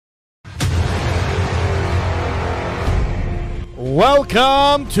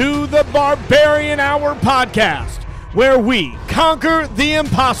Welcome to the Barbarian Hour podcast, where we conquer the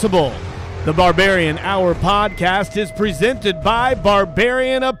impossible. The Barbarian Hour podcast is presented by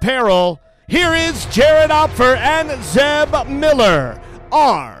Barbarian Apparel. Here is Jared Opfer and Zeb Miller.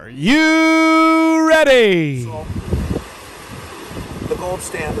 Are you ready? So, the gold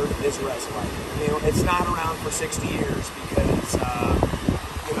standard is wrestling. You know, it's not around for 60 years because,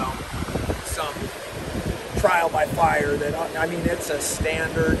 some trial by fire that, it's a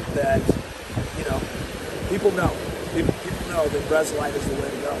standard that, people know. People know that Breslite is the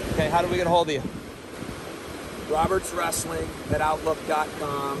way to go. Okay, how do we get a hold of you? Roberts Wrestling at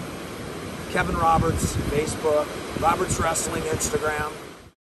Outlook.com. Kevin Roberts, Facebook. Roberts Wrestling, Instagram.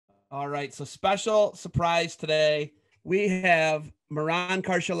 All right, so special surprise today. We have Miron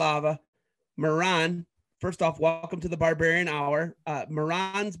Kharchilava. Miron, first off, welcome to the Barbarian Hour.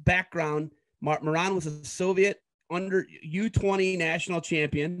 Miron's background, Miron was a Soviet under U-20 national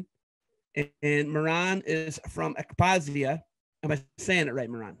champion, and Miron is from Abkhazia. Am I saying it right,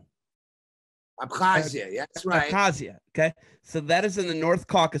 Miron? Abkhazia, yeah, that's right. Abkhazia, okay. So that is in the North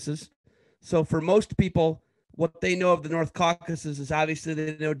Caucasus. So for most people, what they know of the North Caucasus is obviously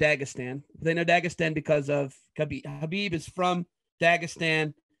they know Dagestan. They know Dagestan because of Habib is from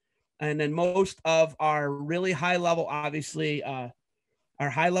Dagestan. And then most of our really high level, obviously, our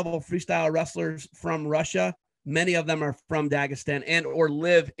high level freestyle wrestlers from Russia, many of them are from Dagestan and or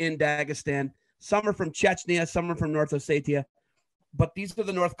live in Dagestan. Some are from Chechnya, some are from North Ossetia. But these are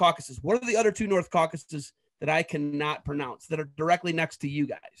the North Caucasus. What are the other two North Caucasus that I cannot pronounce that are directly next to you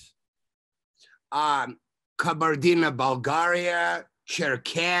guys? Kabardino-Balkaria,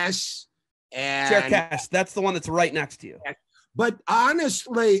 Cherkess, and Cherkess. That's the one that's right next to you. But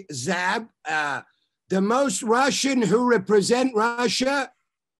honestly, Zab, the most Russian who represent Russia,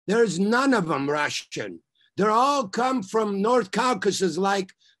 there's none of them Russian. They're all come from North Caucasus,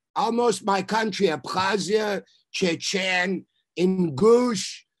 like almost my country, Abkhazia, Chechen,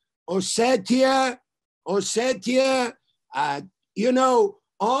 Ingush, Ossetia,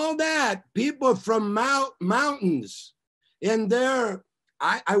 all that, people from mountains. And there,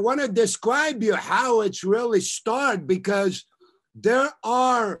 I want to describe you how it's really started, because there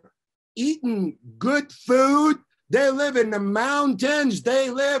are eating good food. They live in the mountains. They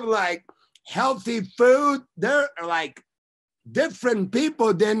live like healthy food. They're like different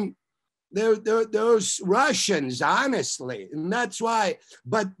people than those Russians, honestly. And that's why,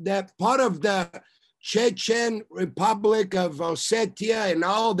 but that part of the Chechen Republic of Ossetia and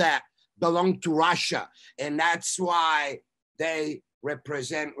all that belong to Russia. And that's why they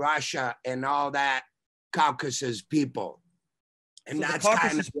represent Russia and all that Caucasus people. And so that's the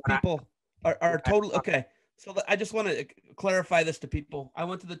Caucasus kind of people are totally okay. So I just want to clarify this to people. I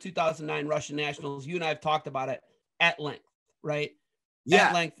went to the 2009 Russian Nationals. You and I have talked about it at length, right? Yeah.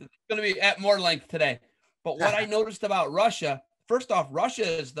 At length. It's going to be at more length today. But what I noticed about Russia, first off, Russia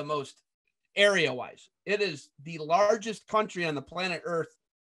is the most area-wise. It is the largest country on the planet Earth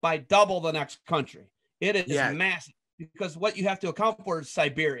by double the next country. It is massive, because what you have to account for is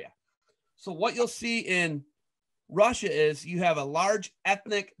Siberia. So what you'll see in Russia is you have a large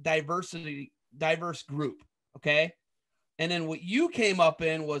ethnic diverse group, okay? And then what you came up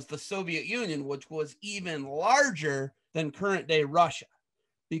in was the Soviet Union, which was even larger than current day Russia,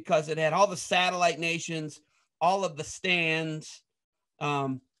 because it had all the satellite nations, all of the stands,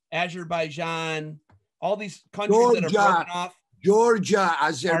 Azerbaijan, all these countries that are broken off. Georgia,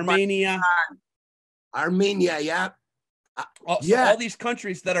 Azerbaijan, Armenia, yeah. All these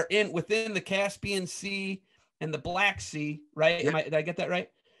countries that are within the Caspian Sea and the Black Sea, right? Yeah. Did I get that right?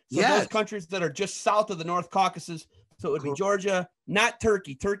 So those countries that are just south of the North Caucasus, so it would be Georgia, not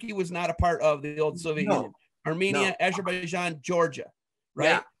Turkey. Turkey was not a part of the old Soviet Union. Armenia, Azerbaijan, Georgia, right?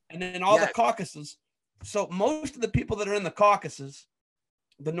 Yeah. And then all the Caucasus. So most of the people that are in the Caucasus,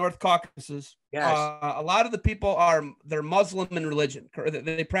 the North Caucasus, a lot of the people they're Muslim in religion.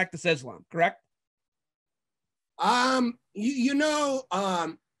 They practice Islam, correct?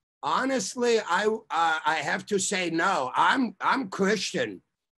 Honestly, I have to say no. I'm Christian.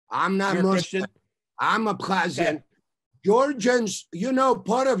 I'm not Muslim. Christian? I'm Abkhazian. Okay. Georgians,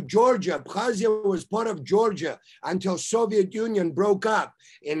 part of Georgia. Abkhazia was part of Georgia until Soviet Union broke up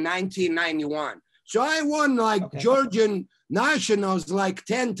in 1991. So I won Georgian nationals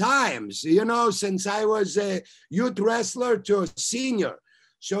 10 times, since I was a youth wrestler to a senior.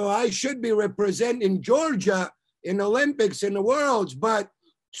 So I should be representing Georgia in Olympics and the Worlds, but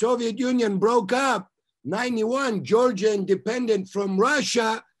Soviet Union broke up, 91, Georgia independent from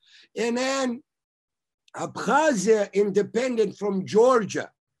Russia, and then Abkhazia independent from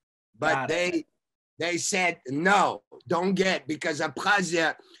Georgia. But they said no. don't get, because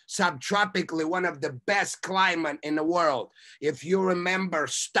Abkhazia, subtropically, one of the best climate in the world. If you remember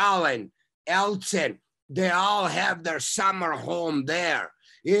Stalin, Eltsin, they all have their summer home there.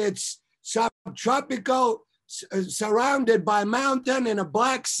 It's subtropical, surrounded by mountain and a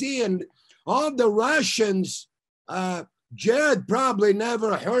Black Sea, and all the Russians, Jared probably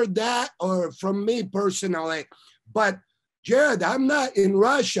never heard that, or from me personally, but Jared, I'm not in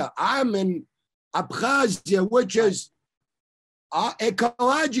Russia. I'm in Abkhazia, which is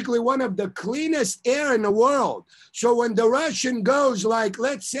ecologically one of the cleanest air in the world. So when the Russian goes, like,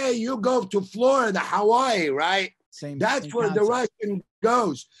 let's say you go to Florida, Hawaii, right? That's where the Russian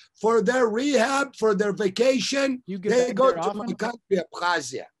goes for their rehab, for their vacation. They go to my country,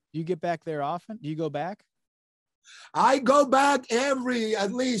 Abkhazia. You get back there often? Do you go back? I go back every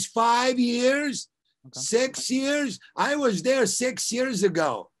at least 5 years, 6 years. I was there 6 years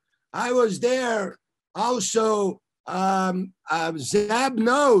ago. I was there also. Zab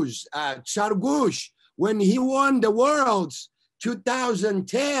knows Tsargush, when he won the Worlds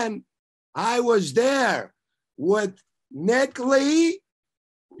 2010, I was there with Nick Lee,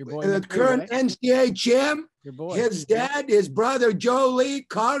 the current NCAA champ, his dad, his brother Joe Lee,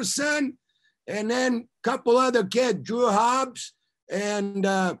 Carson, and then a couple other kids, Drew Hobbs, and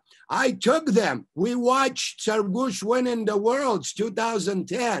I took them. We watched Tsargush winning the Worlds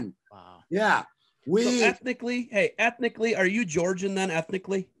 2010. Wow. Yeah. So ethnically, are you Georgian then,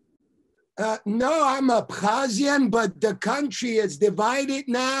 ethnically? No, I'm Abkhazian, but the country is divided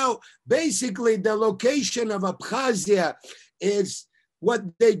now. Basically, the location of Abkhazia is what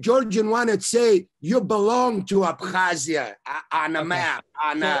the Georgian want to say, you belong to Abkhazia on a map.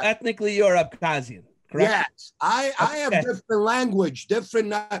 So ethnically, you're Abkhazian, correct? Yes, I have different language,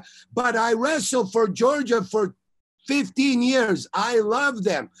 but I wrestled for Georgia for 15 years. I love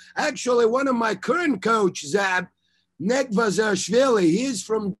them. Actually, one of my current coaches, Zab, Nek Vazashvili, he's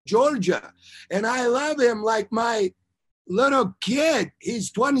from Georgia. And I love him like my little kid.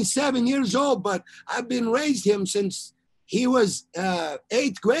 He's 27 years old, but I've been raised him since he was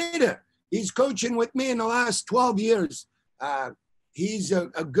 8th grader. He's coaching with me in the last 12 years. He's a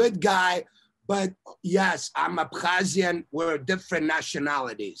good guy. But yes, I'm Abkhazian. We're different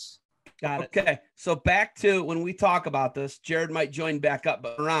nationalities. Got it. Okay. So back to when we talk about this, Jared might join back up,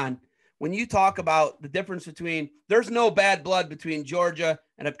 but Miron, when you talk about the difference between, there's no bad blood between Georgia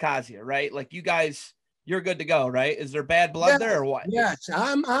and Abkhazia, right? Like you guys, you're good to go, right? Is there bad blood there or what? Yes,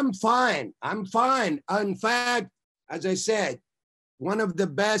 I'm fine. I'm fine. In fact, as I said, one of the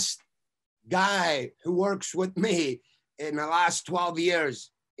best guy who works with me in the last 12 years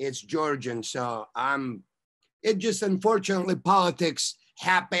is Georgian. So it just, unfortunately, politics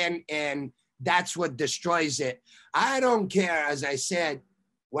happen, and that's what destroys it. I don't care, as I said,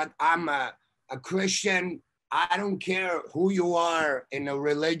 what I'm a Christian. I don't care who you are in a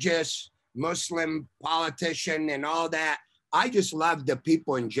religious Muslim politician and all that. I just love the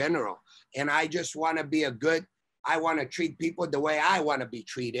people in general, and I just want to be I want to treat people the way I want to be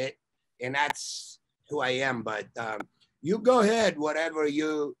treated, and that's who I am. But you go ahead, whatever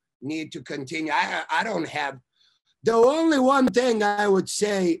you need to continue. I don't have. The only one thing I would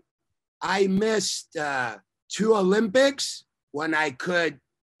say, I missed 2 Olympics when I could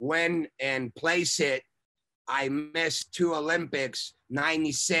win and place it. I missed 2 Olympics,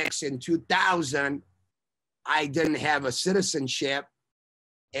 96 and 2000. I didn't have a citizenship,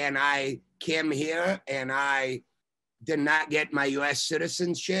 and I came here and I did not get my U.S.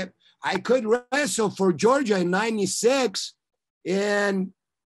 citizenship. I could wrestle for Georgia in 96 and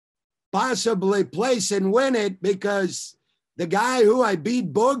possibly place and win it, because the guy who I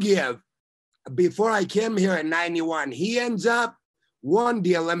beat, Bogiev, before I came here in 91, he ends up won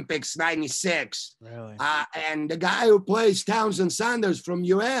the Olympics 96. Really? And the guy who plays Townsend Saunders from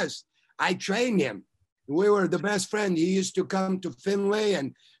US, I trained him. We were the best friend. He used to come to Finley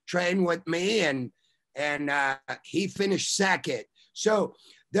and train with me, and he finished second. So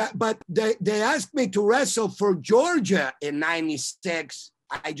but they asked me to wrestle for Georgia in 96.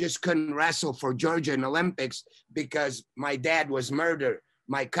 I just couldn't wrestle for Georgia in Olympics because my dad was murdered.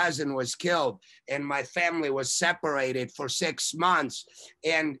 My cousin was killed, and my family was separated for 6 months.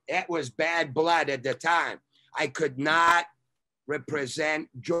 And it was bad blood at the time. I could not represent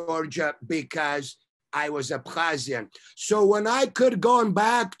Georgia because I was Abkhazian. So when I could go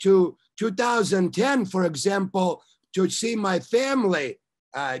back to 2010, for example, to see my family,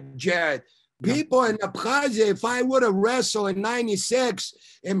 Jared, people in Abkhazia, if I would have wrestled in 96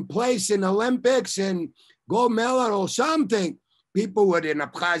 and placed in Olympics and gold medal or something, people would in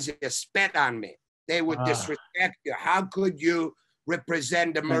Abkhazia spit on me. They would disrespect you. How could you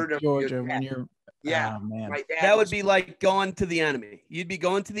represent the murder of Georgia your when you're Yeah, Oh, man. my dad That would was- be like going to the enemy. You'd be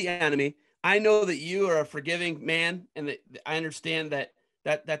going to the enemy. I know that you are a forgiving man, and that I understand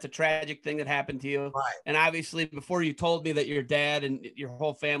that's a tragic thing that happened to you. Right. And obviously, before you told me that your dad and your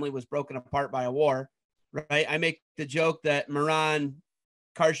whole family was broken apart by a war, right? I make the joke that Miron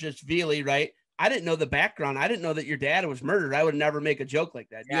Kharchilava, right? I didn't know the background. I didn't know that your dad was murdered. I would never make a joke like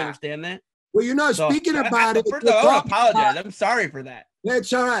that. Do you Yeah. understand that? Well, speaking about it, First you're of all, I want talking to apologize. about- I'm sorry for that.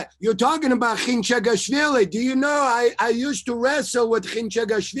 That's all right. You're talking about Kharchilava. Do you know I used to wrestle with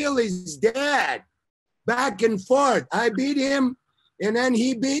Kharchilava's dad back and forth. I beat him, and then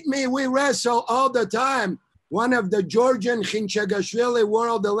he beat me. We wrestle all the time. One of the Georgian Kharchilava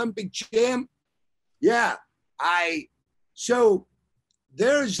World Olympic champ. Yeah, so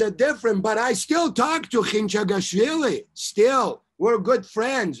there's a difference, but I still talk to Kharchilava. Still, we're good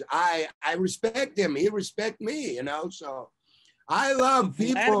friends. I respect him. He respects me, so I love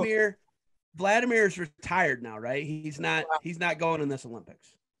people. Vladimir is retired now, right? He's not going in this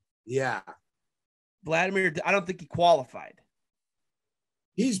Olympics. Yeah. Vladimir, I don't think he qualified.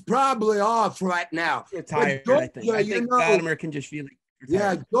 He's probably off right now. Retired, Georgia, I think. I think Vladimir can just feel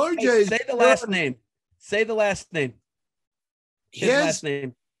yeah, retired. Georgia Hey, is say the last name. Say the last name. His last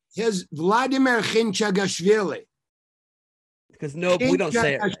name. His Vladimir Kharchilava. Because we don't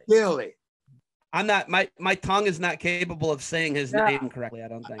say it right. Kharchilava. I'm not, my tongue is not capable of saying his name correctly, I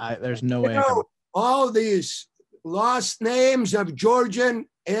don't think. There's no way. All these lost names of Georgian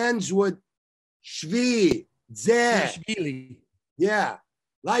ends with Shvi, Zeh. Shvili. Yeah.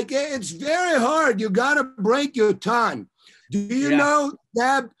 Like it's very hard. You got to break your tongue. Do you know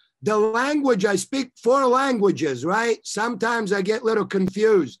that the language, I speak 4 languages, right? Sometimes I get a little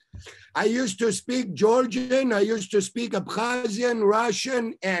confused. I used to speak Georgian. I used to speak Abkhazian,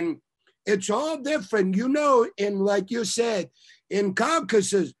 Russian, and it's all different. In like you said, in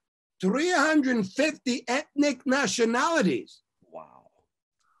Caucasus, 350 ethnic nationalities. Wow.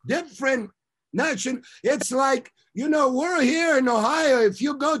 Different nation. It's like, we're here in Ohio. If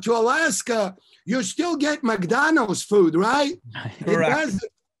you go to Alaska, you still get McDonald's food, right? Correct.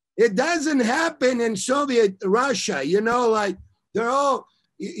 It doesn't happen in Soviet Russia. Like they're all,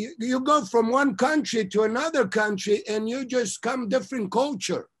 you go from one country to another country and you just come different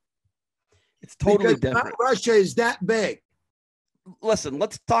culture. It's totally because different. Russia is that big. Listen,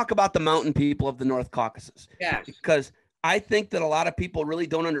 let's talk about the mountain people of the North Caucasus. Yes. Because I think that a lot of people really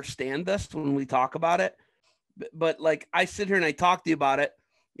don't understand this when we talk about it. But like I sit here and I talk to you about it,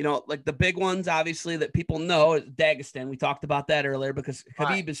 like the big ones, obviously, that people know is Dagestan. We talked about that earlier because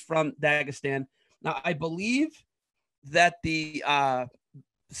Khabib is from Dagestan. Now, I believe that the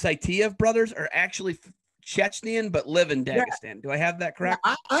Saitiev brothers are actually Chechnyan, but live in Dagestan. Yeah. Do I have that correct?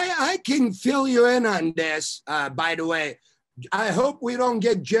 I can fill you in on this, by the way. I hope we don't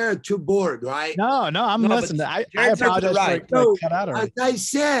get Jared too bored, right? No, I'm listening. I apologize for cut out already. As I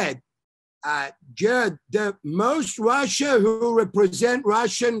said, Jared, the most Russia who represent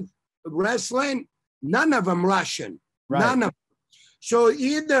Russian wrestling, none of them Russian. Right. None of them. So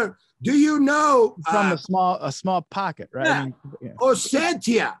either, do you know? From a small pocket, right? Yeah.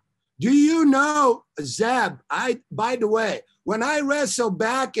 Ossetia. Do you know, Zeb? By the way, when I wrestled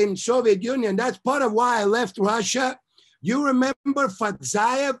back in Soviet Union, that's part of why I left Russia. You remember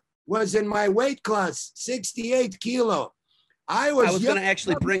Fadzayev was in my weight class, 68 kilo. I was going to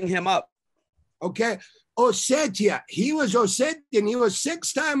actually bring him up. Okay. Ossetia. He was Ossetian. He was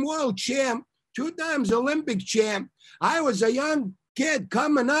 6-time world champ, 2 times Olympic champ. I was a young kid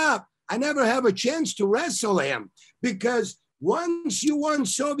coming up. I never have a chance to wrestle him because once you won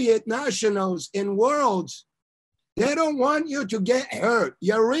Soviet nationals in worlds, they don't want you to get hurt.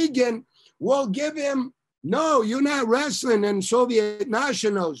 Yarygin will give him, no, you're not wrestling in Soviet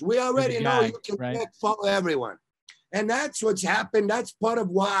nationals. We already know you can follow everyone. And that's what's happened. That's part of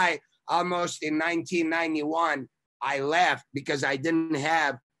why almost in 1991, I left because I didn't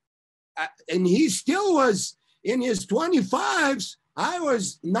have, and he still was in his 25s. I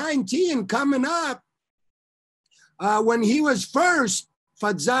was 19 coming up. When he was first,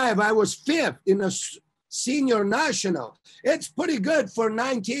 Fadzayev, I was 5th in a senior national. It's pretty good for a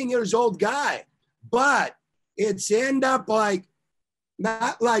 19 years old guy, but it's end up like,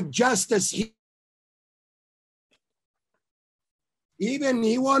 not like Justice. Even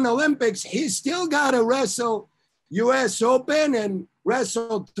he won Olympics, he still got to wrestle U.S. Open and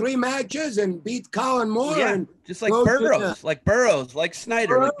wrestled 3 matches and beat Colin Moore. Yeah, and just like Burroughs, like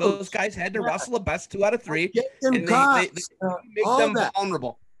Snyder. Like those guys had to wrestle the best 2 out of 3. And they make them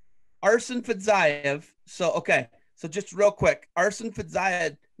vulnerable. Arsen Fadzayev. So just real quick. Arsen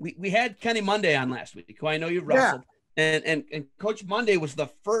Fadzayev, we had Kenny Monday on last week, who I know you've wrestled. And Coach Monday was the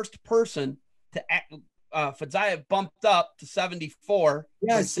first person Fadzayev bumped up to 74.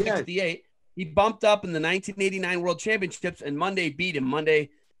 Yes, 68. yes. He bumped up in the 1989 World Championships, and Monday beat him. Monday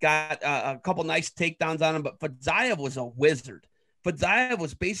got a couple nice takedowns on him, but Fadzayev was a wizard. Fadzayev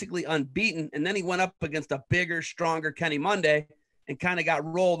was basically unbeaten, and then he went up against a bigger, stronger Kenny Monday and kind of got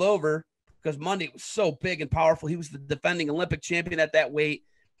rolled over because Monday was so big and powerful. He was the defending Olympic champion at that weight,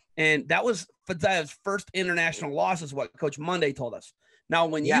 and that was Fadzayev's first international loss, is what Coach Monday told us. Now,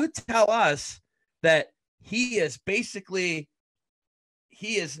 when you tell us that he is basically –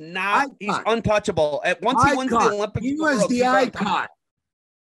 he is not – he's untouchable. Once he wins the Olympics – he was the icon.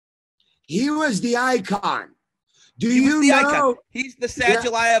 He was the icon. Do you know? Icon. He's the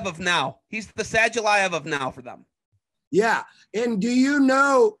Sadulayev of now. He's the Sadulayev of now for them. Yeah. And do you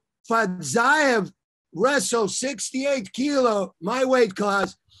know Fadzayev wrestled 68 kilo, my weight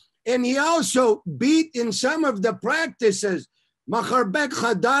class, and he also beat in some of the practices Makharbek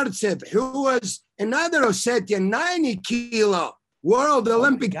Khadartsev, who was another Ossetian, 90 kilo world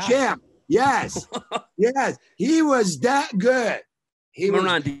Olympic champ. Yes. Yes. He was that good.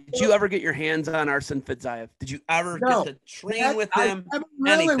 Miron, did you ever get your hands on Arsen Fadzayev? Did you ever get to train with him?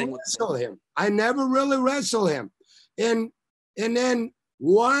 I never really wrestled him. And then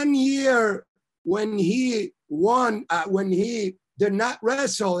 1 year when he won, when he did not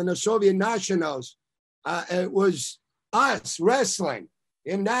wrestle in the Soviet Nationals, it was us wrestling.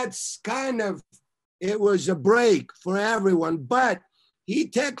 And that's kind of, it was a break for everyone. But he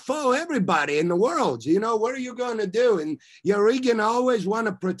tech-foe everybody in the world. You know, what are you going to do? And Yarigan always want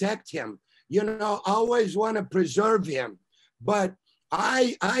to protect him, you know, always want to preserve him. But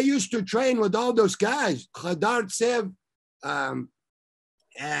I used to train with all those guys, Khadartsev and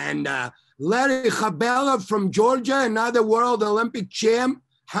Larry Chabela from Georgia, another world Olympic champ,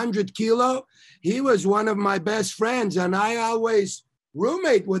 100 kilo. He was one of my best friends, and I always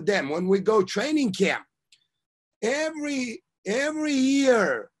roommate with them when we go training camp. Every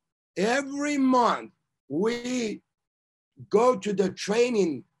year, every month, we go to the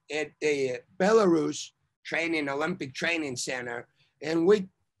training at the Belarus Olympic Training Center, and we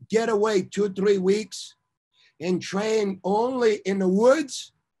get away 2-3 weeks and train only in the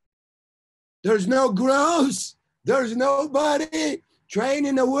woods. There's no grows. There's nobody. Train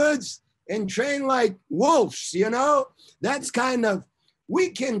in the woods and train like wolves, you know? That's kind of, we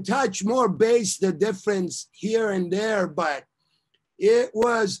can touch more base, the difference here and there, but it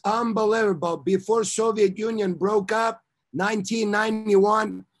was unbelievable. Before Soviet Union broke up,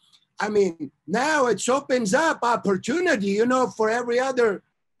 1991, I mean, now it opens up opportunity, you know, for every other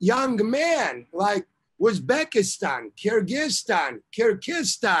young man, like Uzbekistan, Kyrgyzstan,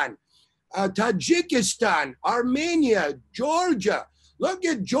 Tajikistan, Armenia, Georgia. Look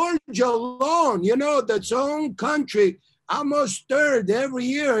at Georgia alone, you know, that's own country, almost third every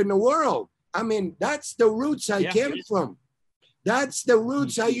year in the world. I mean, that's the roots I came from. That's the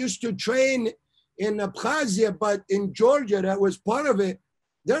roots. I used to train in Abkhazia, but in Georgia, that was part of it.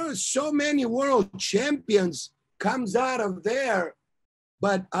 There are so many world champions comes out of there.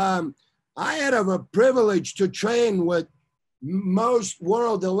 But I had a privilege to train with most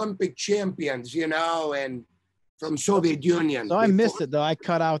world Olympic champions, you know, and from Soviet Union. So I missed it, though. I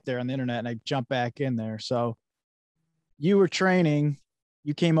cut out there on the internet and I jumped back in there. So you were training,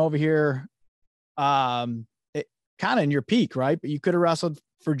 you came over here, kind of in your peak, right? But you could have wrestled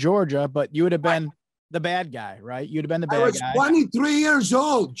for Georgia, but you would have been the bad guy, right? You'd have been the bad guy. I was 23 years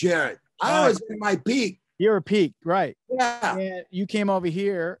old, Jared. I was in my peak. You were peak, right? Yeah. And you came over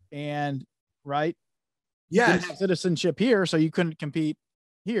here and, right? Yes. You didn't have citizenship here, so you couldn't compete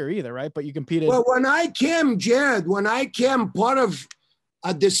here either, right? But you competed. Well, when I came, Jared, part of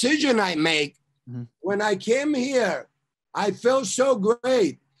a decision I make, when I came here, I felt so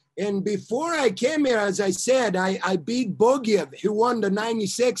great. And before I came here, as I said, I beat Bogiev, who won the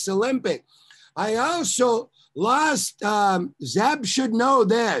 96 Olympic. I also lost, Zeb should know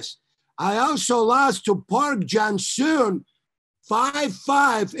this. I also lost to Park Jansoon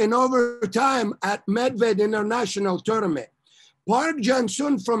 5-5 in overtime at Medved International Tournament. Park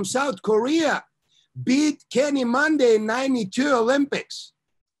Jansoon from South Korea beat Kenny Monday in 92 Olympics.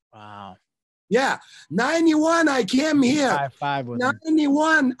 Wow. Yeah, 91, I came here. 5-5 with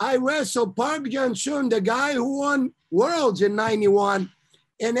 91, I wrestled Park Jun-soon, the guy who won Worlds in 91,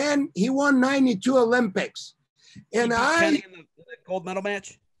 and then he won 92 Olympics. And Kenny in the gold medal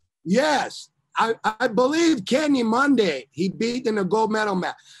match? Yes, I believe Kenny Monday, he beat in a gold medal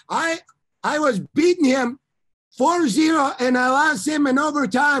match. I was beating him 4-0, and I lost him in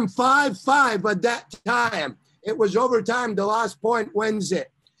overtime 5-5 at that time. It was overtime, the last point wins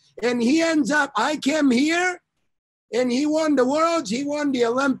it. And he ends up, I came here, and he won the Worlds, he won the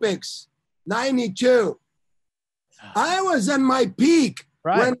Olympics. 92. I was in my peak.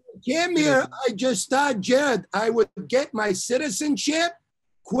 Right. When I came here, I just thought, Jared, I would get my citizenship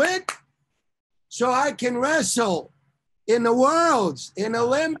quick so I can wrestle in the Worlds, in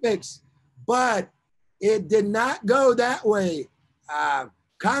Olympics. But it did not go that way.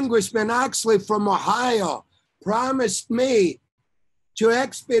 Congressman Oxley from Ohio promised me to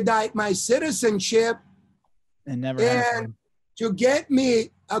expedite my citizenship And never happened. to get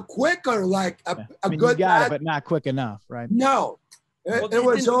me a quicker, like a I mean, good you got it, but not quick enough, right? No, Well, it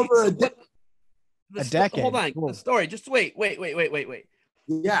was over a decade. Hold on. Cool. The story. Just wait.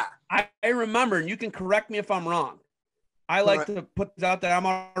 Yeah. I remember, and you can correct me if I'm wrong. I like to put this out there. I'm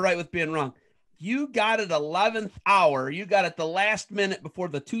all right with being wrong. You got it 11th hour. You got it the last minute before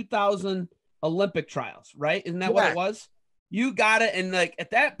the 2000 Olympic trials, right? Isn't that what it was? You got it, and like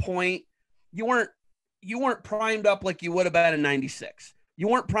at that point, you weren't primed up like you would have been in 96. You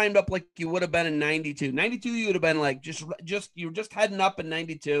weren't primed up like you would have been in 92. 92, you would have been like just you were just heading up in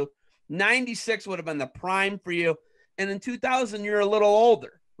 92. 96 would have been the prime for you. And in 2000, you're a little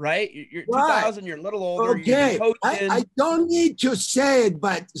older, right? You're 2000, you're a little older. Okay. I don't need to say it,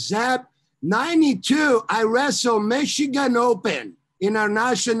 but Zeb, 92, I wrestled Michigan Open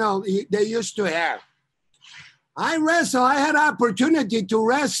International. They used to have. I had opportunity to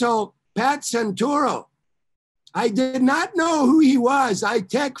wrestle Pat Santoro. I did not know who he was. I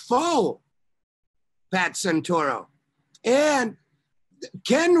tech full Pat Santoro. And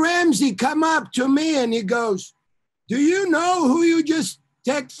Ken Ramsey come up to me and he goes, do you know who you just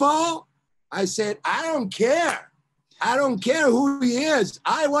tech full? I said, I don't care. I don't care who he is.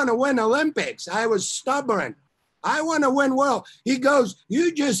 I want to win Olympics. I was stubborn. I want to win world. He goes,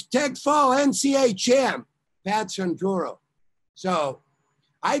 you just tech full NCAA champ, Pat Santoro. So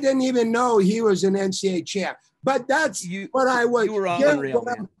I didn't even know he was an NCAA champ. But that's what I was. You were unreal,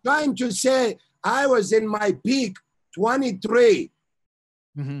 what I'm trying to say, I was in my peak, 23.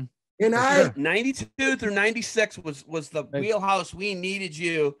 Mm-hmm. And 92 through 96 was the wheelhouse we needed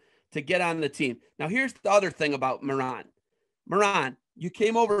you to get on the team. Now, here's the other thing about Miron. Miron, you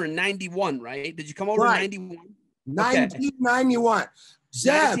came over in 91, right? Did you come over in 91? 1991.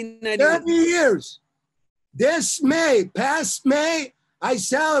 Zeb, 30 years. This May, past May, I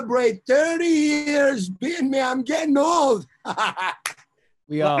celebrate 30 years being me. I'm getting old. I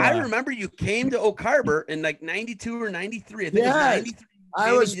remember you came to Oak Harbor in like 92 or 93. I think it was 93.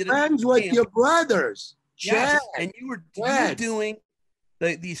 I was friends with your brothers. Yes, and you were doing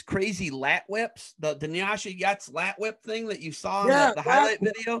these crazy lat whips, the Nyasha Yates lat whip thing that you saw in the highlight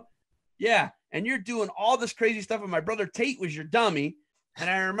video. Yeah, and you're doing all this crazy stuff. And my brother Tate was your dummy. And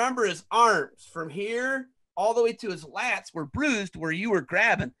I remember his arms from here all the way to his lats were bruised where you were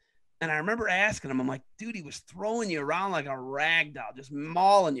grabbing. And I remember asking him, I'm like, dude, he was throwing you around like a rag doll, just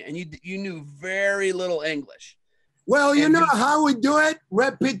mauling you. And you knew very little English. Well, you know how we do it?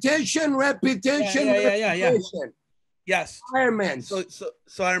 Repetition. Yeah. Yes. Firemen. So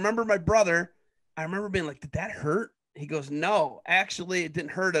I remember my brother, I remember being like, did that hurt? He goes, no, actually it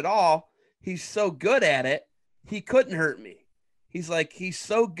didn't hurt at all. He's so good at it. He couldn't hurt me. He's like, he's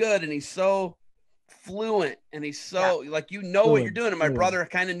so good and he's so fluent and he's so like, what you're doing. And my brother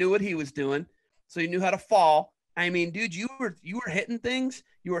kind of knew what he was doing. So he knew how to fall. I mean, dude, you were hitting things.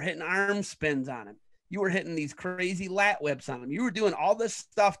 You were hitting arm spins on him. You were hitting these crazy lat whips on him. You were doing all this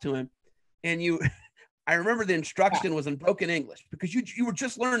stuff to him. And I remember the instruction was in broken English because you were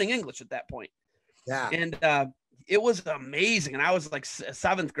just learning English at that point. Yeah. And it was amazing. And I was like a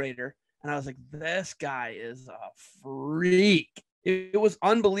 7th grader. And I was like, this guy is a freak. It was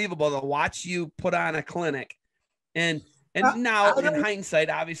unbelievable to watch you put on a clinic. And now in hindsight,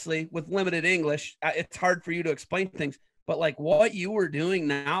 obviously with limited English, it's hard for you to explain things. But like what you were doing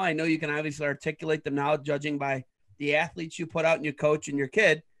now, I know you can obviously articulate them now, judging by the athletes you put out and you coach and your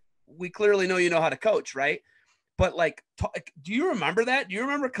kid. We clearly know you know how to coach, right? But like, do you remember that? Do you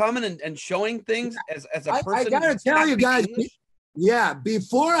remember coming and showing things as a person? I gotta tell you guys,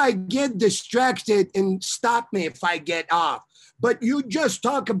 before I get distracted and stop me if I get off. But you just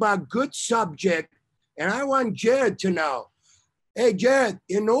talk about good subject, and I want Jared to know. Hey, Jared,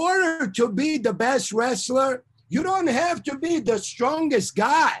 in order to be the best wrestler, you don't have to be the strongest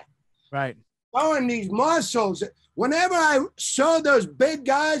guy. Right. Showing these muscles. Whenever I saw those big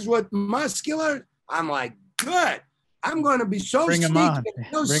guys with muscular, I'm like, good. I'm going to be so sneaky,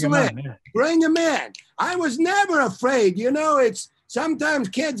 so slick. Bring them in. I was never afraid. You know, it's sometimes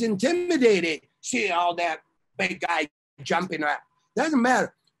kids intimidated. See all that big guy jumping around. Doesn't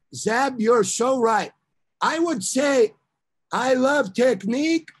matter. Zeb, you're so right. I would say I love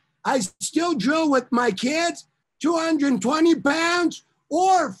technique. I still drill with my kids, 220 pounds,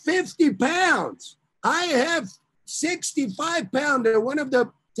 or 50 pounds. I have 65 pounder, one of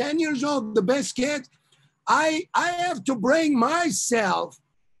the 10 years old, the best kids. I have to bring myself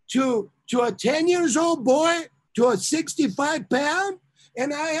to a 10 years old boy, to a 65 pound,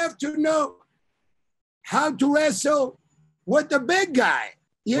 and I have to know how to wrestle with the big guy.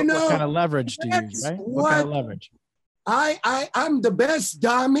 What kind of leverage do you use, right? What kind of leverage? I'm the best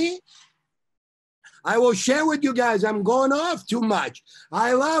dummy. I will share with you guys. I'm going off too much.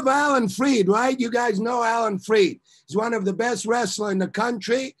 I love Alan Freed, right? You guys know Alan Freed. He's one of the best wrestlers in the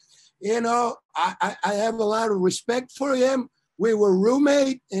country. I have a lot of respect for him. We were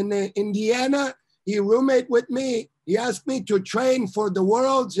roommate in Indiana. He roommate with me. He asked me to train for the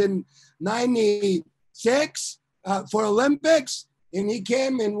Worlds in 96 for Olympics. And he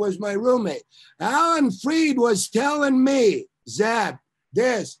came and was my roommate. Alan Freed was telling me, Zab,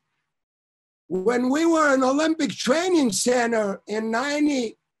 this. When we were in Olympic Training Center in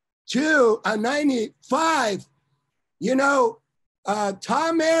 95,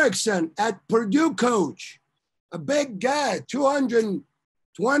 Tom Erickson at Purdue coach, a big guy,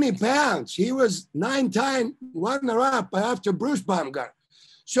 220 pounds. He was 9-time runner-up after Bruce Baumgart.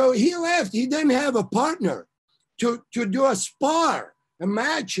 So he left. He didn't have a partner to do a spar and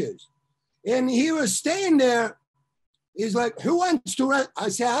matches. And he was staying there. He's like, who wants to wrestle? I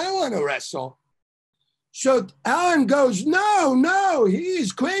said, I want to wrestle. So Alan goes, no,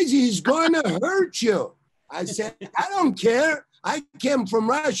 he's crazy. He's going to hurt you. I said, I don't care. I came from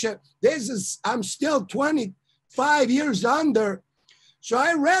Russia. I'm still 25 years under. So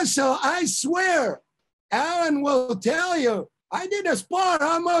I wrestle. I swear, Alan will tell you, I did a spar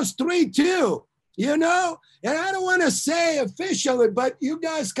almost 3-2, And I don't want to say officially, but you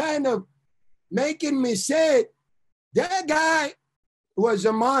guys kind of making me say it. That guy was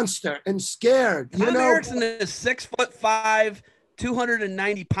a monster and scared. Tom Erickson is 6'5",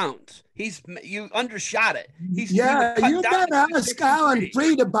 290 pounds. You undershot it. You better ask Alan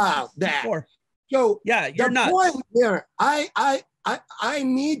Freed about that. So yeah, you're the nuts. Point here, I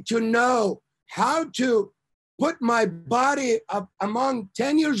need to know how to put my body up among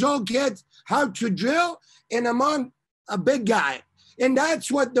 10 years old kids, how to drill, and among a big guy. And that's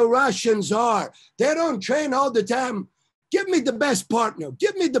what the Russians are. They don't train all the time. Give me the best partner.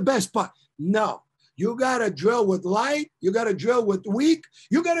 Give me the best partner. No. You got to drill with light. You got to drill with weak.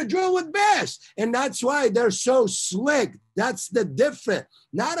 You got to drill with best. And that's why they're so slick. That's the difference.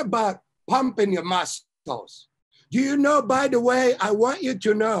 Not about pumping your muscles. Do you know, by the way, I want you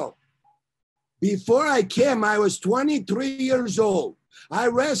to know, before I came, I was 23 years old. I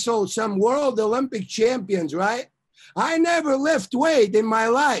wrestled some world Olympic champions, right? I never lift weight in my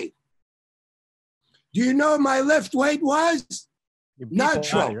life. Do you know my lift weight was?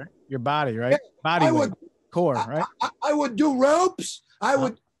 Natural. Body, right? Your body, right? Body weight, core, right? I would do ropes. I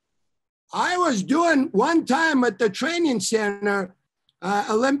was doing one time at the training center,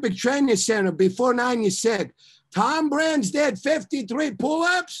 Olympic Training Center before 96. Tom Brands did 53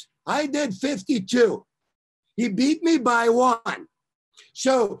 pull-ups. I did 52. He beat me by 1.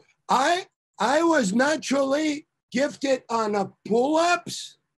 So I was naturally gifted on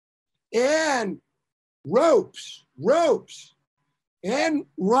pull-ups and ropes, and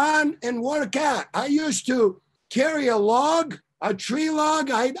run and work out. I used to carry a tree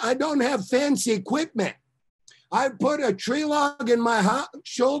log. I don't have fancy equipment. I put a tree log in my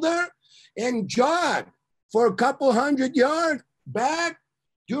shoulder and jog for a couple 100 yards back,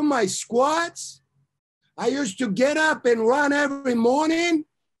 do my squats. I used to get up and run every morning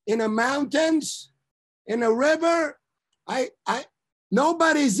in the mountains, in a river.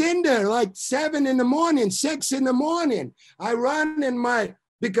 Nobody's in there like 7 in the morning, 6 in the morning. I run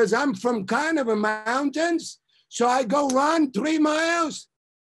because I'm from kind of a mountains. So I go run 3 miles.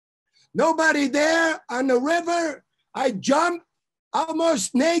 Nobody there on the river. I jump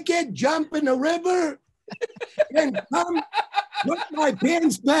almost naked, jump in the river and come, put my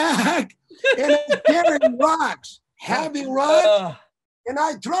pants back and carry rocks, heavy rocks. And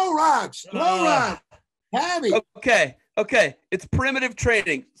I throw rocks, heavy. Okay, it's primitive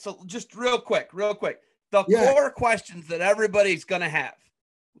training. So just real quick, the core questions that everybody's going to have,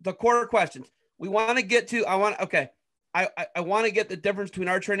 the core questions we want to get to. I want to get the difference between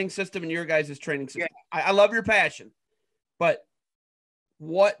our training system and your guys' training system. Yeah. I love your passion, but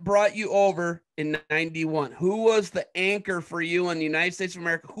what brought you over in 91? Who was the anchor for you in the United States of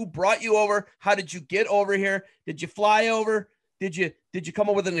America? Who brought you over? How did you get over here? Did you fly over? Did you come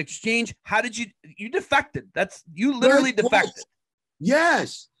up with an exchange? How did you defected? You literally defected.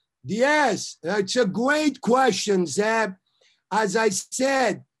 Yes. It's a great question, Zeb. As I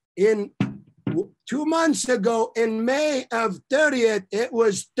said, in 2 months ago in May of 30th, it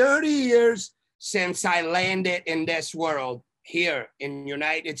was 30 years since I landed in this world here in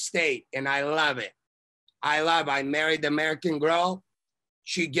United States, and I love it. I married the American girl.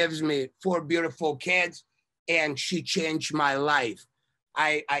 She gives me 4 beautiful kids, and she changed my life.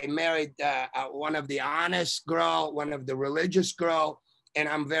 I married one of the honest girl, one of the religious girl, and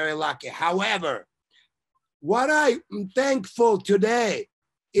I'm very lucky. However, what I'm thankful today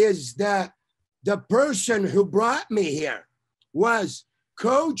is that the person who brought me here was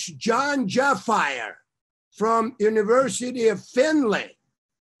Coach John Jeffire from University of Finley.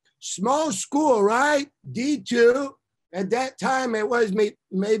 Small school, right? D2. At that time, it was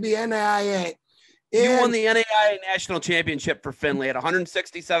maybe NAIA. You won the NAIA National Championship for Finley at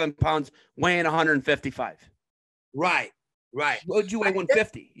 167 pounds, weighing 155. Right. What did you weigh?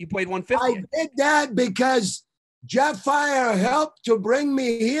 150? You played 150. I did that because Jeffire helped to bring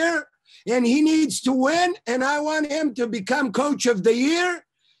me here, and he needs to win, and I want him to become Coach of the Year.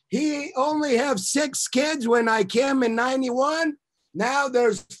 He only have 6 kids when I came in 91. Now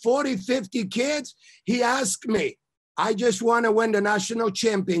there's 40, 50 kids. He asked me, I just want to win the national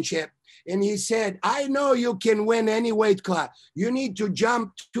championship. And he said, I know you can win any weight class. You need to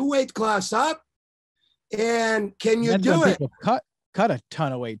jump 2 weight class up. And can you do it? Cut a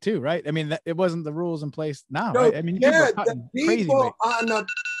ton of weight too, right? I mean, it wasn't the rules in place now, So, right? I mean, yeah, the people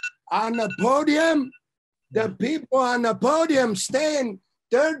on the podium, the people on the podium staying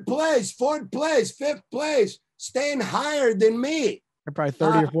 3rd place, 4th place, 5th place, staying higher than me. They're probably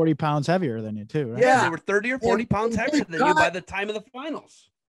 30 or 40 pounds heavier than you too, right? Yeah, they were 30 or 40 pounds heavier than you by the time of the finals.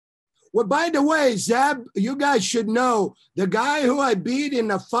 Well, by the way, Zeb, you guys should know the guy who I beat in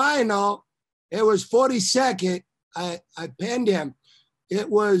the final, it was 42nd. I pinned him. It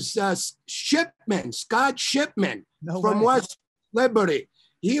was Scott Shipman from West Liberty.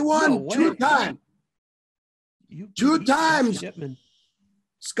 He won 2 times. 2 times.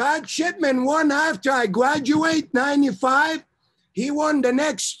 Scott Shipman won after I graduate 95. He won the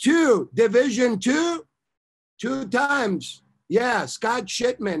next 2, Division 2, 2 times. Yeah, Scott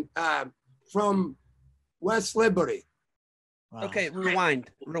Shipman from West Liberty. Wow. Okay,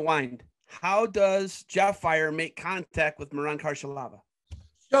 rewind. How does Jeffire make contact with Miron Kharchilava?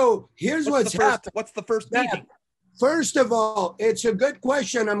 So here's what's happened. What's the first meeting? First of all, it's a good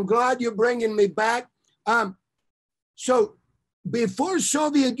question. I'm glad you're bringing me back. So before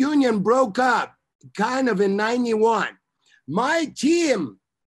Soviet Union broke up, kind of in 91, my team,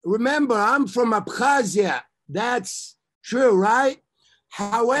 remember, I'm from Abkhazia. That's true, right?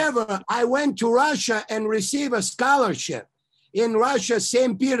 However, I went to Russia and received a scholarship in Russia,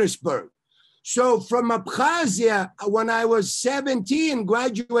 St. Petersburg. So from Abkhazia, when I was 17,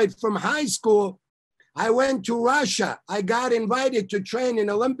 graduated from high school, I went to Russia. I got invited to train in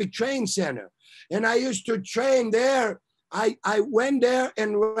Olympic Training Center. And I used to train there. I went there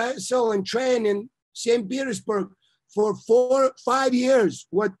and wrestle and train in St. Petersburg for 5 years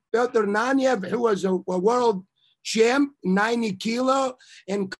with Petr Naniev, who was a world champ, 90 kilo,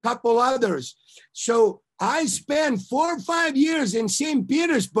 and a couple others. So I spent 4 or 5 years in St.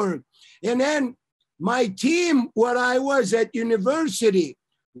 Petersburg. And then my team, where I was at university,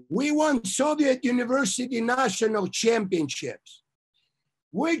 we won Soviet University National Championships,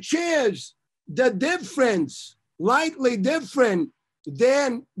 which is the difference, slightly different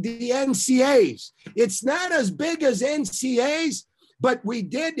than the NCAAs. It's not as big as NCAAs, but we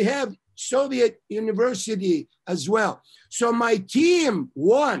did have Soviet University as well. So my team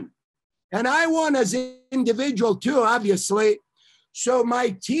won, and I won as an individual too, obviously. So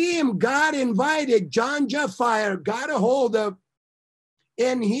my team got invited, John Jeffire got a hold of,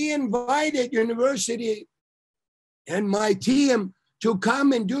 and he invited university and my team to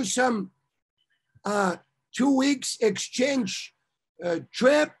come and do some 2 weeks exchange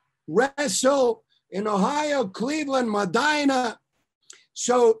trip, wrestle in Ohio, Cleveland, Medina.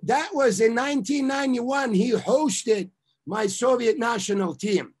 So that was in 1991. He hosted my Soviet national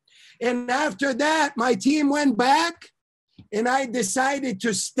team. And after that, my team went back and I decided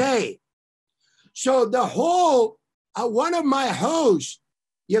to stay. So the whole, one of my hosts,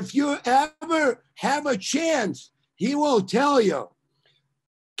 if you ever have a chance, he will tell you,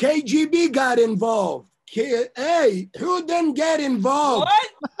 KGB got involved. Hey, who didn't get involved? What?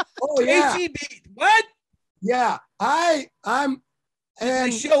 Oh, yeah. KGB, what? Yeah, I'm.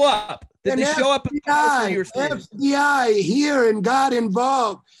 Did they show up? Did they show up at the house where you were staying? FBI here and got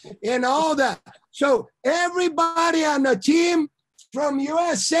involved and all that. So everybody on the team from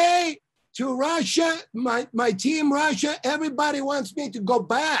USA to Russia, my team Russia, everybody wants me to go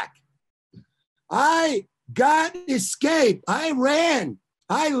back. I got escaped. I ran.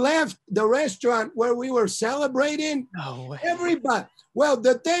 I left the restaurant where we were celebrating. No way. Everybody. Well,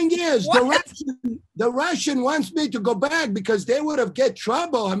 the thing is, the Russian wants me to go back because they would have get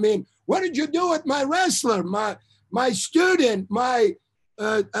trouble. I mean, what did you do with my wrestler, my student, and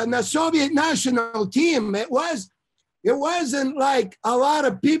the Soviet national team? It wasn't like a lot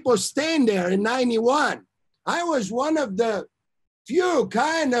of people staying there in 91. I was one of the few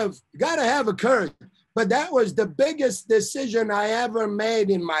kind of, got to have a courage. But that was the biggest decision I ever made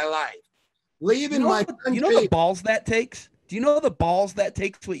in my life. Leaving my country. You know the balls that takes? Do you know the balls that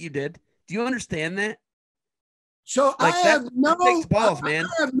takes what you did? Do you understand that? So like I have balls, man.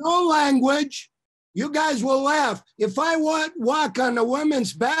 I have no language. You guys will laugh. If I walk on the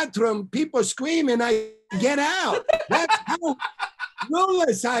women's bathroom, people screaming, I get out. That's how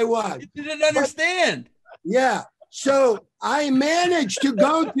clueless I was. You didn't understand. Yeah. So I managed to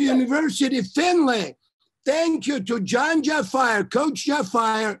go to University of Finley. Thank you to John Jafire, Coach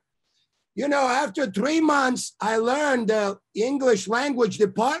Jafire. You know, after 3 months, I learned the English language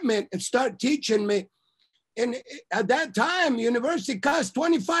department and start teaching me. And at that time, university cost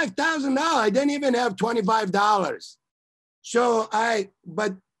 $25,000. I didn't even have $25.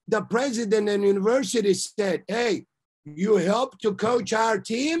 But the president and university said, hey, you help to coach our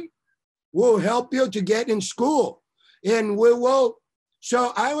team, we'll help you to get in school. And we will.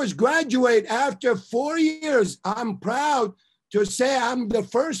 So I was graduate after 4 years. I'm proud to say I'm the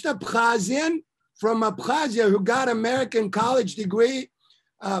first Abkhazian from Abkhazia who got American college degree,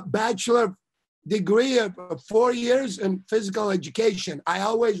 bachelor degree of 4 years in physical education. I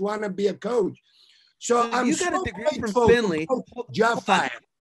always want to be a coach. So I'm you got so a degree from grateful Finley. to Jaffa.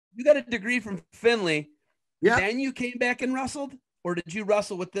 You got a degree from Finley. Yeah. Then you came back and wrestled? Or did you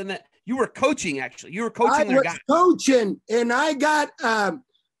wrestle within that? You were coaching, actually. You were coaching I their was guys. coaching, and I got,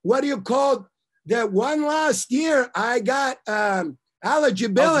 what do you call that one last year? I got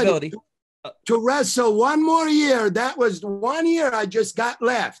eligibility to wrestle one more year. That was 1 year I just got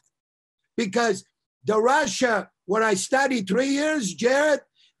left because the Russia, where I studied 3 years, Jared,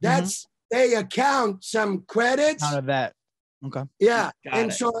 that's, they account some credits. Out of that. Okay. Yeah. Got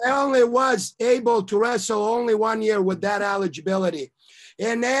it. So I only was able to wrestle only 1 year with that eligibility.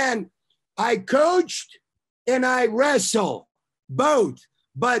 And then I coached and I wrestled both,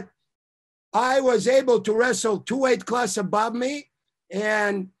 but I was able to wrestle 2 weight class above me,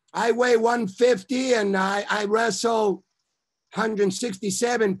 and I weigh 150 and I wrestle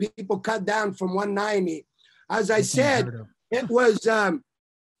 167. People cut down from 190. As I said, it was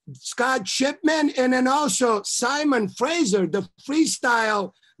Scott Shipman and then also Simon Fraser, the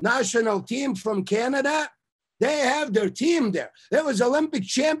freestyle national team from Canada. They have their team there. There was Olympic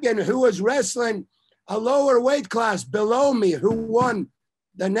champion who was wrestling a lower weight class below me who won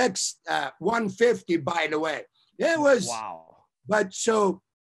the next 150, by the way. It was, wow. But so,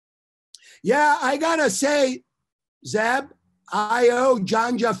 yeah, I gotta say, Zeb, I owe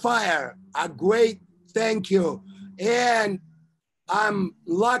John Jafire a great thank you. And I'm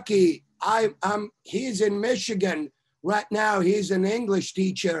lucky. He's in Michigan right now. He's an English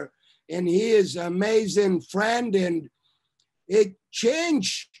teacher, and he is an amazing friend. And it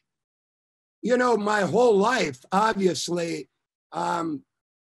changed, you know, my whole life, obviously.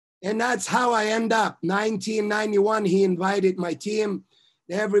 And that's how I end up. 1991, he invited my team.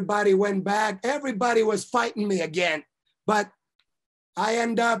 Everybody went back. Everybody was fighting me again. But I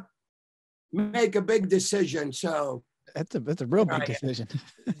end up make a big decision. So that's a real big decision.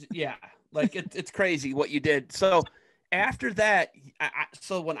 Yeah, like it's crazy what you did. So after that,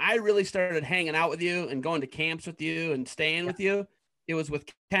 so when I really started hanging out with you and going to camps with you and staying with you, it was with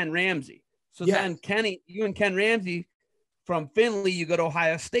Ken Ramsey. So then you and Ken Ramsey from Finley, you go to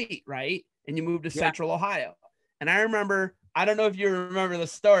Ohio State, right? And you moved to Central Ohio. And I remember, I don't know if you remember the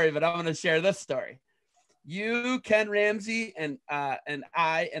story, but I'm going to share this story. You, Ken Ramsey, and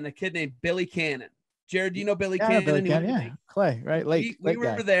I, and a kid named Billy Cannon. Jared, do you know Billy Cannon? Billy Cannon, Clay, right? We were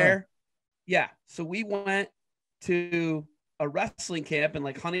guy. there. Clay. Yeah. So we went to a wrestling camp in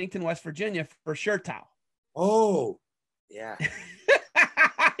like Huntington, West Virginia for Shirtow. Oh, yeah.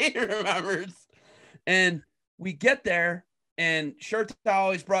 He remembers. And we get there, and Shirtow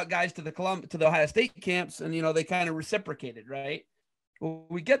always brought guys to the Ohio State camps, and, you know, they kind of reciprocated, right? Well,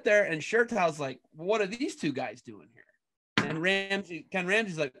 we get there, and Shirtow's like, what are these two guys doing here? And Ken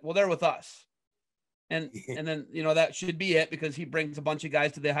Ramsey's like, well, they're with us. And then, you know, that should be it because he brings a bunch of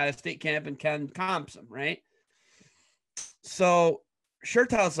guys to the Ohio State camp and Ken comps them, right? So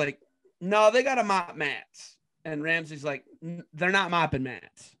Shirtow's like, no, they got to mop mats. And Ramsey's like, they're not mopping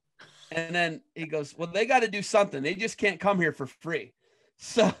mats. And then he goes, well, they got to do something. They just can't come here for free.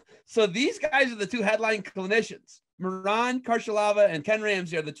 So these guys are the two headline clinicians. Miron, Kharchilava, and Ken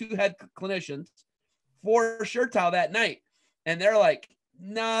Ramsey are the two head clinicians for Chertow that night. And they're like,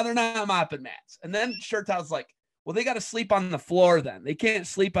 no, they're not mopping mats. And then Chertow's like, well, they got to sleep on the floor then. They can't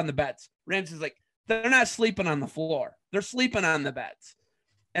sleep on the beds. Ramsey's like, they're not sleeping on the floor. They're sleeping on the beds.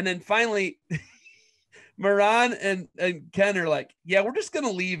 And then finally, Miron and Ken are like, yeah, we're just going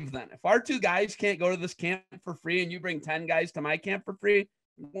to leave then. If our two guys can't go to this camp for free and you bring 10 guys to my camp for free,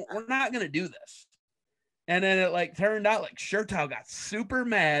 we're not going to do this. And then it like turned out like Chertow got super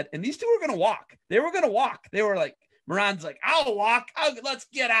mad and these two were going to walk. They were going to walk. They were like, Miron's like, I'll walk. Let's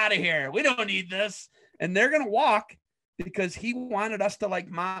get out of here. We don't need this. And they're going to walk because he wanted us to like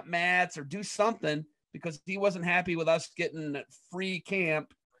mop mats or do something because he wasn't happy with us getting a free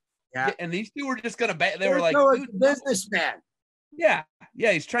camp. Yeah. And these two were just going to, they were like, businessman. Yeah.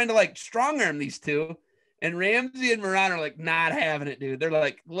 Yeah. He's trying to like strong arm these two. And Ramsey and Miron are like, not having it, dude. They're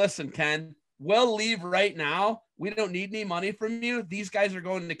like, listen, Ken, we'll leave right now. We don't need any money from you. These guys are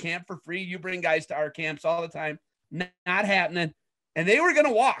going to camp for free. You bring guys to our camps all the time. Not happening. And they were going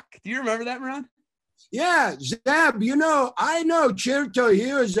to walk. Do you remember that, Miron? Yeah, Zeb, you know, I know Chertow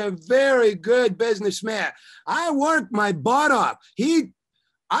here is a very good businessman. I worked my butt off.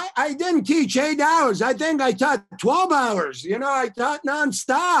 I didn't teach 8 hours. I think I taught 12 hours. You know, I taught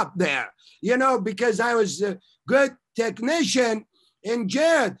nonstop there, you know, because I was a good technician. And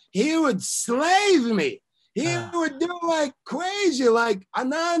Jared, he would slave me. He would do like crazy, like a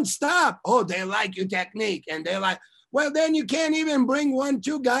nonstop. Oh, they like your technique. And they're like, well, then you can't even bring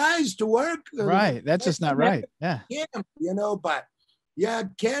 1-2 guys to work. Right. That's just not right. Yeah. You know, but yeah,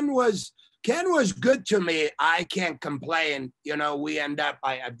 Ken was good to me. I can't complain. You know, we end up,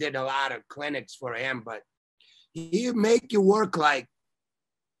 I did a lot of clinics for him, but he'd make you work like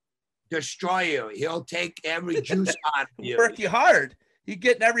destroy you. He'll take every juice out of you. Work you hard. He's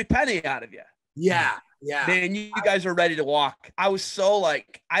getting every penny out of you. Yeah. Yeah. Man, you guys are ready to walk. I was so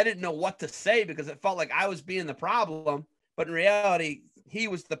like, I didn't know what to say because it felt like I was being the problem. But in reality, he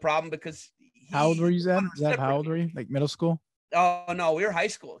was the problem because how old were you, Zeb? How old were you? Like middle school? Oh no, we were high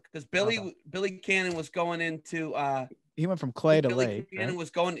school because Billy Cannon was going into he went from Clay to Lake. Cannon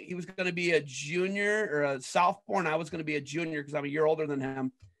was going, he was going to be a junior or a sophomore, and I was going to be a junior because I'm a year older than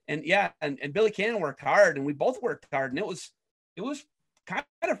him. And yeah, and Billy Cannon worked hard and we both worked hard, and it was kind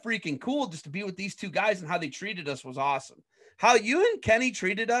of freaking cool just to be with these two guys, and how they treated us was awesome. How you and Kenny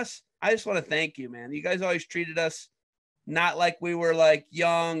treated us, I just want to thank you, man. You guys always treated us not like we were like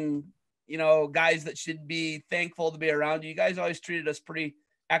young, you know, guys that should be thankful to be around you. You guys always treated us pretty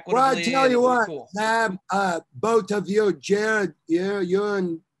equitably. Well, I tell you what, cool. Sam, both of you, Jared,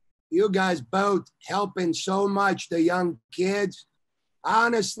 you guys both helping so much the young kids.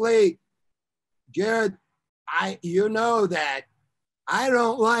 Honestly, Jared, you know that I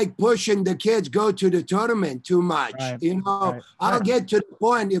don't like pushing the kids go to the tournament too much. Right. You know, I'll get to the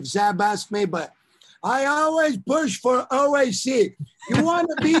point if Zab asks me, but I always push for OAC. You want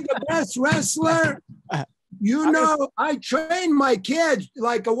to be the best wrestler? You know, I train my kids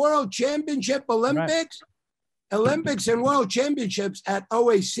like a world championship, Olympics and world championships at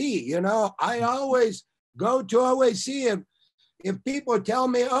OAC. You know, I always go to OAC. If people tell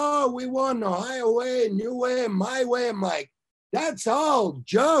me, oh, we won Ohio way, new way, my way, I'm like, that's all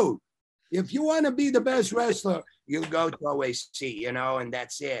Joe. If you want to be the best wrestler, you go to OAC, you know, and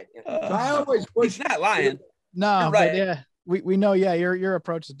that's it. So I always push. He's not lying. No, you're right. But yeah, we know. Yeah, your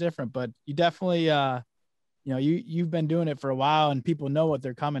approach is different, but you definitely, you know, you've been doing it for a while, and people know what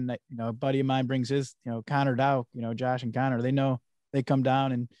they're coming. You know, a buddy of mine brings his, you know, Connor Dow, you know, Josh and Connor. They know they come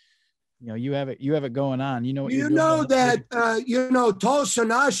down, and you know, you have it going on. You know what you know that you know Tulsa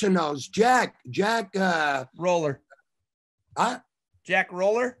Nationals, Jack Roller. Jack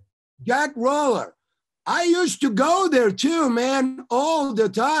Roller. Jack Roller. I used to go there too, man, all the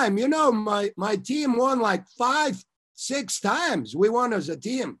time. You know, my team won like 5-6 times. We won as a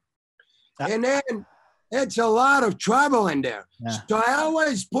team. And then it's a lot of trouble in there. Yeah. So I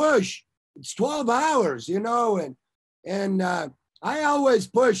always push. It's 12 hours, you know, and I always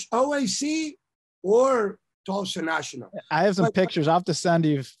push OAC or Tulsa National. I have some pictures. I'll have to send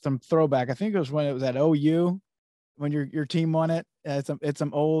you some throwback. I think it was when it was at OU, when your team won it. It's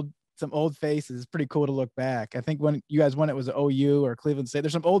some old faces. It's pretty cool to look back. I think when you guys won it was OU or Cleveland State.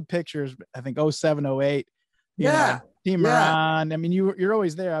 There's some old pictures. I think 07, 08. Yeah. Team Miron. I mean, you're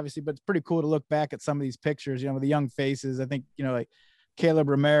always there, obviously, but it's pretty cool to look back at some of these pictures, you know, with the young faces. I think, you know, like Caleb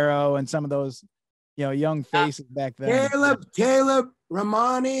Romero and some of those, you know, young faces back then. Caleb,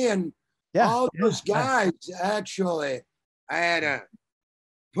 Romani, and all those guys, actually. I had a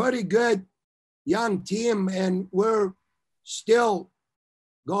pretty good young team, and we're still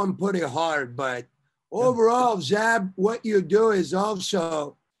going pretty hard, but overall, Zab, what you do is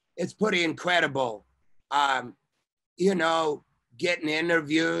also, it's pretty incredible. You know, getting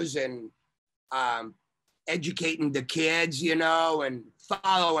interviews and educating the kids, you know, and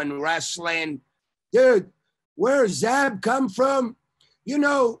following wrestling. Dude, where Zab come from? You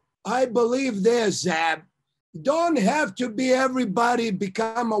know, I believe this, Zab. Don't have to be everybody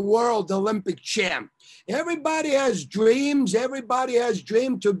become a world Olympic champ. Everybody has dreams. Everybody has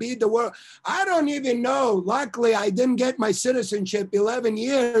dream to be the world. I don't even know. Luckily, I didn't get my citizenship 11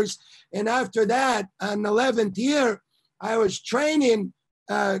 years. And after that, on the 11th year, I was training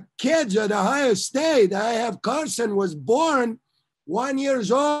kids at Ohio State. I have Carson was born 1 year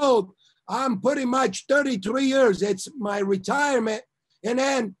old. I'm pretty much 33 years. It's my retirement. And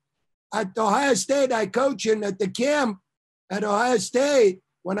then at Ohio State, I coaching at the camp at Ohio State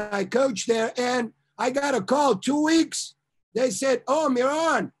when I coached there. And I got a call 2 weeks. They said, oh,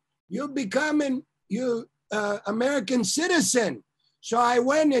 Miron, you're becoming American citizen. So I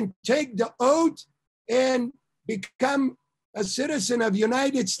went and take the oath and become a citizen of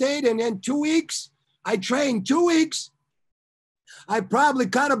United States. And in 2 weeks, I trained 2 weeks. I probably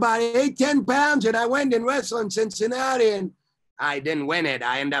cut about 10 pounds, and I went and wrestled in Cincinnati, and I didn't win it.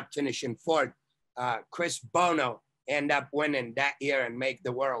 I ended up finishing fourth. Chris Bono ended up winning that year and make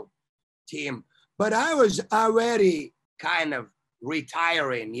the world team. But I was already kind of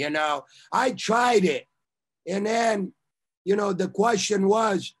retiring, you know. I tried it. And then, you know, the question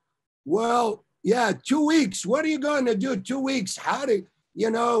was, well, yeah, 2 weeks. What are you going to do 2 weeks? How do, you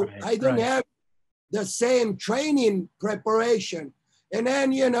know, I didn't have the same training preparation. And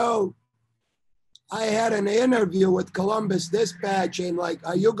then, you know, I had an interview with Columbus Dispatch and like,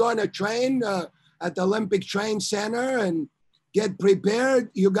 are you going to train at the Olympic Train Center and get prepared?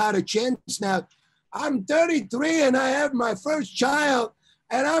 You got a chance now. I'm 33 and I have my first child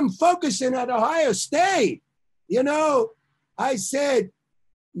and I'm focusing at Ohio State. You know, I said,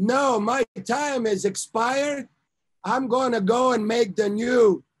 no, my time is expired. I'm going to go and make the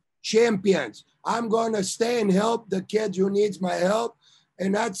new champions. I'm going to stay and help the kids who needs my help.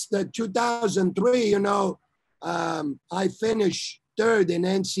 And that's the 2003, you know, I finished third in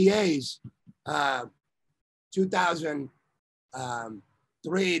NCAAs.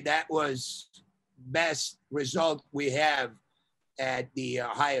 2003, that was best result we have at the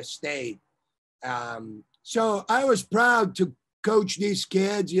Ohio State. So I was proud to coach these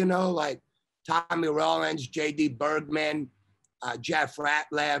kids, you know, like Tommy Rollins, J.D. Bergman, Jeff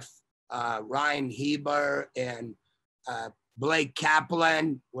Ratliff, Ryan Heber, and Blake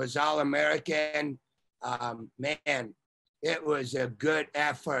Kaplan was All-American. Man, it was a good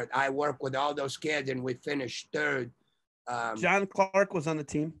effort. I worked with all those kids and we finished third. John Clark was on the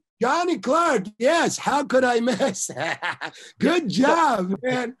team. Johnny Clark, yes. How could I miss? Good job,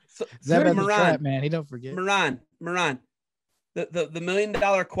 man. Miron, man, he don't forget. Miron. The $1 million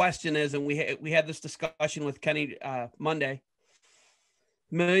question is, and we had this discussion with Kenny Monday.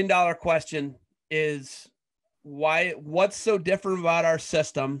 $1 million question is why? What's so different about our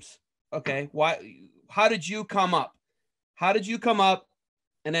systems? Okay, why? How did you come up?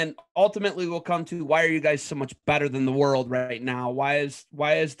 And then ultimately we'll come to why are you guys so much better than the world right now? Why is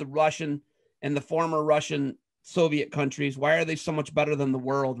the Russian and the former Russian Soviet countries, why are they so much better than the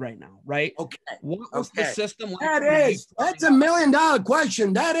world right now? Right? Okay. What was the system like? That's $1 million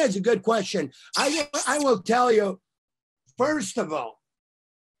question. That is a good question. I will tell you, first of all,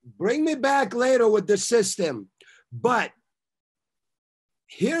 bring me back later with the system. But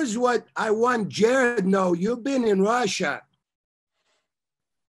here's what I want Jared to know. You've been in Russia.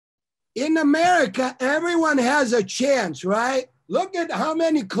 In America, everyone has a chance, right? Look at how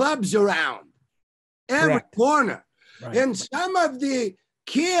many clubs around every corner. Right. And some of the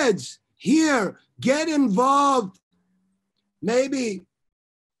kids here get involved maybe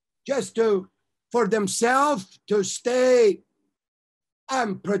just for themselves to stay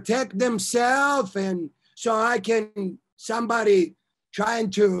and protect themselves. And so somebody trying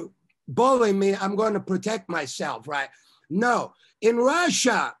to bully me, I'm going to protect myself, right? No, in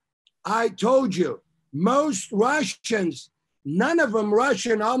Russia, I told you, most Russians, none of them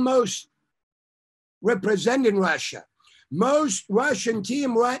Russian, almost representing Russia. Most Russian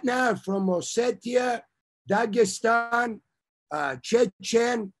team right now from Ossetia, Dagestan,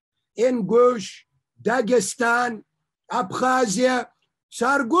 Chechen, Ingush, Dagestan, Abkhazia.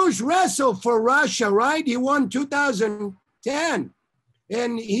 Sargush wrestled for Russia, right? He won 2010.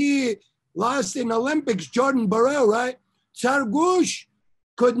 And he lost in Olympics, Jordan Burrell, right? Sargush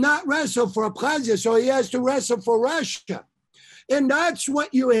could not wrestle for Abkhazia, so he has to wrestle for Russia. And that's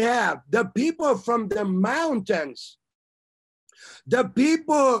what you have. The people from the mountains, the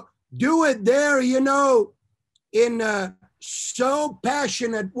people do it there, in a so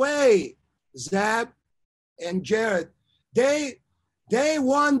passionate way, Zab and Jared. They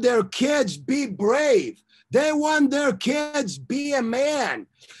want their kids be brave. They want their kids be a man.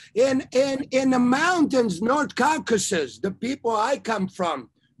 In the mountains, North Caucasus, the people I come from,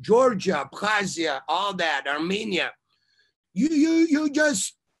 Georgia, Abkhazia, all that, Armenia, you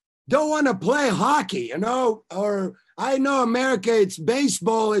just don't want to play hockey, or I know America, it's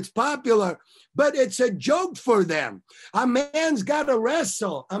baseball, it's popular, but it's a joke for them. A man's got to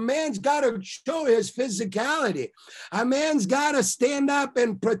wrestle. A man's got to show his physicality. A man's got to stand up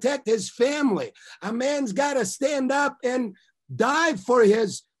and protect his family. A man's got to stand up and die for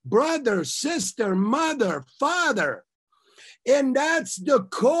his brother, sister, mother, father. And that's the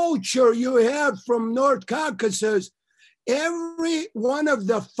culture you have from North Caucasus. Every one of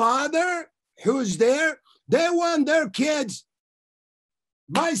the father who's there, they want their kids.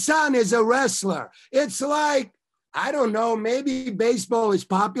 My son is a wrestler. It's like, I don't know, maybe baseball is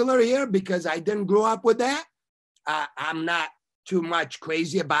popular here because I didn't grow up with that. I'm not too much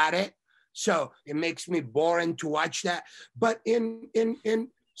crazy about it. So it makes me boring to watch that. But in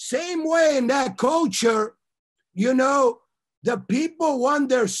same way in that culture, the people want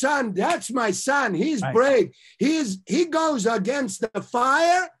their son. That's my son. He's brave. He goes against the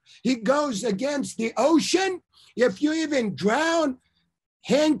fire. He goes against the ocean. If you even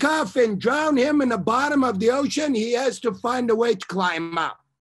handcuff and drown him in the bottom of the ocean, he has to find a way to climb up.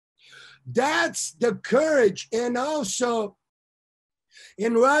 That's the courage. And also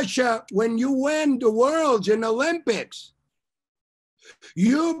in Russia, when you win the Worlds and Olympics,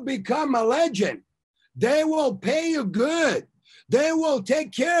 you become a legend. They will pay you good. They will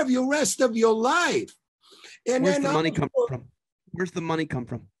take care of you rest of your life. And where's the money come from? Where's the money come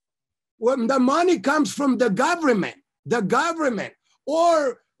from? Well, the money comes from the government. The government.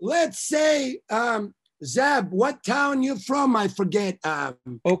 Or let's say, Zab, what town you from? I forget.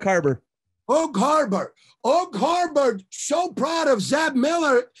 Oak Harbor. Oak Harbor. Oak Harbor, so proud of Zab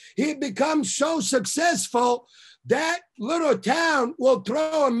Miller. He becomes so successful. That little town will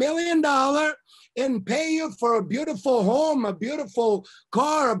throw $1 million and pay you for a beautiful home, a beautiful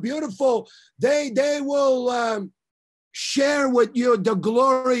car, they will share with you the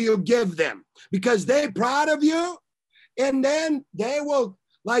glory you give them because they're proud of you. And then they will,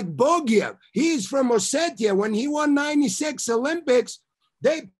 like Bogiev, he's from Ossetia. When he won 96 Olympics,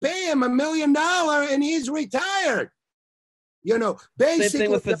 they pay him $1 million and he's retired. Basically. Same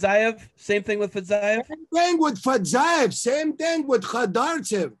thing with Fadzayev. Same thing with Fadzayev. Same thing with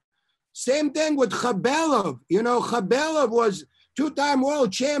Khadartsev. Same thing with Khabelov. Khabelov was two-time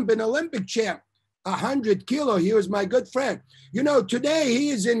world champion, Olympic champ, 100 kilo. He was my good friend. Today he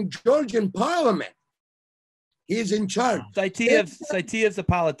is in Georgian parliament. He's in charge. Saitiyev's a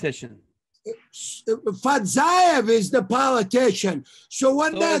politician. Fadzayev is the politician. So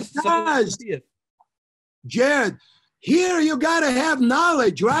what that does, Jared, here you got to have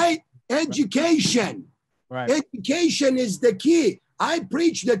knowledge, right? Education. Right. Education is the key. I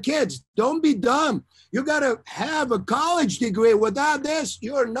preach the kids, don't be dumb. You got to have a college degree. Without this,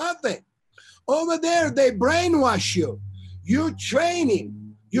 you're nothing. Over there, they brainwash you. You're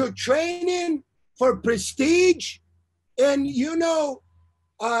training for prestige. And, even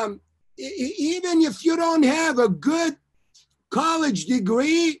if you don't have a good college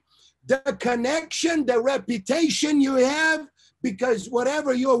degree, the connection, the reputation you have, because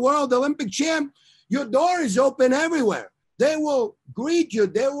whatever you're world Olympic champ, your door is open everywhere. They will greet you.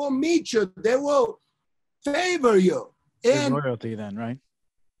 They will meet you. They will favor you. And loyalty then, right?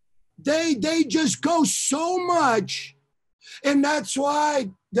 They just go so much. And that's why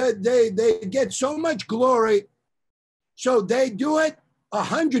they get so much glory. So they do it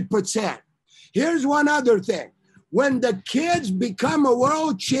 100%. Here's one other thing. When the kids become a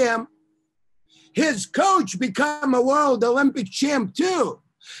world champ, his coach become a world Olympic champ too.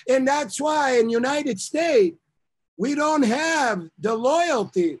 And that's why in United States, we don't have the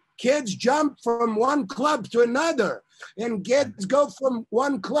loyalty. Kids jump from one club to another and kids go from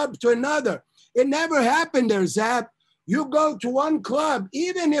one club to another. It never happened there, Zap. You go to one club,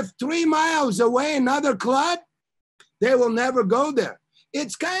 even if 3 miles away, another club, they will never go there.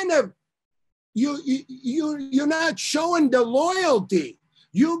 It's kind of, you're not showing the loyalty.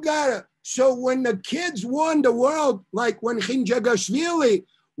 You gotta, so when the kids won the world, like when Khinchegashvili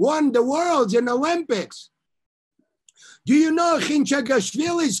won the worlds in Olympics, do you know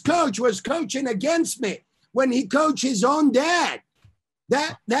Khinchegashvili's coach was coaching against me when he coached his own dad?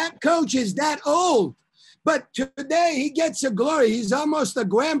 That coach is that old. But today he gets a glory. He's almost a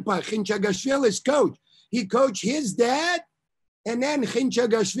grandpa, Khinchegashvili's coach. He coached his dad and then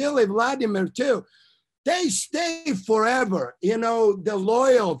Khinchagashvili, Vladimir too. They stay forever, you know, the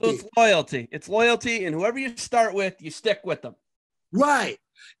loyalty. So it's loyalty. It's loyalty, and whoever you start with, you stick with them. Right.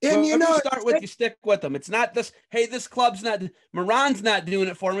 And whoever you know, you start with, you stick with them. It's not this, hey, this club's not, Miron's not doing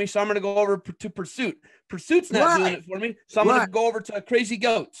it for me, so I'm going to go over to Pursuit. Pursuit's not doing it for me, so I'm going to go over to Crazy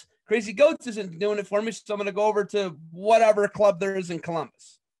Goats. Crazy Goats isn't doing it for me, so I'm going to go over to whatever club there is in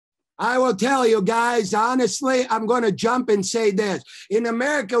Columbus. I will tell you guys, honestly, I'm going to jump and say this. In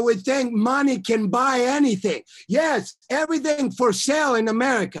America, we think money can buy anything. Yes, everything for sale in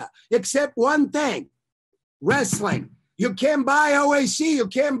America, except one thing, wrestling. You can't buy OAC. You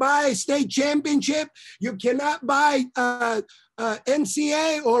can't buy a state championship. You cannot buy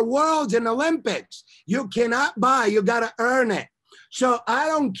NCAA or Worlds and Olympics. You cannot buy. You got to earn it. So I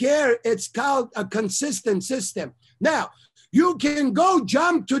don't care. It's called a consistent system. Now, you can go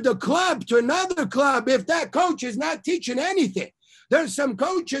jump to the club, to another club, if that coach is not teaching anything. There's some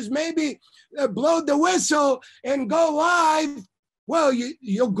coaches maybe blow the whistle and go live. Well,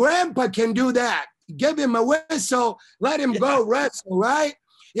 your grandpa can do that. Give him a whistle, let him go wrestle, right?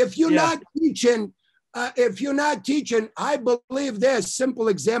 If you're not teaching, I believe this simple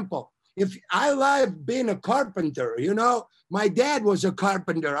example. If I like being a carpenter, you know, my dad was a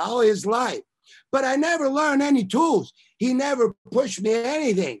carpenter all his life, but I never learned any tools. He never pushed me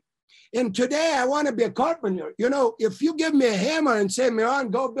anything. And today I want to be a carpenter. You know, if you give me a hammer and say,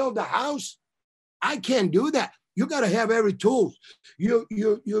 Miron, go build a house, I can't do that. You got to have every tool.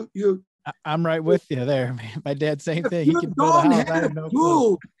 I'm right with you there. My dad, same thing. He can build a house. I have no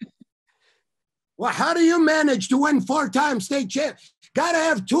clue. Well, how do you manage to win 4-time state champ? Got to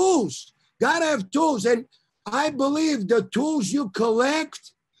have tools. Got to have tools. And I believe the tools you collect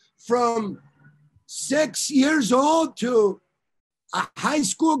from 6 years old to a high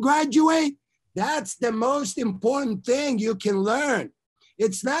school graduate, that's the most important thing you can learn.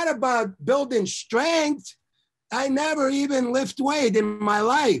 It's not about building strength. I never even lift weight in my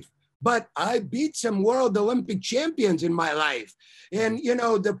life, but I beat some world Olympic champions in my life. And, you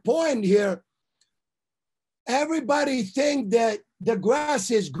know, the point here, everybody think that the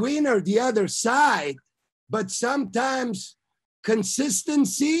grass is greener the other side, but sometimes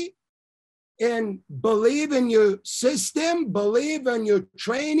consistency and believe in your system, believe in your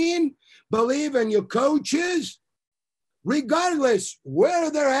training, believe in your coaches, regardless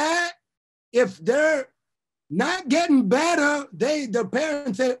where they're at. If they're not getting better, the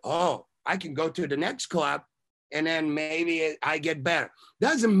parents say, oh, I can go to the next club and then maybe I get better.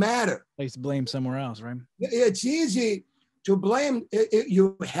 Doesn't matter. Place blame somewhere else, right? It's easy to blame.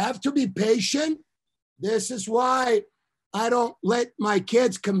 You have to be patient. This is why I don't let my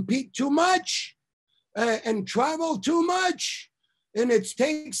kids compete too much and travel too much. And it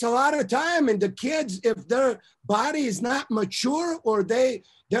takes a lot of time. And the kids, if their body is not mature or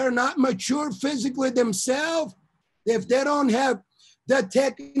they're not mature physically themselves, if they don't have the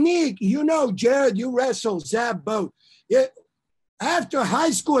technique, you know, Jared, you wrestle, Zab, both. After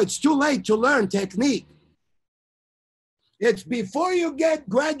high school, it's too late to learn technique. It's before you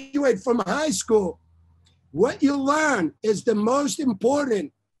graduate from high school. What you learn is the most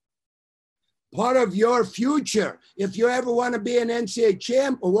important part of your future. If you ever want to be an NCAA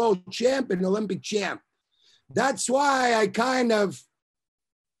champ, a world champ, an Olympic champ. That's why I kind of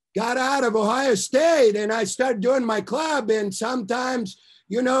got out of Ohio State and I started doing my club. And sometimes,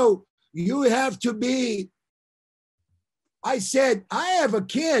 you know, you have to be, I said, I have a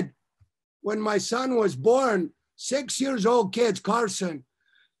kid when my son was born, 6 years old kids, Carson.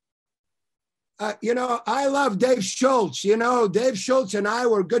 You know, I love Dave Schultz. You know, Dave Schultz and I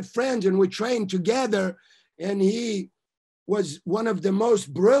were good friends and we trained together. And he was one of the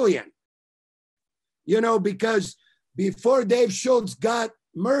most brilliant, you know, because before Dave Schultz got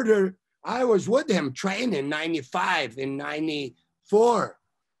murdered, I was with him training in 95 and 94.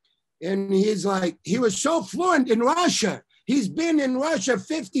 And he's like, he was so fluent in Russia. He's been in Russia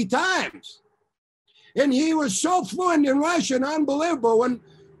 50 times. And he was so fluent in Russian, unbelievable.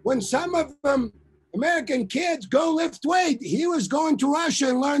 When some of them, American kids, go lift weight, he was going to Russia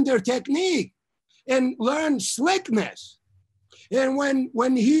and learn their technique and learn slickness. And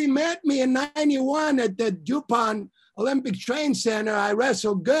when he met me in 91 at the DuPont Olympic Training Center, I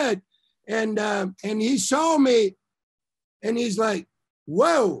wrestled good. And he saw me and he's like,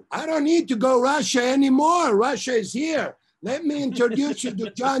 whoa, I don't need to go Russia anymore. Russia is here. Let me introduce you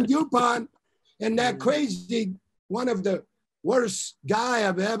to John DuPont. And that crazy, one of the worst guy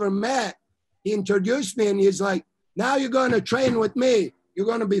I've ever met, he introduced me and he's like, now you're going to train with me. You're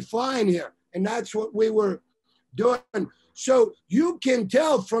going to be flying here. And that's what we were doing. So you can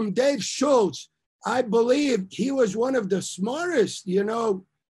tell from Dave Schultz I believe he was one of the smartest,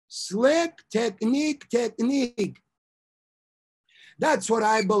 slick technique. That's what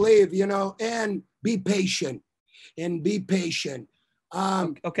I believe, and be patient.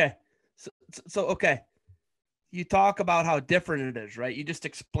 Okay. So, okay. You talk about how different it is, right? You just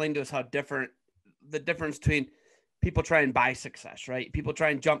explained to us how different the difference between people try and buy success, right? People try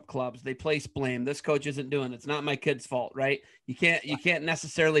and jump clubs. They place blame. This coach isn't doing it. It's not my kid's fault, right? You can't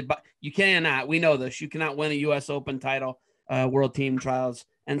necessarily, but you cannot, we know this. You cannot win a US Open title, world team trials,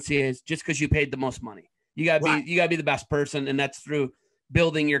 NCAAs, just because you paid the most money. You gotta be the best person. And that's through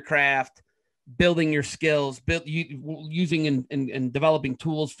building your craft, building your skills, using and developing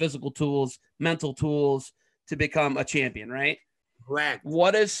tools, physical tools, mental tools to become a champion, right? Correct.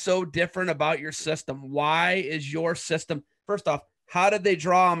 What is so different about your system? Why is your system, first off, how did they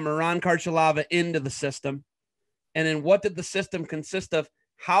draw Miron Kharchilava into the system? And then what did the system consist of?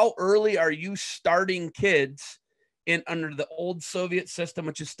 How early are you starting kids in under the old Soviet system,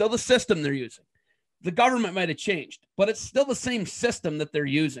 which is still the system they're using? The government might have changed, but it's still the same system that they're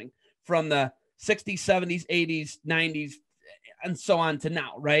using from the 60s, 70s, 80s, 90s, and so on to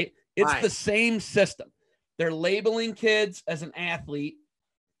now, right? It's the same system. They're labeling kids as an athlete,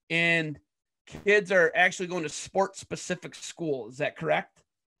 and kids are actually going to sport-specific school. Is that correct?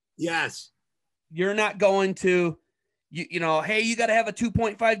 Yes. You're not going to, hey, you got to have a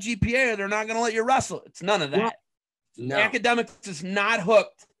 2.5 GPA or they're not going to let you wrestle. It's none of that. No. Academics is not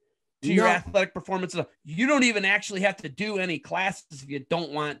hooked to your athletic performance. You don't even actually have to do any classes if you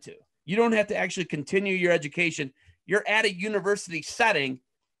don't want to. You don't have to actually continue your education. You're at a university setting,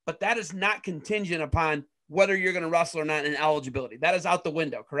 but that is not contingent upon whether you're going to wrestle or not in eligibility. That is out the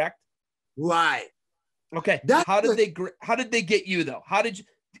window, correct? Right. Okay. How did they get you though? How did you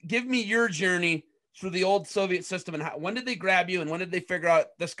give me your journey through the old Soviet system, and when did they grab you, and when did they figure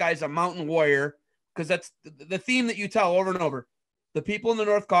out this guy's a mountain warrior? Because that's the theme that you tell over and over. The people in the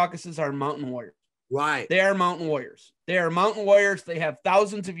North Caucasus are mountain warriors. Right. They are mountain warriors. They are mountain warriors. They have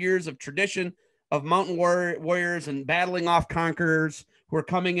thousands of years of tradition of mountain warriors and battling off conquerors who are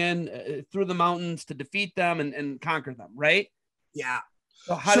coming in through the mountains to defeat them and conquer them, right? Yeah.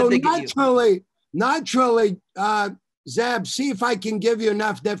 So how did they get you? Naturally, Zeb, see if I can give you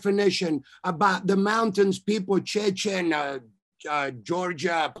enough definition about the mountains people, Chechen,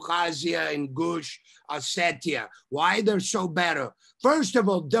 Georgia, Abkhazia, and Gush, Ossetia, why they're so better. First of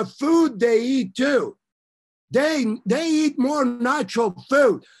all, the food they eat too. They eat more natural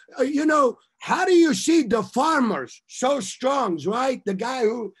food. How do you see the farmers so strong, right? The guy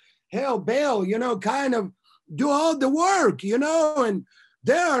who, Bale, kind of do all the work, and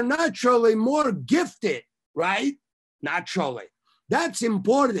they are naturally more gifted, right? Naturally. That's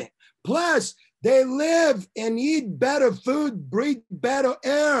important. Plus, they live and eat better food, breathe better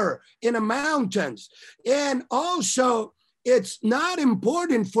air in the mountains. And also, it's not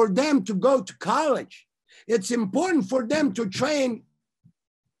important for them to go to college. It's important for them to train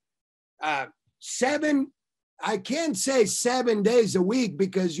I can't say 7 days a week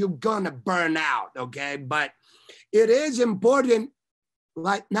because you're going to burn out, okay? But it is important,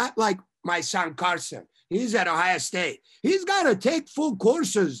 not like my son Carson. He's at Ohio State. He's got to take full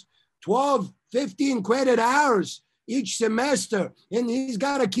courses, 12, 15 credit hours each semester, and he's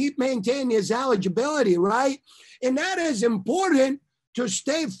got to keep maintaining his eligibility, right? And that is important to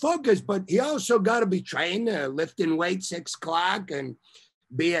stay focused, but he also got to be trained, lifting weights 6 o'clock and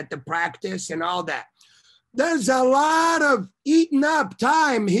be at the practice and all that. There's a lot of eaten up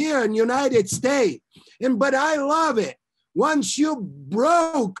time here in the United States, but I love it. Once you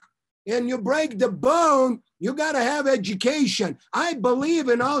broke and you break the bone, you got to have education. I believe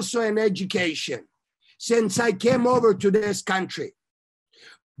in also in education since I came over to this country.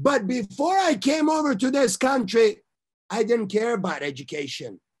 But before I came over to this country, I didn't care about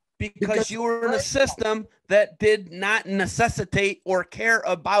education. Because you were in a system that did not necessitate or care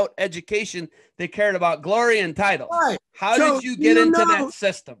about education. They cared about glory and titles. Right. How did you get into that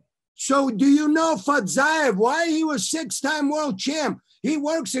system? So do you know Fadzaev, why he was 6-time world champ? He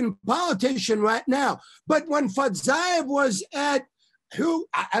works in politician right now. But when Fadzaev was at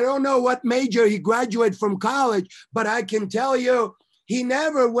I don't know what major he graduated from college, but I can tell you he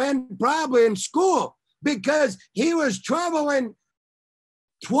never went probably in school because he was traveling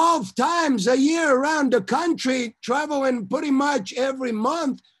 12 times a year around the country, traveling pretty much every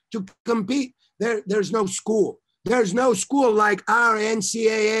month to compete. There's no school. There's no school like our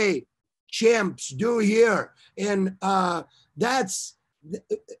NCAA champs do here. And that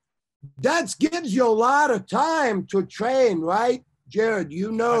gives you a lot of time to train, right? Jared,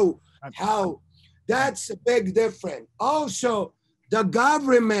 how that's a big difference. Also, the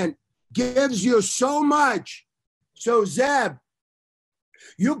government gives you so much. So Zeb,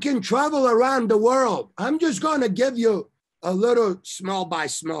 you can travel around the world. I'm just going to give you a little small by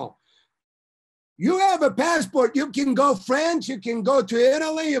small. You have a passport. You can go France. You can go to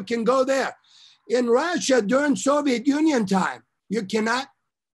Italy. You can go there. In Russia, during Soviet Union time, you cannot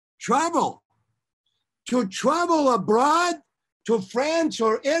travel. To travel abroad to France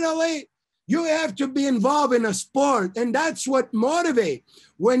or Italy, you have to be involved in a sport. And that's what motivates.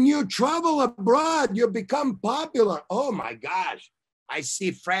 When you travel abroad, you become popular. Oh my gosh. I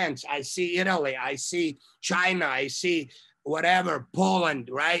see France. I see Italy. I see China. I see whatever, Poland,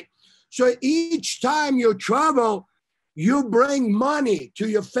 right? So each time you travel, you bring money to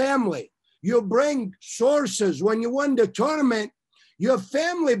your family. You bring sources. When you win the tournament, your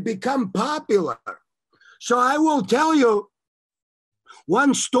family become popular. So I will tell you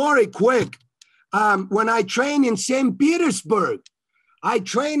one story quick. When I trained in St. Petersburg, I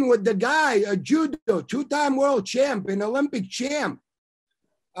trained with the guy, a judo, two-time world champ, an Olympic champ,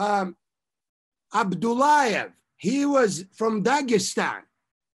 Abdullayev. He was from Dagestan.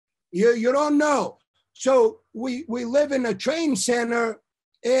 You don't know. So we live in a train center,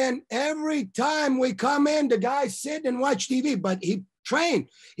 and every time we come in, the guy sit and watch TV, but he trained.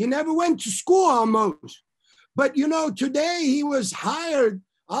 He never went to school almost. But, you know, today he was hired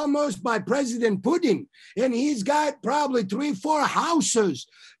almost by President Putin, and he's got probably 3-4 houses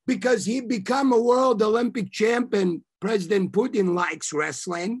because he become a world Olympic champion. President Putin likes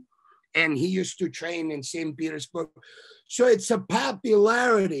wrestling, and he used to train in St. Petersburg. So it's a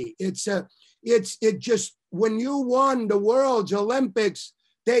popularity. It just, when you won the world's Olympics,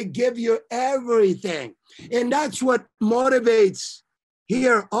 they give you everything. And that's what motivates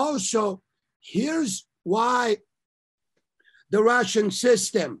here also. Here's why the Russian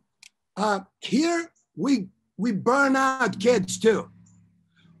system, here we burn out kids too.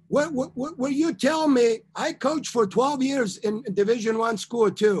 What you tell me, I coached for 12 years in Division I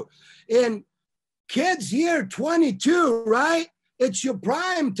school too. And kids here, 22, right? It's your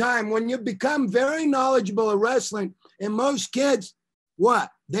prime time when you become very knowledgeable at wrestling. And most kids, what?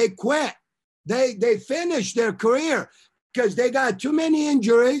 They quit. They finish their career because they got too many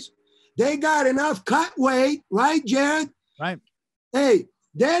injuries. They got enough cut weight, right, Jared? Right. Hey,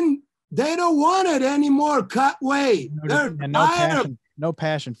 then they don't want it anymore, cut weight. No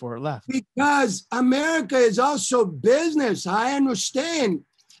passion for it left. Because America is also business. I understand.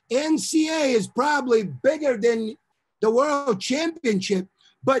 NCAA is probably bigger than the World Championship,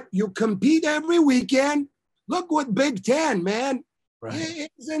 but you compete every weekend. Look what Big Ten, man. Right.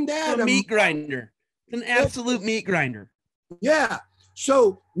 Isn't that a meat grinder? It's an absolute meat grinder. Yeah.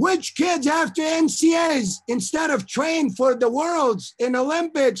 So which kids after NCAAs, instead of train for the Worlds and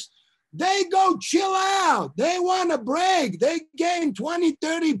Olympics, they go chill out. They want a break. They gain 20,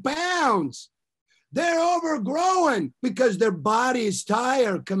 30 pounds. They're overgrowing because their body is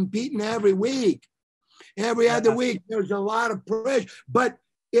tired competing every week. Every other week, there's a lot of pressure, but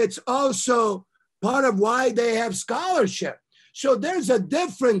it's also part of why they have scholarship. So there's a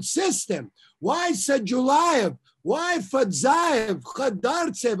different system. Why Sajulayev? Why Fadzayev,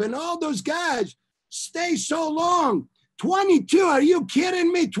 Khadartsev, and all those guys stay so long? 22, are you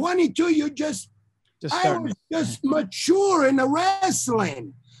kidding me? 22, I was just mature in the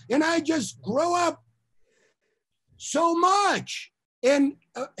wrestling. And I just grow up so much. And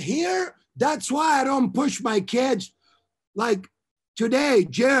here, that's why I don't push my kids. Like today,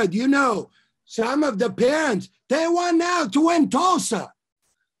 Jared, you know, some of the parents, they want now to win Tulsa.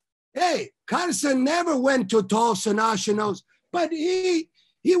 Hey, Carson never went to Tulsa Nationals, but he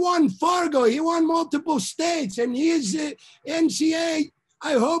won Fargo. He won multiple states, and he's NCAA.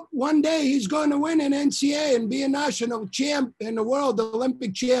 I hope one day he's going to win an NCAA and be a national champ and a world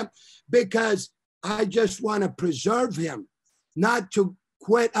Olympic champ, because I just want to preserve him, not to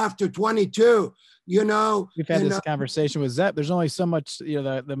quit after 22. You know, we've had this conversation with Zep. There's only so much, you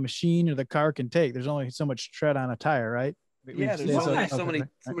know, the machine or the car can take. There's only so much tread on a tire, right? Yeah, there's only so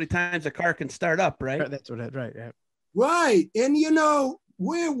many times a car can start up, right? That's what it, right. Yeah. Right. And you know,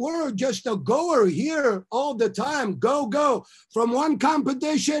 we're just a goer here all the time. Go from one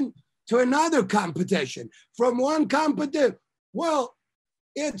competition to another competition, from one competition. Well,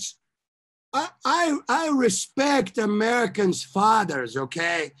 it's I respect Americans' fathers,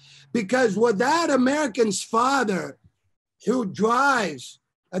 okay? Because without Americans' father who drives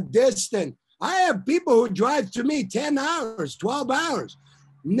a distance, I have people who drive to me 10 hours, 12 hours.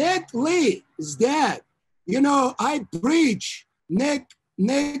 Nick Lee's dad, you know, I preach. Nick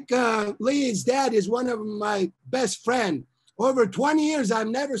Lee's dad is one of my best friends. Over 20 years, I've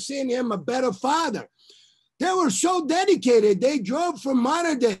never seen him a better father. They were so dedicated. They drove from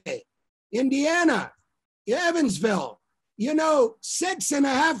Mater Dei Indiana, Evansville,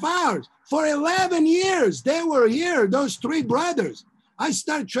 6.5 hours. For 11 years, they were here, those three brothers. I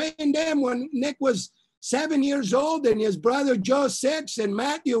started training them when Nick was 7 years old and his brother Joe 6 and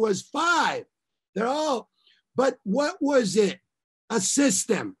Matthew was 5. They're all, but what was it? A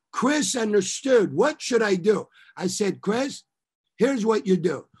system. Chris understood. What should I do? I said, Chris, here's what you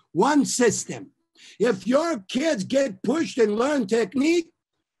do. One system. If your kids get pushed and learn technique,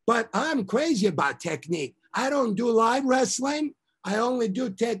 but I'm crazy about technique. I don't do live wrestling. I only do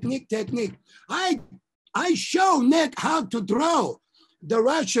technique. I show Nick how to throw the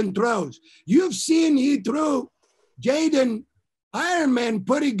Russian throws. You've seen he threw Jaden Ironman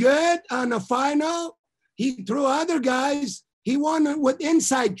pretty good on the final. He threw other guys. He won with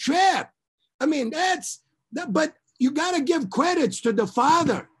inside trip. I mean, but you got to give credits to the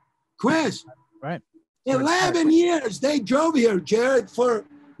father, Chris. Right. 11 years they drove here, Jared, for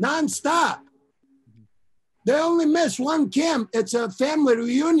nonstop. They only miss one camp. It's a family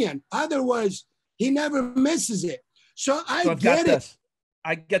reunion. Otherwise, he never misses it. So I get it.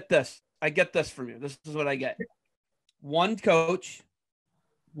 I get this from you. This is what I get. One coach,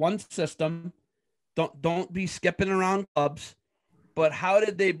 one system. Don't be skipping around clubs. But how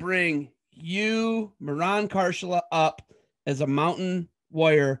did they bring you, Miron Kharchilava, up as a mountain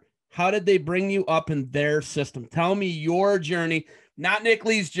warrior? How did they bring you up in their system? Tell me your journey, not Nick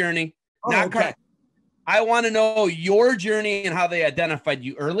Lee's journey. Okay. I want to know your journey and how they identified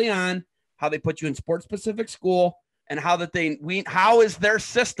you early on, how they put you in sports-specific school, and how is their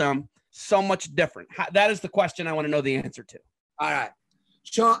system so much different? That is the question I want to know the answer to. All right.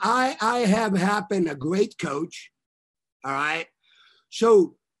 So I have happened a great coach. All right.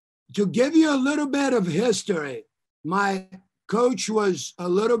 So to give you a little bit of history, my coach was a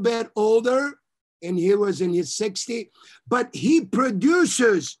little bit older and he was in his 60s, but he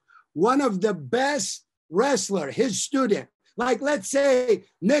produces one of the best wrestler, his student. Like, let's say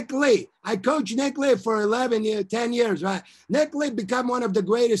Nick Lee. I coached Nick Lee for 10 years, right? Nick Lee become one of the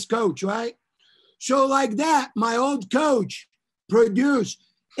greatest coach, right? So like that, my old coach produced,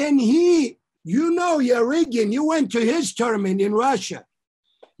 and Yarygin, you went to his tournament in Russia.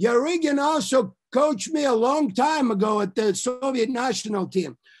 Yarygin also coached me a long time ago at the Soviet national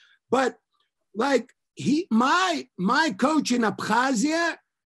team. But like my coach in Abkhazia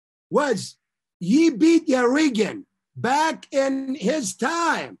he beat Yarygin back in his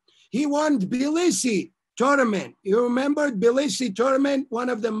time. He won Tbilisi tournament. You remember Tbilisi tournament, one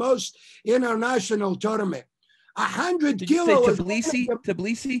of the most international tournament. 100 kilos.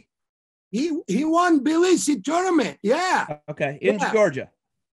 Tbilisi? He won Tbilisi tournament. Yeah. Okay. In Georgia.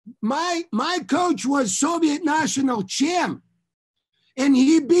 My coach was Soviet national champ, and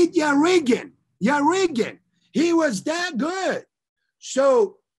he beat Yarygin. He was that good.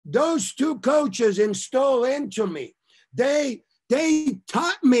 So those two coaches installed into me. They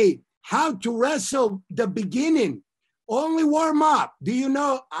taught me how to wrestle the beginning. Only warm up. Do you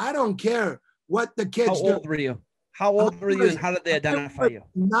know? I don't care what the kids do. How old were you? How old were you, and how did they identify you?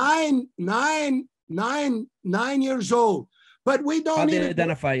 9 years old. But we don't need to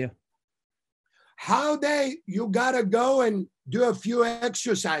identify you. You got to go and do a few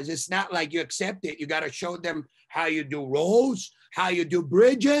exercises. It's not like you accept it. You got to show them how you do rolls, how you do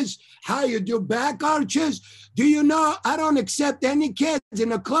bridges, how you do back arches. Do you know, I don't accept any kids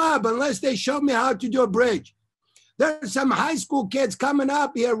in a club unless they show me how to do a bridge. There's some high school kids coming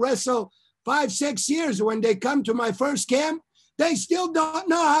up here, wrestle 5-6 years. When they come to my first camp, they still don't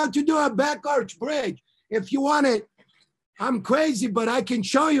know how to do a back arch bridge. If you want it, I'm crazy, but I can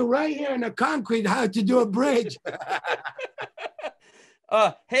show you right here in the concrete how to do a bridge.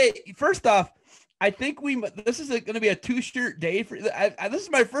 Hey, first off, I think this is going to be a 2-shirt day for this is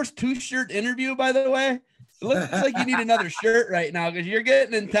my first 2-shirt interview, by the way. It looks like you need another shirt right now because you're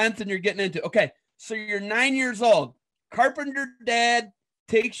getting intense and you're getting into. Okay, so you're 9 years old. Carpenter dad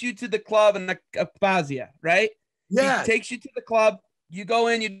takes you to the club in Abkhazia, right? Yeah. He takes you to the club. You go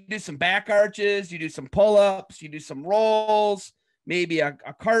in, you do some back arches, you do some pull-ups, you do some rolls, maybe a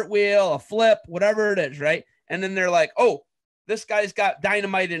cartwheel, a flip, whatever it is, right? And then they're like, oh, this guy's got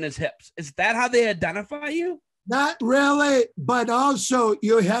dynamite in his hips. Is that how they identify you? Not really, but also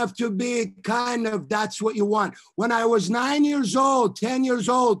you have to be that's what you want. When I was 9 years old, 10 years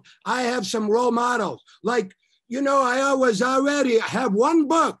old, I have some role models. Like, I already have one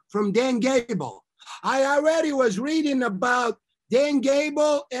book from Dan Gable. I already was reading about Dan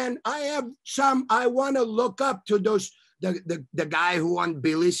Gable, and I have some I want to look up to those, the guy who won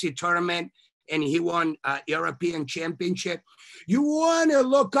Tbilisi tournament and he won European championship. You want to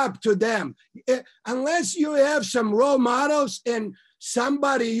look up to them. Unless you have some role models and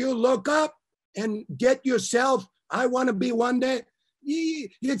somebody you look up and get yourself, I want to be one day,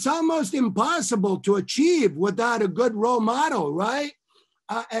 it's almost impossible to achieve without a good role model, right?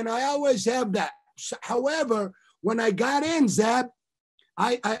 And I always have that. However, when I got in, Zeb,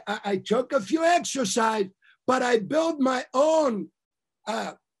 I took a few exercise, but I built my own.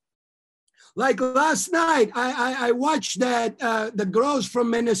 Like last night, I watched that the girls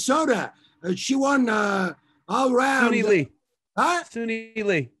from Minnesota. She won all round. Suni Lee. Huh? Suni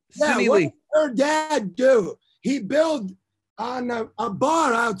Lee. Yeah, Suni what Lee. did her dad do? He built on a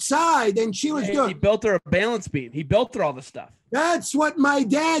bar outside, and she was doing. He built her a balance beam. He built her all the stuff. That's what my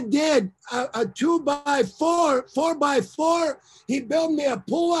dad did. A 2x4, 4x4. He built me a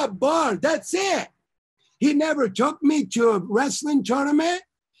pull-up bar. That's it. He never took me to a wrestling tournament.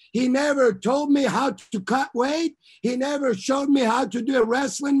 He never told me how to cut weight. He never showed me how to do a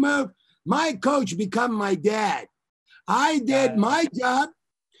wrestling move. My coach became my dad. I did my job.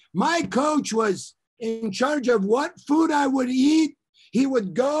 My coach was in charge of what food I would eat. He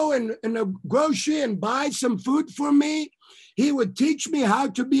would go in a grocery and buy some food for me. He would teach me how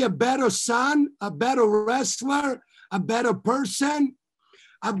to be a better son, a better wrestler, a better person,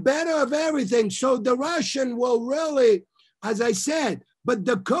 a better of everything. So the Russian will really, as I said, but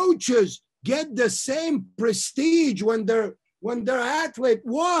the coaches get the same prestige when their athlete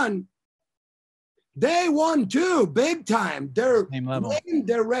won. They won too, big time. Their name,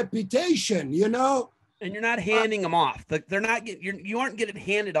 their reputation, you know. And you're not handing them off. They're not getting. You aren't getting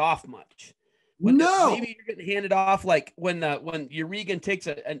handed off much. Maybe you're getting handed off like when Urigan takes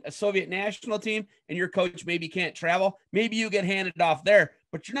a Soviet national team and your coach maybe can't travel. Maybe you get handed off there,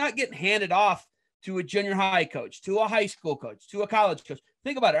 but you're not getting handed off to a junior high coach, to a high school coach, to a college coach.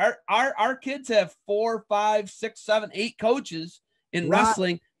 Think about it. Our kids have 4, 5, 6, 7, 8 coaches in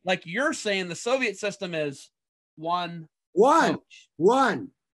wrestling. Like you're saying, the Soviet system is one coach.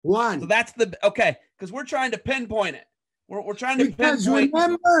 One. So that's okay, because we're trying to pinpoint it. We're trying to pinpoint.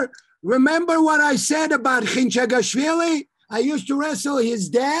 Remember what I said about Kharchilava? I used to wrestle his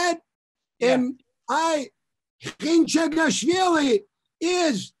dad, and Kharchilava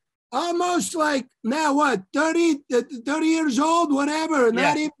is almost like now what 30 years old, whatever.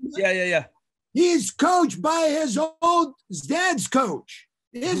 Not even. Yeah. He's coached by his dad's coach.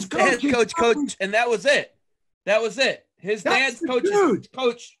 His coach, and that was it. His dad's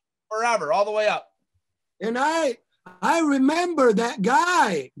coach forever, all the way up. And I remember that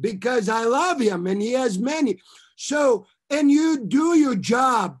guy because I love him, and he has many. So, and you do your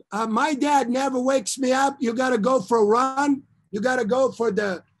job. My dad never wakes me up. You got to go for a run. You got to go for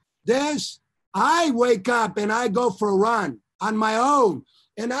this. I wake up and I go for a run on my own,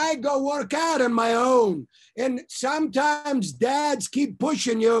 and I go work out on my own. And sometimes dads keep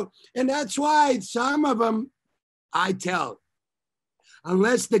pushing you, and that's why some of them, I tell,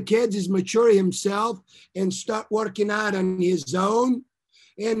 unless the kid is mature himself and start working out on his own.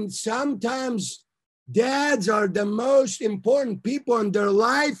 And sometimes dads are the most important people in their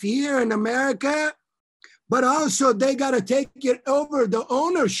life here in America, but also they got to take it over the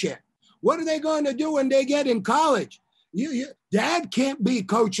ownership. What are they going to do when they get in college? Dad can't be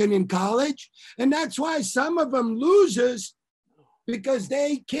coaching in college. And that's why some of them loses because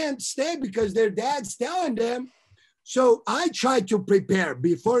they can't stay because their dad's telling them. So I try to prepare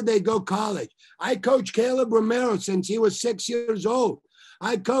before they go college. I coach Caleb Romero since he was 6 years old.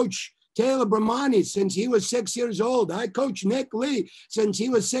 I coach Taylor Bramani since he was 6 years old. I coach Nick Lee since he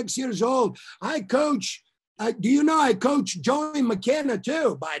was 6 years old. I coach, do you know I coach Joey McKenna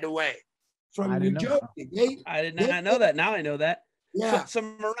too, by the way, from New Jersey. I did not know that. Now I know that. Yeah. So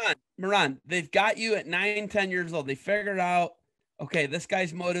Miron, they've got you at 9, 10 years old. They figured out, okay, this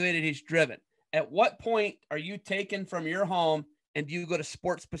guy's motivated. He's driven. At what point are you taken from your home and do you go to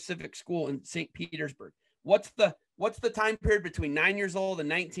sports-specific school in St. Petersburg? What's the time period between 9 years old and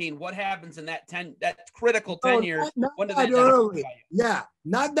 19? What happens in that critical 10 years? When did that early? Yeah,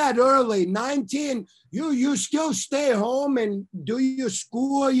 not that early. 19, you still stay home and do your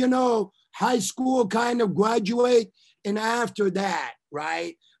school, high school, kind of graduate, and after that,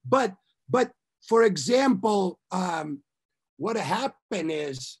 right? But for example, what happened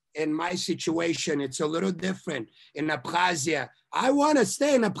is, in my situation, it's a little different. In Abkhazia, I want to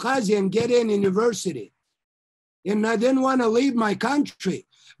stay in Abkhazia and get in university. And I didn't want to leave my country.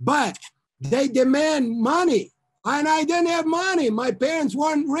 But they demand money. And I didn't have money. My parents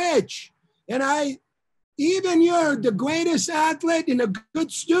weren't rich. And even you're the greatest athlete and a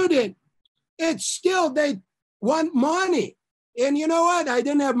good student, it's still they want money. And you know what? I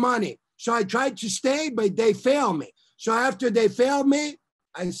didn't have money. So I tried to stay, but they failed me. So after they failed me,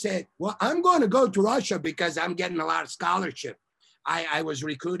 I said, well, I'm going to go to Russia because I'm getting a lot of scholarship. I was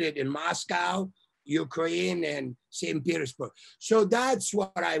recruited in Moscow, Ukraine, and St. Petersburg. So that's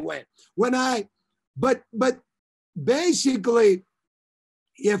what I went. But basically,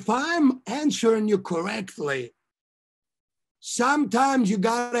 if I'm answering you correctly, sometimes you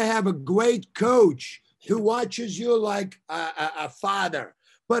got to have a great coach who watches you like a father.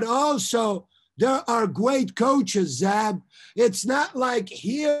 But also, there are great coaches, Zab. It's not like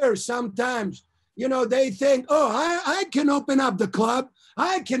here sometimes, they think, oh, I can open up the club.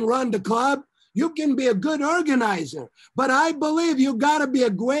 I can run the club. You can be a good organizer. But I believe you got to be a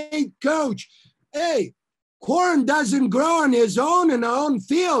great coach. Hey, corn doesn't grow on his own in the own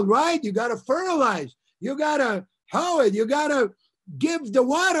field, right? You got to fertilize. You got to hoe it. You got to give the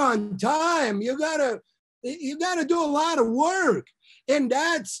water on time. You got to do a lot of work. And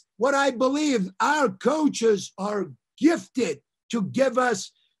that's what I believe our coaches are gifted to give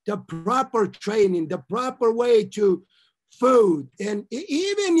us the proper training, the proper way to food. And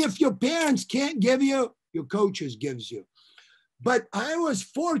even if your parents can't give you, your coaches gives you. But I was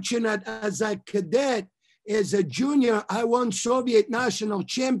fortunate as a cadet, as a junior, I won Soviet national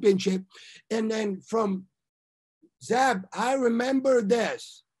championship. And then from Zab, I remember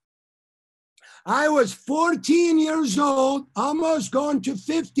this. I was 14 years old, almost going to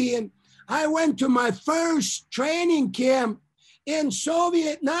 50, and I went to my first training camp in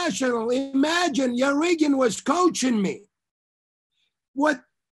Soviet National. Imagine, Yarygin was coaching me. What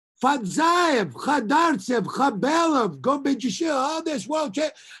Fadzaev, Khadartsev, Khabelov, Gobechishil, all this world.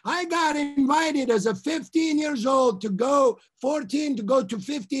 I got invited as a 15 years old to go, 14 to go to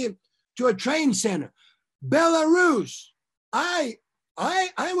 15 to a train center. Belarus, I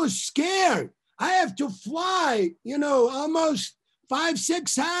was scared. I have to fly, almost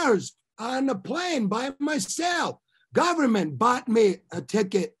 5-6 hours on a plane by myself. Government bought me a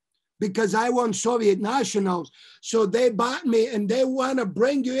ticket because I won Soviet nationals. So they bought me and they want to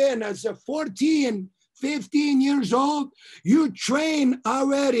bring you in as a 14, 15 years old. You train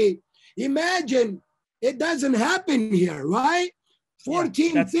already. Imagine it doesn't happen here, right?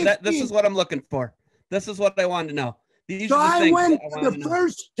 14, 15. This is what I'm looking for. This is what I wanted to know. So I went the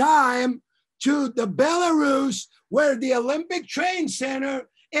first time to the Belarus, where the Olympic Train Center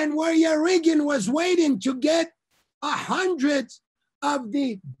and where Yarygin was waiting to get 100 of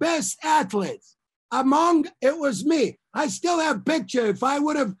the best athletes. Among it was me. I still have picture. If I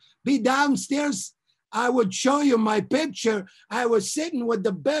would have been downstairs, I would show you my picture. I was sitting with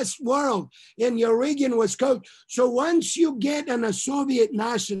the best world, and Yarygin was coach. So once you get on a Soviet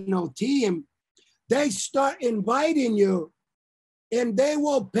national team, they start inviting you, and they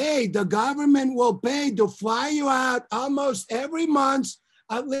will pay, the government will pay to fly you out almost every month,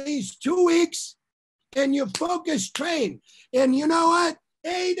 at least 2 weeks, and you focus train. And you know what?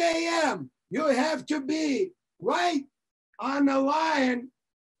 8 a.m., you have to be right on the line,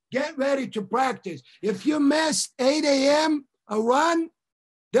 get ready to practice. If you miss 8 a.m. a run,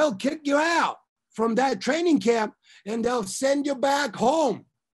 they'll kick you out from that training camp and they'll send you back home.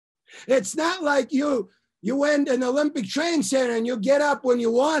 It's not like you went an Olympic training center and you get up when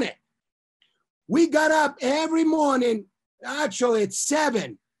you want it. We got up every morning, actually it's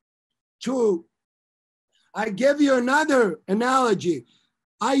 7 to, I give you another analogy.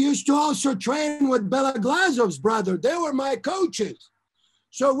 I used to also train with Belaglazov's brother. They were my coaches.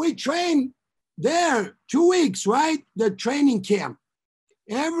 So we trained there 2 weeks, right? The training camp.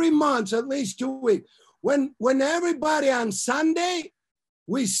 Every month, at least 2 weeks. When everybody on Sunday,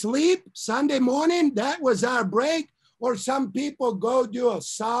 we sleep, Sunday morning, that was our break. Or some people go do a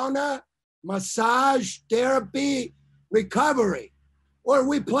sauna, massage, therapy, recovery. Or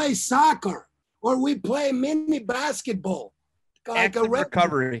we play soccer. Or we play mini basketball. Like active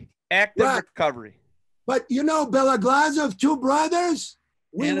recovery. Active recovery. But you know, Belaglazov, 2 brothers,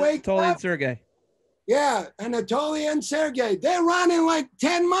 we wake up. And Sergey. Yeah, Anatoly and Sergey. They're running like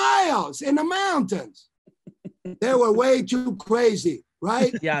 10 miles in the mountains. They were way too crazy,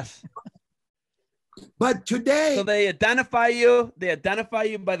 right? Yes. But today. So they identify you. They identify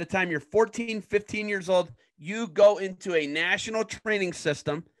you by the time you're 14, 15 years old. You go into a national training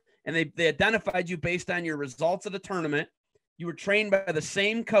system, and they identified you based on your results of the tournament. You were trained by the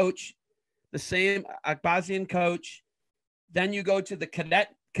same coach, the same Akbazian coach. Then you go to the cadet,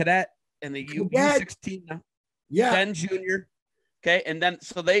 and the U16, then junior. Okay. And then,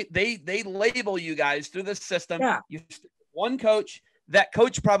 so they label you guys through the system. Yeah. You one coach, that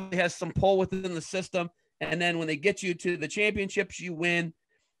coach probably has some pull within the system. And then when they get you to the championships, you win,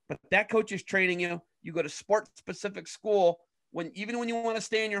 but that coach is training you. You go to sport specific school even when you want to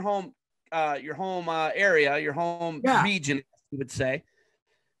stay in your home area, your home region, you would say.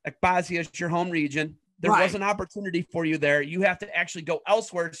 Akbazia is your home region. There was an opportunity for you there. You have to actually go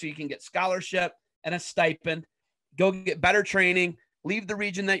elsewhere so you can get scholarship and a stipend, go get better training, leave the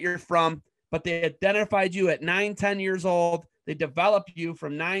region that you're from. But they identified you at 9, 10 years old. They develop you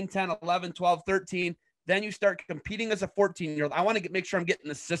from 9, 10, 11, 12, 13. Then you start competing as a 14-year-old. I want to make sure I'm getting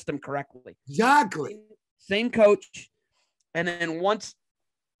the system correctly. Exactly. Same coach. And then once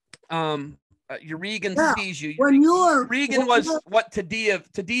Urigan sees you, Urigan was what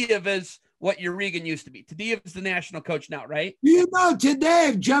Tadiev is what Urigan used to be. Tadiev is the national coach now, right? You know,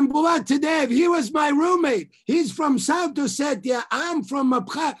 Tadiev, he was my roommate. He's from South Ossetia. I'm from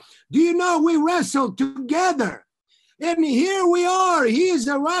Abkhazia. Do you know we wrestled together? And here we are. He is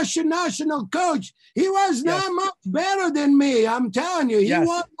a Russian national coach. He was not much better than me. I'm telling you, he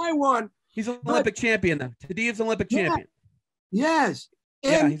won, I won. He's an Olympic champion, though. Tadiev's Olympic champion. Yes.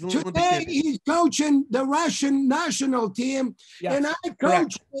 And today he's coaching the Russian national team. Yes, and I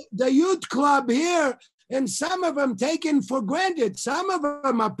coach the youth club here. And some of them taken for granted. Some of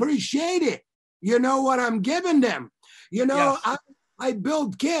them appreciate it. You know what I'm giving them. You know, I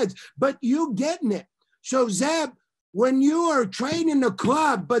build kids, but you getting it. So Zeb, when you are training a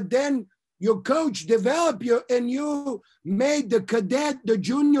club, but then your coach developed you and you made the cadet, the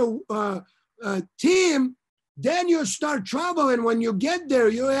junior team, then you start traveling. When you get there,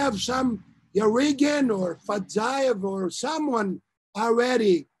 you have some Urigan or Fadzayev or someone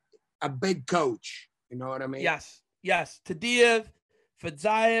already a big coach. You know what I mean? Yes. Tadiev,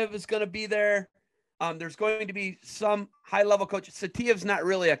 Fadzayev is going to be there. There's going to be some high-level coach. Satiev's not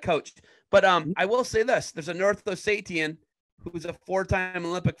really a coach. But I will say this. There's a North Ossetian who's a 4-time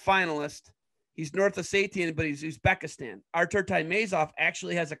Olympic finalist. He's North Ossetian, but he's Uzbekistan. Artur Taymazov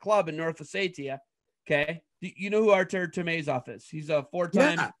actually has a club in North Ossetia. Okay. You know who Artur Taymazov is? He's a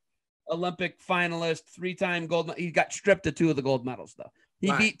 4-time Olympic finalist, 3-time gold. He got stripped of 2 of the gold medals, though.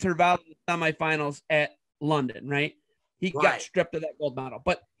 He beat Terval in the semifinals at London, right? He got stripped of that gold medal.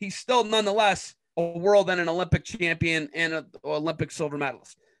 But he's still nonetheless a world and an Olympic champion and an Olympic silver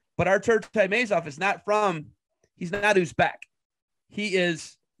medalist. But Artur Taymazov is he's not Uzbek. He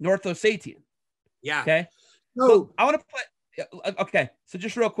is North Ossetian. Yeah. Okay. So I want to play. Okay. So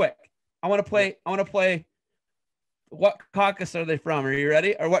just real quick, I want to play. What caucus are they from? Are you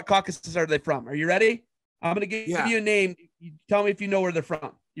ready? Or what caucuses are they from? Are you ready? I'm going to give you a name. You tell me if you know where they're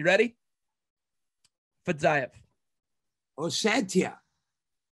from. You ready? Fadzayev. Ossetia.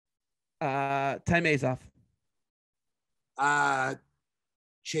 Taymazov.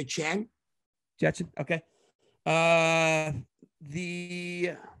 Chechen. Okay.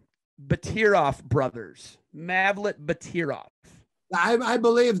 The Batirov brothers. Mavlit Batirov. I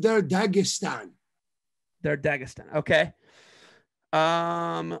believe they're Dagestan. They're Dagestan. Okay.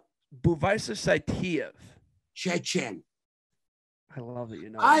 Buvaisa Saitiev. Chechen. I love that you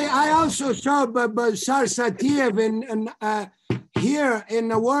know. I also saw Basar Satiev in here in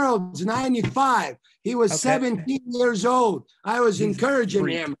the World's 95. He was 17 years old. I was encouraging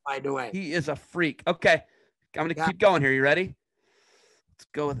him, by the way. He is a freak. Okay. I'm going to keep going here. You ready? Let's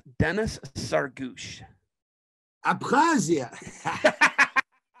go with Denis Sargush. Abkhazia.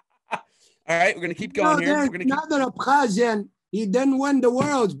 All right. We're going to keep going here. We're going to another Abkhazian. He didn't win the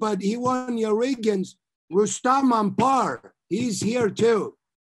Worlds, but he won Urigan's. Rustam Ampar. He's here too.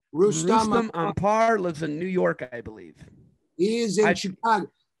 Rustam Ampar lives in New York, I believe. He is in Chicago.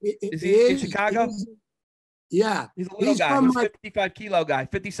 Is he in Chicago? Yeah. He's a little guy. He's a 55 kilo guy,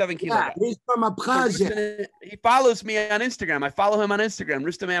 57 kilo guy. He's from Abkhazia. He follows me on Instagram. I follow him on Instagram,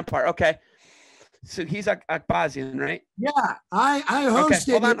 Rustam Ampar. Okay. So he's Abkhazian, right? Yeah. I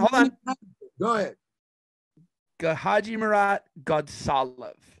hosted. Okay. Hold on. Go ahead. Haji Murat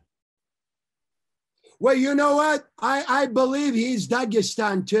Godsalov. Well, you know what? I believe he's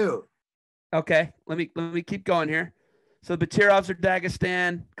Dagestan too. Okay, let me keep going here. So the Batirovs are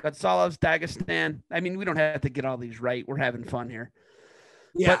Dagestan, Godsalov's Dagestan. I mean, we don't have to get all these right. We're having fun here.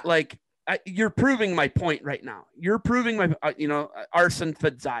 Yeah. But like, you're proving my point right now. You're proving my, Arsen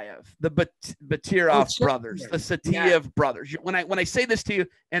Fadzayev, the Batirov brothers, the Satiev brothers. When I say this to you,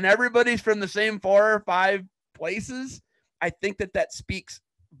 and everybody's from the same 4 or 5 places, I think that speaks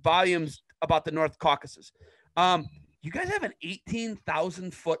volumes about the North Caucasus. You guys have an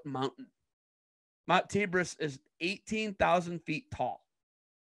 18,000 foot mountain. Mount Tibris is 18,000 feet tall.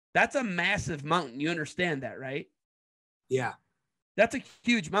 That's a massive mountain. You understand that, right? Yeah. That's a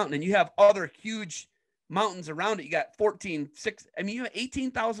huge mountain. And you have other huge mountains around it. You got you have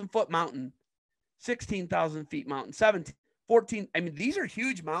 18,000 foot mountain, 16,000 feet mountain, 17, 14. I mean, these are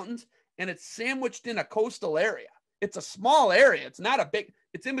huge mountains and it's sandwiched in a coastal area. It's a small area. It's not a big,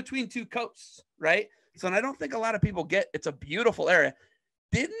 it's in between 2 coasts, right? So I don't think a lot of people get, it's a beautiful area.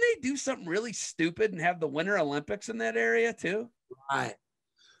 didn't they do something really stupid and have the Winter Olympics in that area too? Right.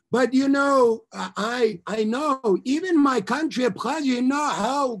 But you know, I know even my country, Abkhazia, you know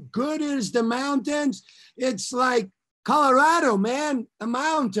how good is the mountains? It's like Colorado, man, the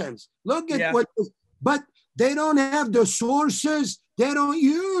mountains. Look at but they don't have the sources. They don't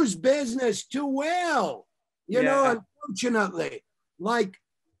use business too well, you know, unfortunately. Like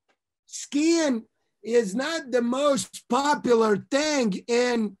skiing is not the most popular thing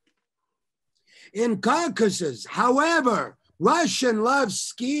in Caucasus. However, Russian loves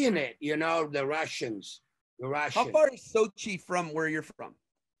skiing it, you know, the Russians. How far is Sochi from where you're from?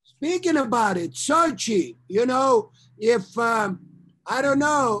 Speaking about it, Sochi, you know, if, I don't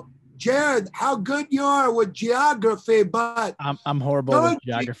know, Jared, how good you are with geography, but I'm horrible with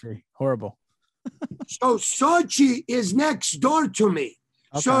geography. Horrible. So Sochi is next door to me.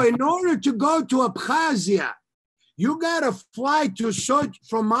 Okay. So in order to go to Abkhazia, you got to fly to Sochi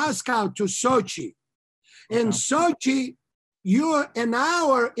from Moscow to Sochi. In Sochi, you're an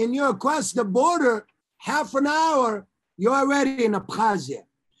hour and you're across the border, half an hour, you're already in Abkhazia.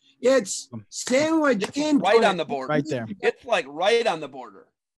 It's sandwiched in right on the border. Right there. It's like right on the border.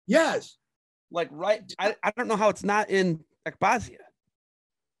 Yes. Like right. I don't know how it's not in Abkhazia.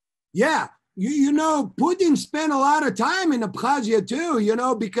 Yeah. You know, Putin spent a lot of time in Abkhazia too, you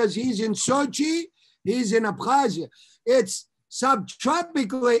know, because he's in Sochi, he's in Abkhazia. It's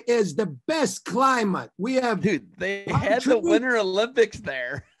subtropically is the best climate. We have, dude, they had the Winter Olympics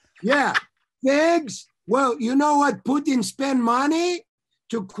there. Yeah. Figs. Well, you know what? Putin spent money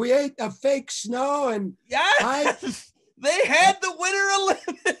to create a fake snow and they had the Winter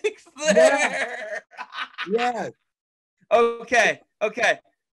Olympics there. Yeah. Okay.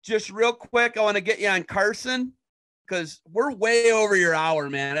 Just real quick, I want to get you on Carson because we're way over your hour,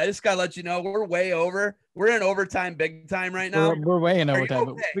 man. I just got to let you know we're way over. We're in overtime, big time right now. We're way in overtime.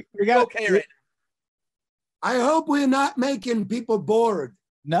 Okay? We got okay right now. I hope we're not making people bored.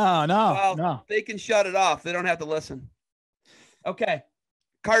 No. They can shut it off. They don't have to listen. Okay.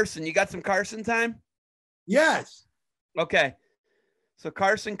 Carson, you got some Carson time? Yes. Okay. So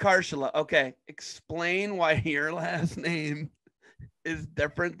Carson Kharchilava. Okay. Explain why your last name is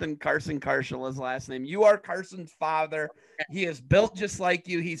different than Carson Kharchilava's last name. You are Carson's father. He is built just like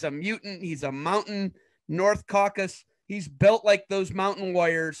you. He's a mutant. He's a mountain North Caucasus. He's built like those mountain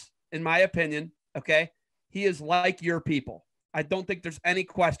warriors, in my opinion. Okay. He is like your people. I don't think there's any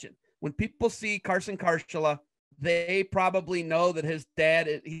question. When people see Carson Kharchilava, they probably know that his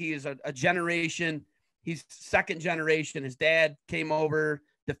dad, he is a generation. He's second generation. His dad came over,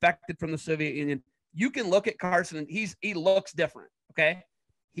 defected from the Soviet Union. You can look at Carson and he looks different. Okay.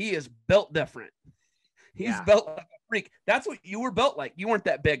 He is built different. He's built like a freak. That's what you were built like. You weren't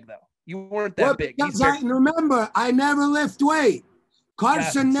that big though. You weren't that big. Remember, I never lift weight.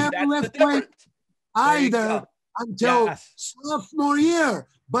 Carson never lifted weight either until sophomore year.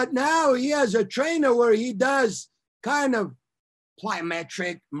 But now he has a trainer where he does kind of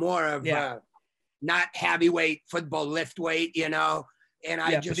plyometric, more of not heavyweight football lift weight, you know. And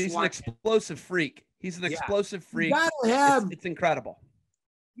I just he's an explosive freak. He's an explosive freak. You gotta have, it's incredible.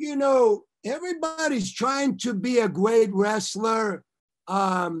 You know, everybody's trying to be a great wrestler,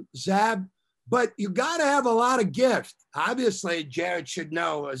 Zab, but you gotta have a lot of gift. Obviously, Jared should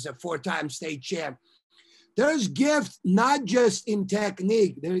know as a 4-time state champ. There's gift not just in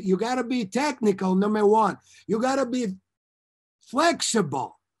technique. You gotta be technical, number one. You gotta be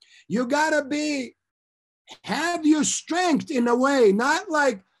flexible. You gotta have your strength in a way, not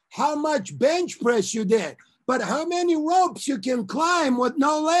like how much bench press you did, but how many ropes you can climb with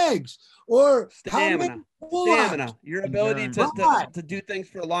no legs, or stamina, your ability to do things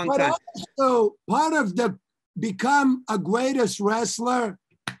for a long time. Also, part of the become a greatest wrestler,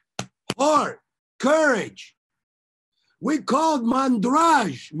 heart, courage. We called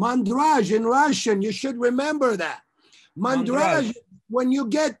mandraj in Russian. You should remember that. Mandraj, when you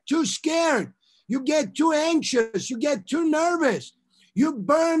get too scared, you get too anxious, you get too nervous, you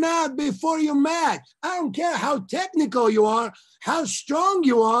burn out before your match. I don't care how technical you are, how strong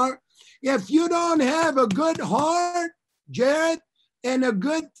you are. If you don't have a good heart, Jared, and a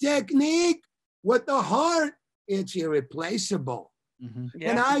good technique with the heart, it's irreplaceable. Mm-hmm. Yeah,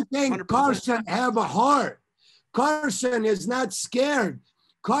 and I think 100%. Carson have a heart. Carson is not scared.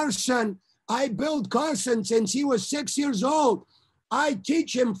 I built Carson since he was 6 years old. I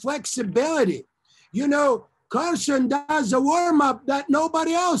teach him flexibility. You know, Carson does a warm-up that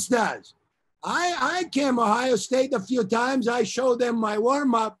nobody else does. I came to Ohio State a few times. I showed them my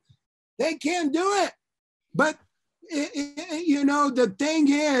warm-up. They can't do it. But, you know, the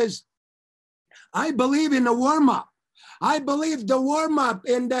thing is, I believe in the warm-up. I believe the warm-up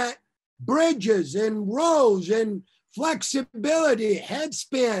in the bridges and rows and flexibility, head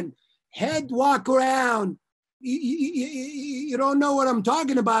spin, head walk around. You don't know what I'm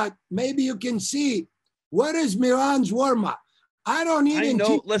talking about. Maybe you can see. What is Miron's warm-up? I don't even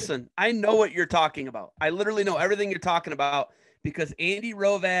listen, I know what you're talking about. I literally know everything you're talking about because Andy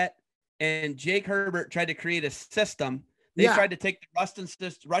Rovat and Jake Herbert tried to create a system. They tried to take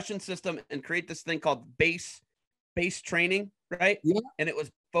the Russian system and create this thing called base training, right? Yeah. And it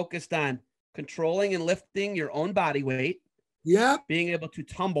was focused on controlling and lifting your own body weight. Yeah. Being able to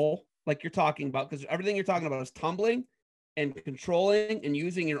tumble like you're talking about, because everything you're talking about is tumbling and controlling and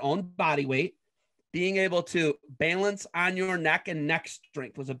using your own body weight. Being able to balance on your neck and neck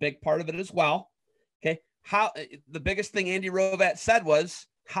strength was a big part of it as well. Okay. The biggest thing Andy Rovat said was,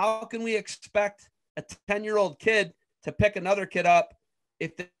 how can we expect a 10-year-old kid to pick another kid up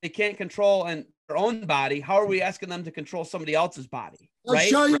if they can't control their own body? How are we asking them to control somebody else's body? I'll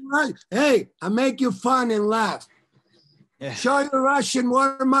show you. Hey, I make you fun and laugh. Yeah. Show you Russian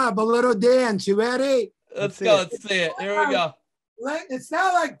warm up, a little dance. You ready? Let's go. Let's see it. Here we go. It's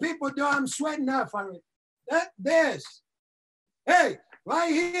not like people do. I'm sweating up on it. This. Hey,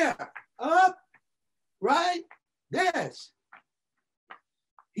 right here. Up. Right. This.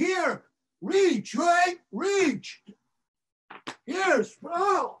 Here. Reach. Right. Reach. Here's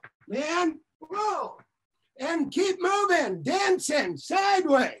roll, man. Roll. And keep moving. Dancing.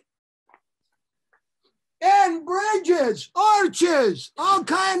 Sideways. And bridges. Arches. All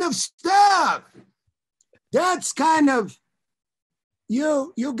kind of stuff. That's kind of,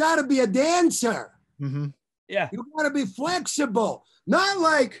 you got to be a dancer. Mm-hmm. Yeah. You got to be flexible. Not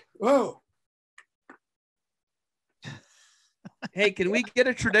like, oh. Hey, can we get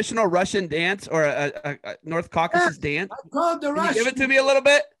a traditional Russian dance or a North Caucasus dance? I called the Can Russian. you give it to me a little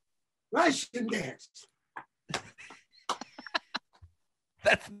bit? Russian dance.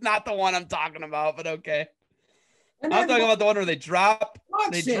 That's not the one I'm talking about, but okay. And I'm then talking about the one where they drop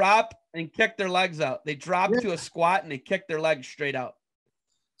boxing. and kick their legs out. They drop to a squat and they kick their legs straight out.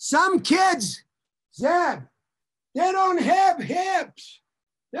 Some kids, Zeb, they don't have hips.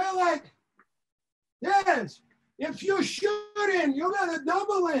 They're like this. If you shoot in, you got a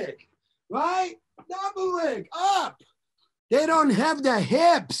double leg, right? Double leg up. They don't have the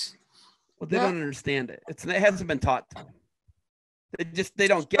hips. Well, they don't understand it. It hasn't been taught to them. They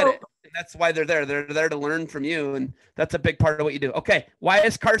don't get it. And that's why they're there. They're there to learn from you. And that's a big part of what you do. Okay. Why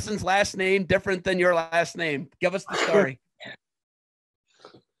is Carson's last name different than your last name? Give us the story.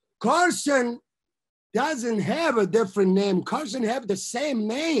 Carson doesn't have a different name. Carson have the same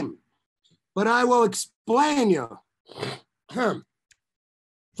name, but I will explain you.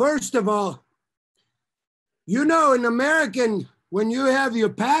 First of all, you know, in American, when you have your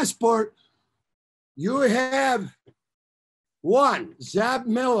passport, you have one, Zab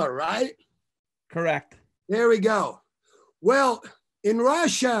Miller, right? Correct. There we go. Well, in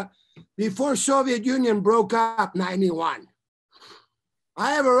Russia, before Soviet Union broke up, 91,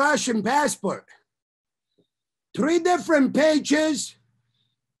 I have a Russian passport. 3 different pages,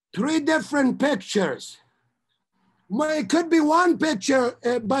 3 different pictures. Well, it could be one picture,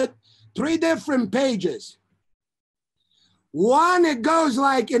 but 3 different pages. One, it goes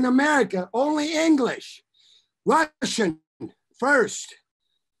like in America, only English. Russian first.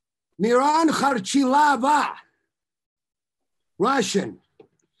 Miron Kharchilava. Russian.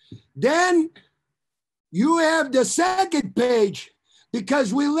 Then you have the second page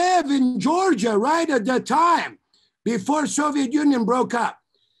because we live in Georgia right at the time before Soviet Union broke up.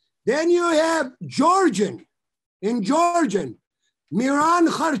 Then you have Georgian in Georgian. Miron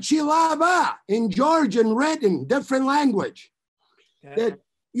Kharchilava in Georgian written, different language. Okay. That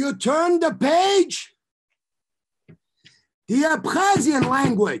you turn the page, the Abkhazian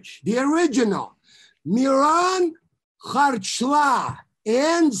language, the original. Miron Kharchla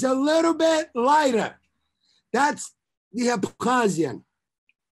ends a little bit lighter. That's the Abkhazian.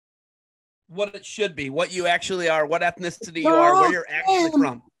 What it should be, what you actually are, what ethnicity you are, where you're actually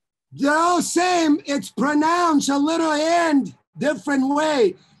from. They're all same. It's pronounced a little end different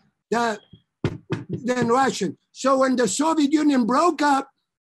way than Russian. So when the Soviet Union broke up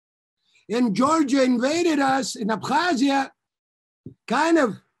and Georgia invaded us in Abkhazia,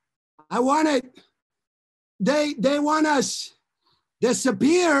 they want us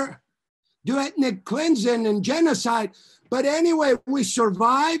disappear, do ethnic cleansing and genocide. But anyway, we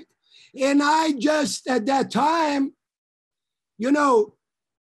survived. And I just, at that time, you know,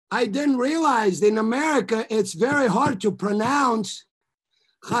 I didn't realize in America, it's very hard to pronounce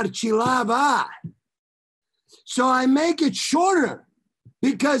Kharchilava. So I make it shorter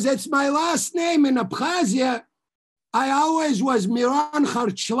because it's my last name in Abkhazia. I always was Miron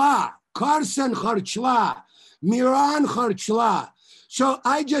Kharchilava, Carson Kharchilava, Miron Kharchilava. So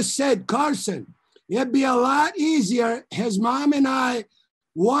I just said, Carson, it'd be a lot easier. His mom and I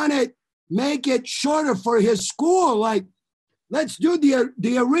wanted make it shorter for his school. Like, let's do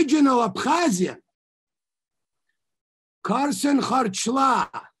the original Abkhazian. Carson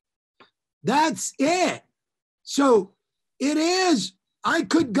Kharchilava. That's it. So it is, I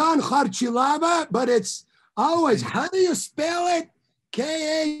could gone Kharchilava, but it's always, how do you spell it?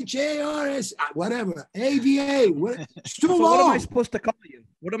 Khars, whatever, AVA. It's too long. What am I supposed to call you?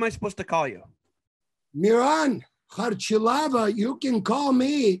 What am I supposed to call you? Miron Kharchilava, you can call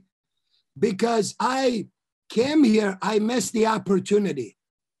me because I came here. I missed the opportunity.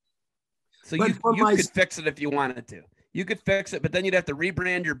 So you could fix it if you wanted to. You could fix it, but then you'd have to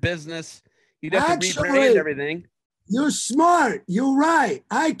rebrand your business. You'd have to rebrand everything. You're smart. You're right.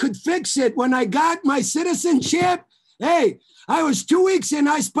 I could fix it when I got my citizenship. Hey, I was 2 weeks and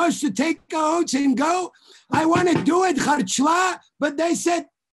I was supposed to take oaths and go. I want to do it, Kharchilava, but they said,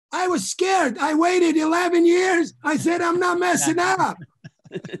 I was scared. I waited 11 years. I said, I'm not messing up.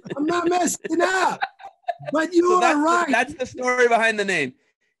 I'm not messing up. But you are right. That's the story behind the name.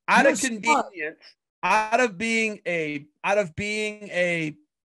 Out of convenience, out of being a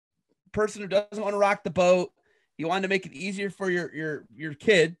person who doesn't want to rock the boat, you wanted to make it easier for your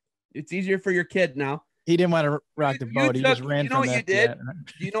kid. It's easier for your kid now. He didn't want to rock the boat. He just ran. You know what you did?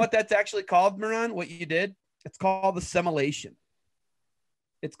 Do you know what that's actually called, Miron? What you did? It's called assimilation.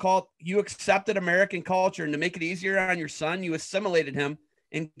 It's called, you accepted American culture, and to make it easier on your son, you assimilated him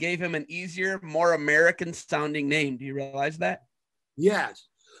and gave him an easier, more American sounding name. Do you realize that? Yes.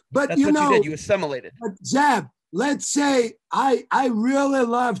 But that's you what you did. You assimilated. But Zeb, let's say I really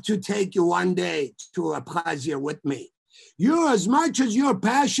love to take you one day to Abkhazia with me. You, as much as you're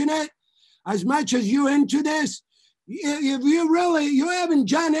passionate, as much as you're into this, if you haven't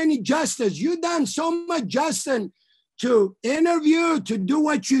done any justice. You've done so much justice to interview, to do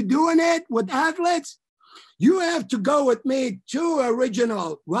what you're doing it with athletes. You have to go with me to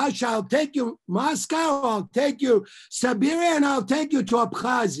original Russia. I'll take you Moscow, I'll take you Siberia, and I'll take you to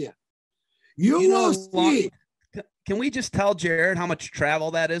Abkhazia. You will see. Can we just tell Jared how much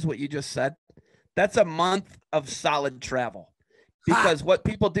travel that is, what you just said? That's a month of solid travel. Because what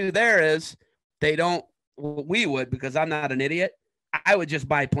people do there is they don't, we would, because I'm not an idiot. I would just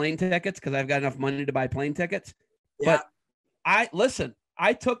buy plane tickets because I've got enough money to buy plane tickets. Yeah. But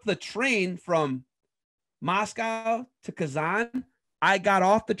I took the train from Moscow to Kazan. I got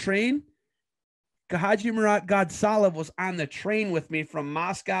off the train. Haji Murat Godsalov was on the train with me from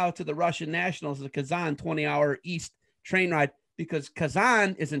Moscow to the Russian Nationals, the Kazan 20-hour east train ride, because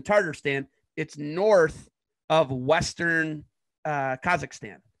Kazan is in Tatarstan. It's north of Western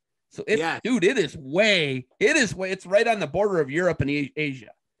Kazakhstan. So it's right on the border of Europe and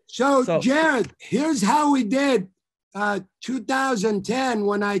Asia. So Jared, here's how we did 2010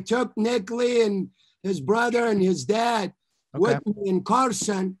 when I took Nick Lee and his brother and his dad with me in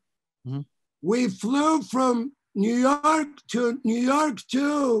Carson. Mm-hmm. We flew from New York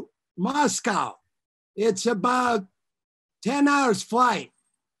to Moscow. It's about 10 hours flight.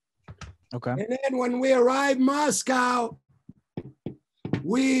 Okay. And then when we arrived in Moscow,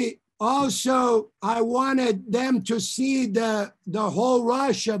 I wanted them to see the whole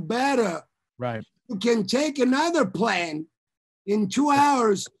Russia better. Right. You can take another plane in 2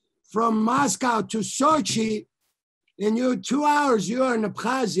 hours from Moscow to Sochi. In 2 hours, you're in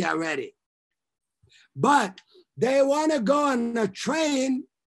Abkhazia already. But they want to go on a train.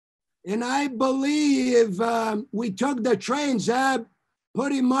 And I believe we took the train, Zeb,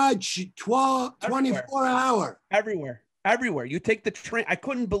 pretty much 24 hours. Everywhere. You take the train. I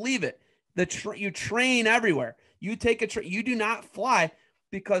couldn't believe it. You train everywhere. You take a train. You do not fly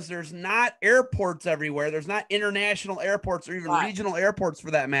because there's not airports everywhere. There's not international airports or even regional airports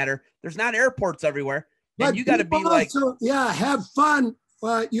for that matter. There's not airports everywhere. And but you got to be also, have fun.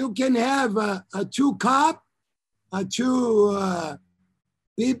 You can have two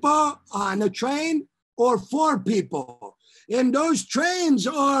people on a train or 4 people. And those trains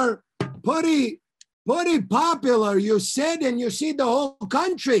are pretty popular. You sit and you see the whole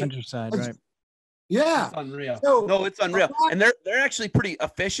country. Countryside, right? Yeah. It's unreal. No, it's unreal. And they're actually pretty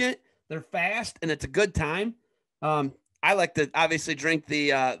efficient. They're fast and it's a good time. I like to obviously drink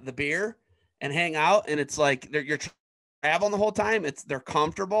the beer and hang out, and it's like you're traveling the whole time. They're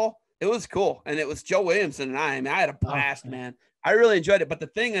comfortable. It was cool. And it was Joe Williamson and I had a blast, man. I really enjoyed it. But the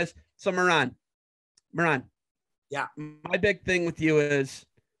thing is, so Miron. Yeah. My big thing with you is,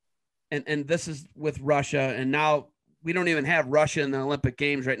 and this is with Russia, and now we don't even have Russia in the Olympic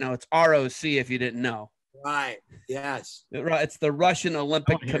Games right now. It's ROC, if you didn't know. Right. Yes. It's the Russian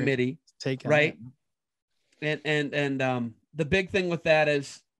Olympic Committee, right? And the big thing with that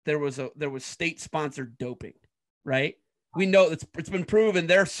is there was state-sponsored doping, right? We know it's been proven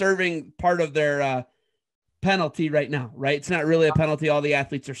they're serving part of their penalty right now, right? It's not really a penalty. All the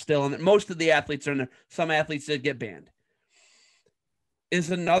athletes are still in it. Most of the athletes are in there. Some athletes did get banned.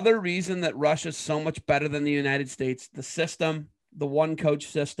 Is another reason that Russia's so much better than the United States. The system, the one coach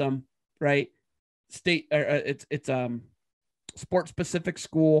system, right? It's sport specific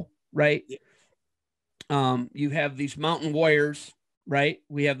school, right? You have these mountain warriors, right?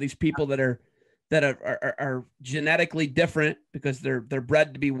 We have these people that are genetically different because they're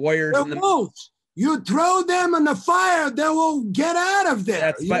bred to be warriors. You throw them in the fire, they will get out of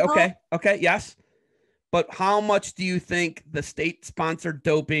there. Okay, yes. But how much do you think the state-sponsored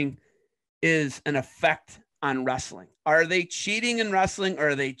doping is an effect on wrestling? Are they cheating in wrestling,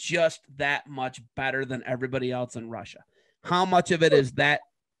 or are they just that much better than everybody else in Russia? How much of it is that?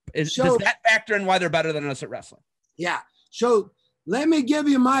 Does that factor in why they're better than us at wrestling? Yeah. So let me give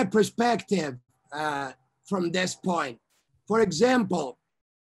you my perspective from this point. For example,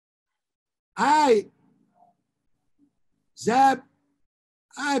 I've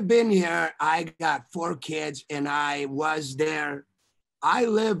been here. I got 4 kids and I was there. I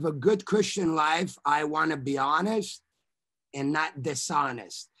live a good Christian life. I want to be honest and not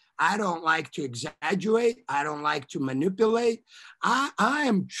dishonest. I don't like to exaggerate. I don't like to manipulate. I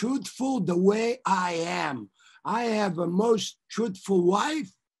am truthful the way I am. I have a most truthful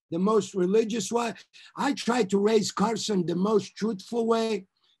wife, the most religious wife. I try to raise Carson the most truthful way.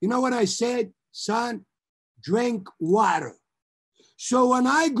 You know what I said? Son, drink water. So when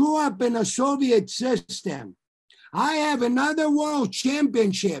I grew up in a Soviet system, I have another world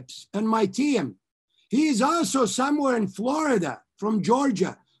championships on my team. He's also somewhere in Florida from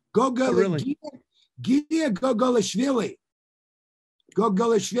Georgia. Gogolishvili.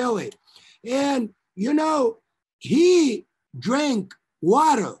 And, you know, he drank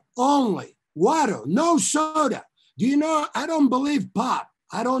water only. Water, no soda. Do you know, I don't believe pop.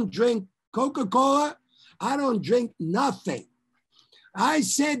 I don't drink Coca-Cola. I don't drink nothing. I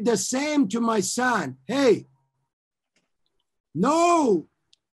said the same to my son. Hey, no,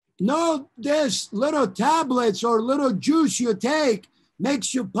 this little tablets or little juice you take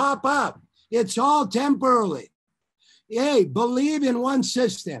makes you pop up. It's all temporarily. Hey, believe in one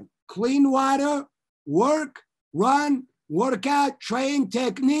system. Clean water, work, run, work out, train,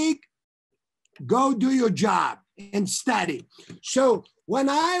 technique, go do your job and study. So when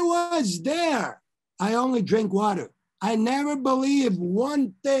I was there, I only drink water. I never believe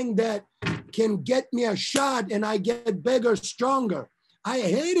one thing that can get me a shot and I get bigger, stronger. I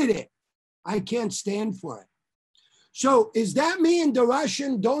hated it. I can't stand for it. So is that mean the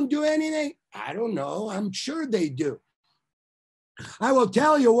Russian don't do anything? I don't know. I'm sure they do. I will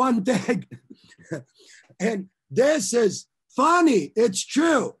tell you one thing, and this is funny. It's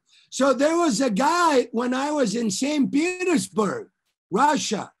true. So there was a guy when I was in St. Petersburg,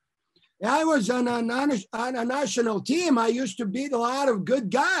 Russia. I was on a national team. I used to beat a lot of good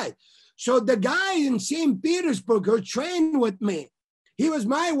guys. So the guy in St. Petersburg who trained with me, he was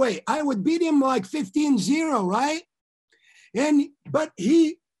my weight. I would beat him like 15-0, right? But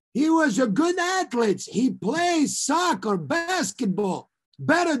he was a good athlete. He plays soccer, basketball,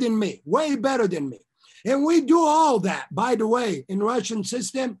 better than me, way better than me. And we do all that, by the way, in Russian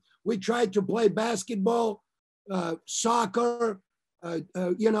system. We try to play basketball, soccer,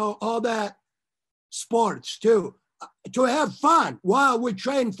 all that sports too, to have fun while we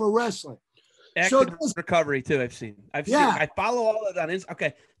train for wrestling. Active recovery too. I follow all of that on Instagram.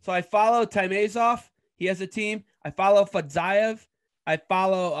 Okay. So I follow Taimazov. He has a team. I follow Fadzayev. I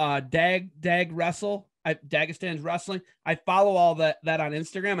follow Dag Wrestle. Dagestan's wrestling. I follow all that on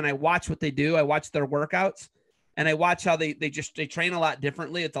Instagram and I watch what they do. I watch their workouts and I watch how they train a lot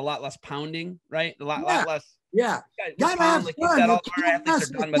differently. It's a lot less pounding, right? A lot less. Yeah. Gotta have fun. You can't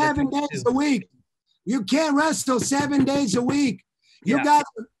wrestle 7 days a week. You can't wrestle 7 days a week. You got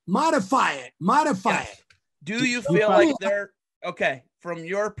to modify it. It. Do you feel like they're okay? From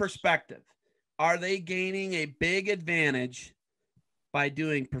your perspective, are they gaining a big advantage by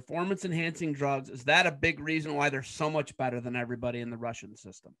doing performance enhancing drugs? Is that a big reason why they're so much better than everybody in the Russian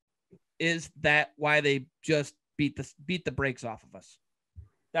system? Is that why they just beat the brakes off of us?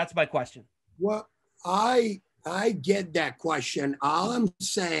 That's my question. Well, I get that question. All I'm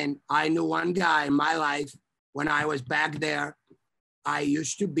saying, I knew one guy in my life when I was back there. I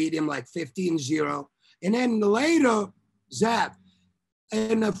used to beat him like 15-0. And then later, Zap,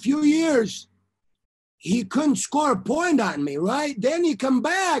 in a few years, he couldn't score a point on me, right? Then he come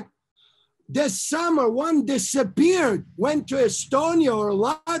back. this summer, one disappeared, went to Estonia or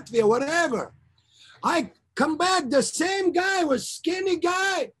Latvia, whatever. I come back, the same guy was skinny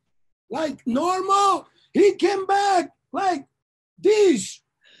guy, like normal. He came back like these,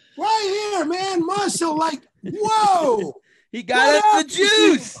 right here, man, muscle, like, whoa. He got on the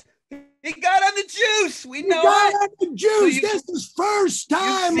juice. He got on the juice. We know got it. on the juice. So this is first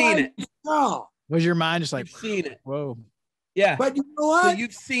time. You've seen it. Saw. Was your mind just like, you've seen it? Whoa. Yeah. But you know what? So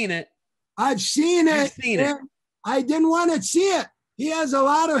you've seen it. I've seen it. You've seen it. I didn't want to see it. He has a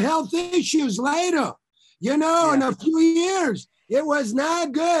lot of health issues later, you know, in a few years. It was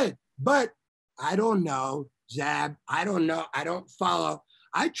not good. But I don't know, Zab. I don't know. I don't follow.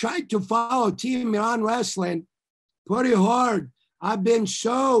 I tried to follow Team Miron Wrestling pretty hard. I've been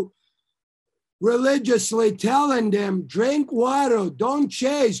so religiously telling them, drink water, don't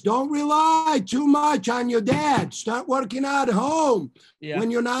chase, don't rely too much on your dad. Start working out at home. Yeah. When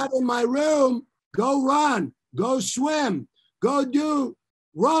you're not in my room, go run, go swim, go do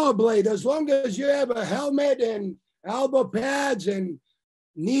rollerblade. As long as you have a helmet and elbow pads and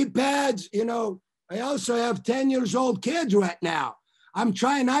knee pads, you know. I also have 10 years old kids right now. I'm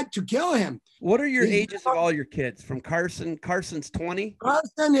trying not to kill him. What are your ages of all your kids? From Carson? Carson's 20?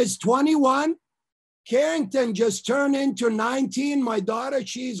 Carson is 21. Carrington just turned into 19. My daughter,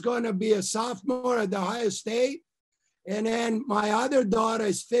 she's going to be a sophomore at the Ohio State. And then my other daughter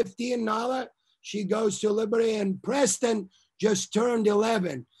is 15 now. She goes to Liberty. And Preston just turned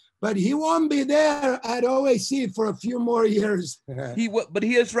 11. But he won't be there at OAC for a few more years. But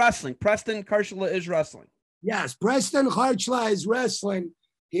he is wrestling. Preston Kharchilava is wrestling. Yes, Preston Kharchilava is wrestling.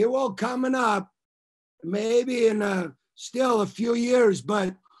 He will coming up maybe in still a few years.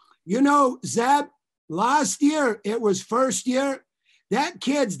 But, you know, Zab, last year, it was first year. That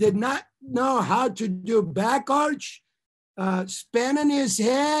kid did not know how to do back arch, spinning his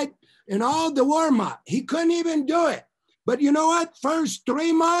head, and all the warm-up. He couldn't even do it. But you know what? First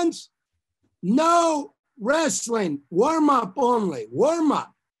 3 months, no wrestling, warm-up only,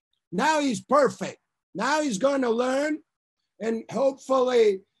 warm-up. Now he's perfect. Now he's going to learn, and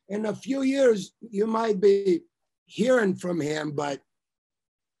hopefully in a few years, you might be hearing from him, but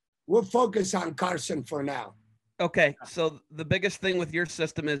we'll focus on Carson for now. Okay, so the biggest thing with your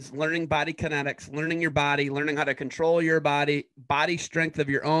system is learning body kinetics, learning your body, learning how to control your body strength of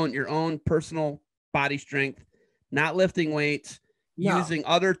your own personal body strength, not lifting weights, using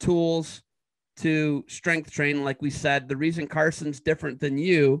other tools to strength train. Like we said, the reason Carson's different than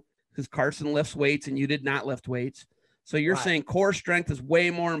you, because Carson lifts weights and you did not lift weights. So you're saying core strength is way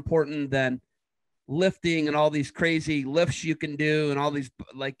more important than lifting and all these crazy lifts you can do and all these,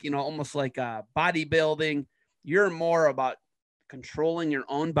 like, you know, almost like bodybuilding. You're more about controlling your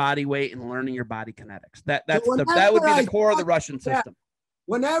own body weight and learning your body kinetics. That would be the core of the Russian system.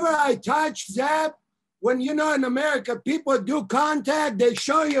 Whenever I touch Zab, when, you know, in America, people do contact, they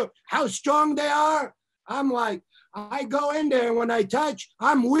show you how strong they are. I'm like, I go in there and when I touch,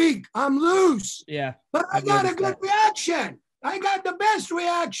 I'm weak, I'm loose. Yeah. But I got a good reaction. I got the best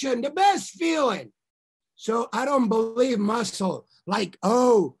reaction, the best feeling. So I don't believe muscle, like,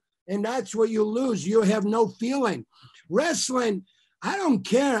 oh, and that's what you lose. You have no feeling. Wrestling, I don't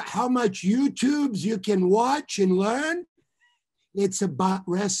care how much YouTubes you can watch and learn. It's about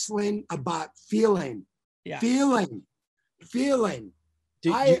wrestling, about feeling. Yeah. Feeling.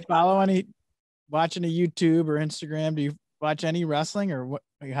 Do you follow any, watching a YouTube or Instagram? Do you watch any wrestling, or what?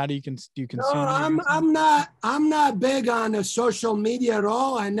 Like, how do you consume? No, I'm not big on the social media at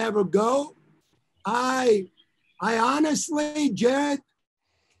all. I never go. I honestly, Jared,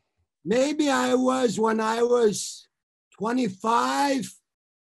 maybe I was when I was 25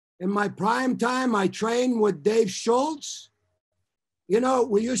 in my prime time. I trained with Dave Schultz. You know,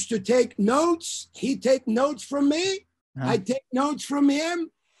 we used to take notes. He take notes from me. I take notes from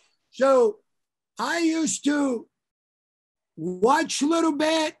him. So I used to watch a little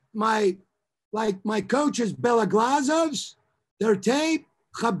bit. My coaches, Beloglazov's, their tape,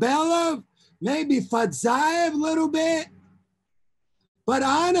 Khabelov, maybe Fadzaev a little bit. But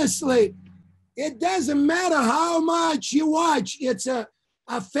honestly, it doesn't matter how much you watch. It's a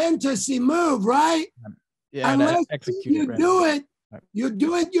fantasy move, right? Yeah, unless you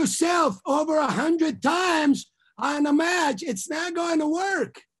do it yourself over 100 times on a match, it's not going to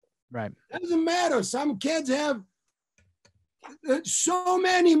work. Right. Doesn't matter. Some kids have so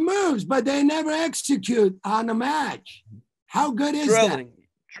many moves, but they never execute on a match. How good is that? Drilling.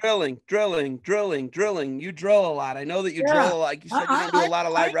 You drill a lot. I know that you drill a lot. Like you said, you don't do a lot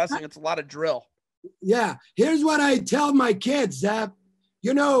of live wrestling. It's a lot of drill. Yeah. Here's what I tell my kids, Zap.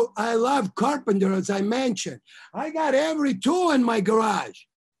 You know, I love carpenter, as I mentioned. I got every tool in my garage.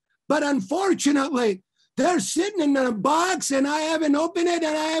 But unfortunately, they're sitting in a box and I haven't opened it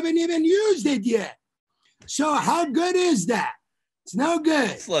and I haven't even used it yet. So how good is that? It's no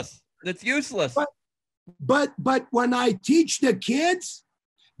good. Useless. It's useless. But when I teach the kids,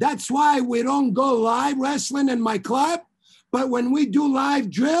 that's why we don't go live wrestling in my club. But when we do live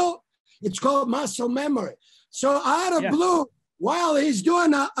drill, it's called muscle memory. So out of blue, while he's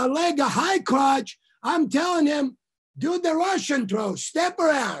doing a leg of high crotch, I'm telling him, do the Russian throw, step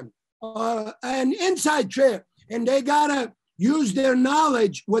around, an inside trip. And they got to use their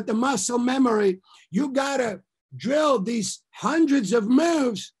knowledge with the muscle memory. You got to drill these hundreds of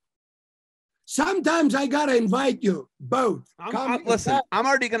moves. Sometimes I got to invite you both. Listen, I'm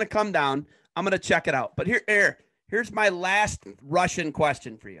already going to come down. I'm going to check it out. But here's my last Russian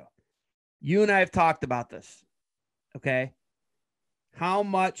question for you. You and I have talked about this. Okay. How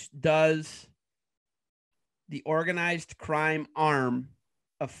much does the organized crime arm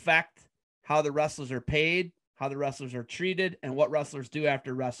affect how the wrestlers are paid, how the wrestlers are treated, and what wrestlers do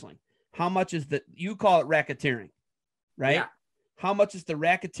after wrestling? How much is you call it racketeering, right? Yeah. How much is the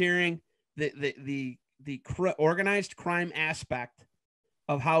racketeering, the organized crime aspect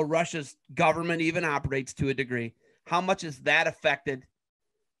of how Russia's government even operates to a degree? How much is that affected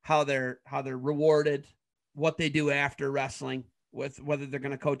how they're rewarded, what they do after wrestling, with whether they're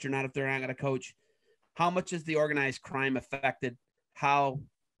going to coach or not, if they're not going to coach? How much is the organized crime affected how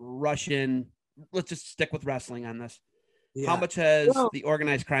Russian, let's just stick with wrestling on this. Yeah. How much has the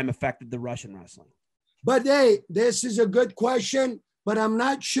organized crime affected the Russian wrestling? But hey, this is a good question, but I'm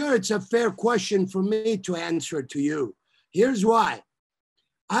not sure it's a fair question for me to answer to you. Here's why.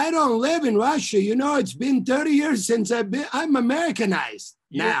 I don't live in Russia. You know, it's been 30 years since I'm Americanized.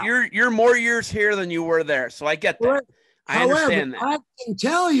 Now. You're more years here than you were there. So I get that. I understand that. I can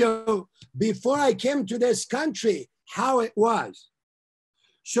tell you before I came to this country how it was.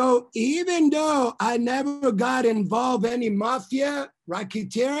 So even though I never got involved in any mafia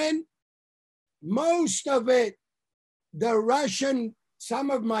racketeering, most of it, the Russian,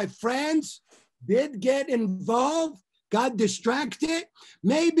 some of my friends did get involved, got distracted.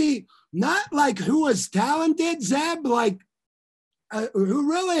 Maybe not like who was talented, Zeb, like who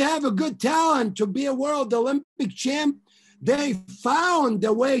really have a good talent to be a world Olympic champ. They found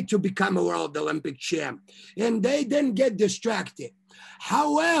a way to become a world Olympic champ and they didn't get distracted.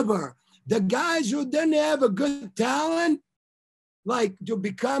 However, the guys who didn't have a good talent, like to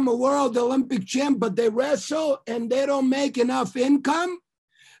become a world Olympic champ, but they wrestle and they don't make enough income,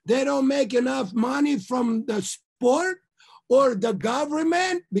 they don't make enough money from the sport or the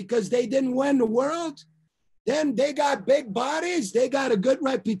government because they didn't win the world, then they got big bodies, they got a good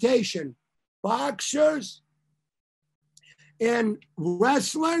reputation. Boxers and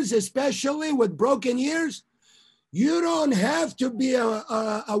wrestlers, especially with broken ears, you don't have to be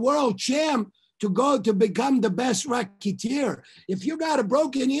a world champ to go to become the best racketeer. If you got a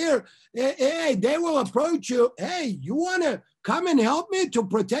broken ear, hey, they will approach you. Hey, you want to come and help me to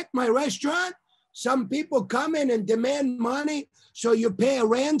protect my restaurant? Some people come in and demand money, so you pay a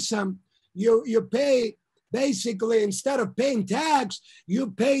ransom. You pay, basically, instead of paying tax,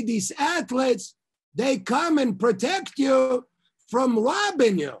 you pay these athletes. They come and protect you from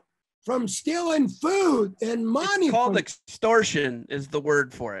robbing you, from stealing food and money. It's called extortion is the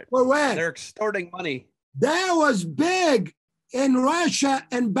word for it. Correct. They're extorting money. That was big in Russia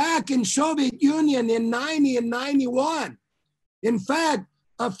and back in Soviet Union in 90 and 91. In fact,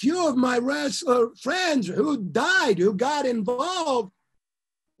 a few of my wrestler friends who died, who got involved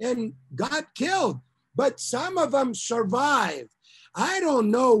and got killed, but some of them survived. I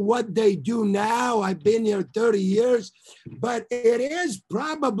don't know what they do now. I've been here 30 years, but it is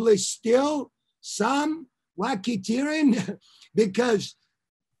probably still some racketeering because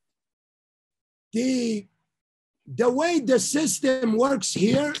the way the system works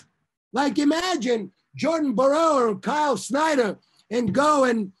here, like imagine Jordan Burrow or Kyle Snyder and go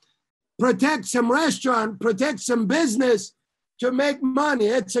and protect some restaurant, protect some business to make money.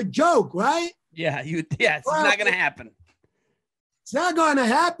 It's a joke, right? Yeah, it's not going to happen. It's not going to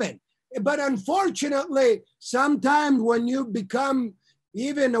happen. But unfortunately, sometimes when you become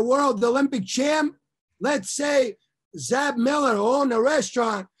even a world Olympic champ, let's say Zab Miller owned a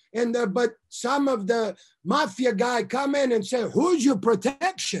restaurant, but some of the mafia guy come in and say, who's your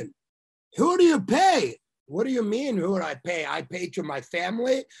protection? Who do you pay? What do you mean, who do I pay? I pay to my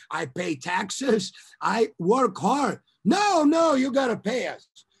family. I pay taxes. I work hard. No, you got to pay us.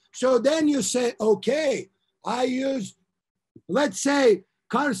 So then you say, okay, let's say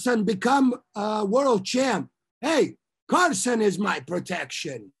Carson become a world champ. Hey, Carson is my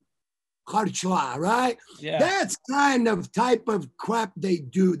protection. Kharchilava, right? Yeah. That's kind of type of crap they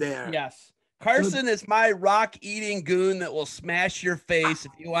do there. Yes. Carson is my rock-eating goon that will smash your face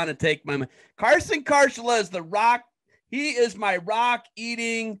if you want to take my money. Carson Kharchilava is the rock. He is my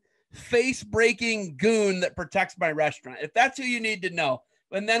rock-eating, face-breaking goon that protects my restaurant. If that's who you need to know.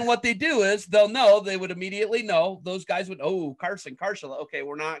 And then what they do is they would immediately know. Those guys would, Carson Kharchilava. Okay,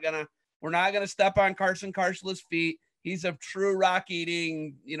 we're not gonna step on Carson Kharchilava's feet. He's a true rock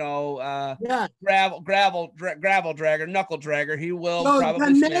eating, gravel dragger, knuckle dragger. He will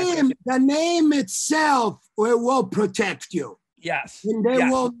probably the name itself will protect you. Yes. And they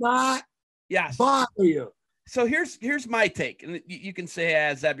will not bother you. So here's my take. And you can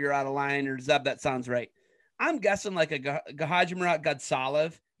say, Zeb, you're out of line, or Zeb, that sounds right. I'm guessing like a Gahajimirat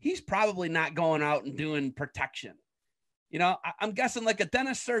Gadsalev, he's probably not going out and doing protection. I'm guessing like a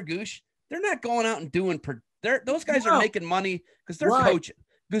Dennis Sergush, they're not going out and doing those guys are making money because they're coaching.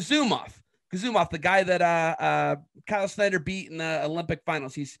 Guzumov, the guy that Kyle Snyder beat in the Olympic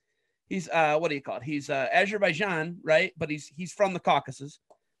finals. He's what do you call it? He's Azerbaijan, right? But he's from the Caucasus.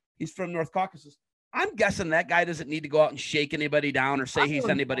 He's from North Caucasus. I'm guessing that guy doesn't need to go out and shake anybody down or say he's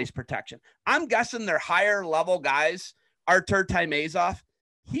anybody's protection. I'm guessing their higher level guys, Artur Taimazov,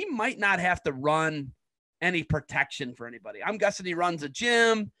 he might not have to run any protection for anybody. I'm guessing he runs a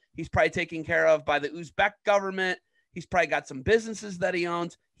gym. He's probably taken care of by the Uzbek government. He's probably got some businesses that he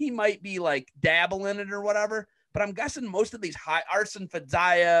owns. He might be like dabbling in it or whatever. But I'm guessing most of these Arsen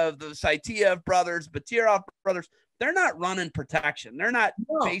Fadzayev, the Saitiev brothers, Batirov brothers, they're not running protection. They're not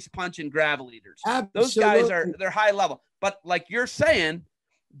face punching gravel eaters. Those guys they're high level. But like you're saying,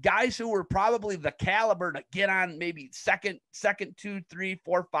 guys who were probably the caliber to get on maybe second, 2, 3,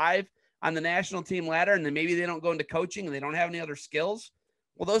 4, 5 on the national team ladder, and then maybe they don't go into coaching and they don't have any other skills.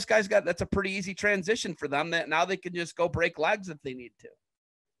 Well, those guys that's a pretty easy transition for them that now they can just go break legs if they need to.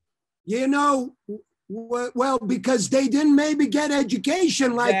 Well, because they didn't maybe get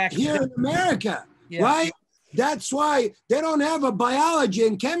education like here in America, right? That's why they don't have a biology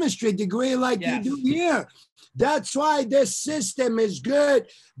and chemistry degree like you do here. That's why this system is good.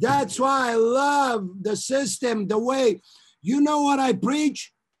 That's why I love the system, the way, what I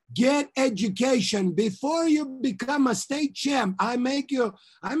preach? Get education before you become a state champ. I make a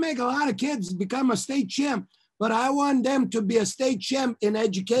lot of kids become a state champ, but I want them to be a state champ in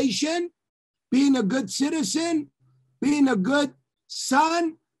education, being a good citizen, being a good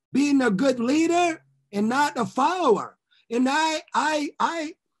son, being a good leader, and not a follower. And I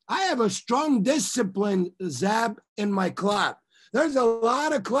have a strong discipline, Zab, in my club. There's a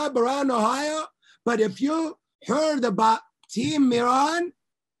lot of club around Ohio, but if you heard about Team Miron,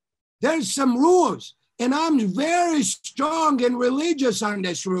 there's some rules, and I'm very strong and religious on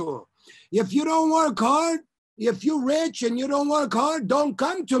this rule. If you don't work hard, if you're rich and you don't work hard, don't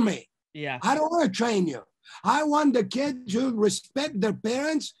come to me. Yeah. I don't want to train you. I want the kids to respect their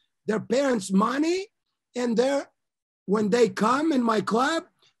parents' money, and when they come in my club,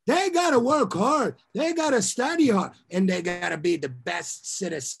 they got to work hard. They got to study hard, and they got to be the best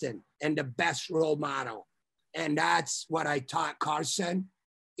citizen and the best role model. And that's what I taught Carson.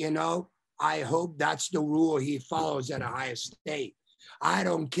 I hope that's the rule he follows at Ohio State. I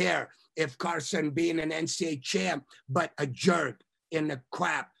don't care if Carson being an NCAA champ, but a jerk in the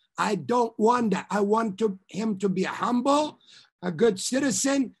crap. I don't want that. I want him to be humble, a good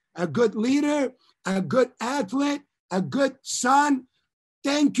citizen, a good leader, a good athlete, a good son.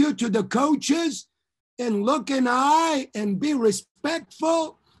 Thank you to the coaches, and look in the eye and be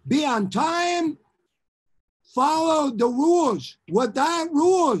respectful, be on time. Follow the rules. Without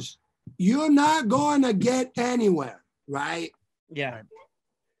rules, you're not going to get anywhere, right? Yeah.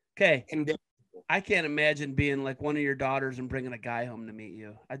 Okay. I can't imagine being like one of your daughters and bringing a guy home to meet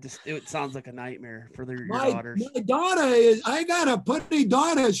you. It sounds like a nightmare for your daughters. My daughter I got a pretty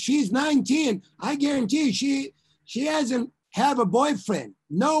daughter. She's 19. I guarantee she hasn't have a boyfriend.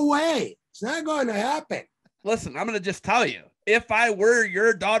 No way. It's not going to happen. Listen, I'm going to just tell you, if I were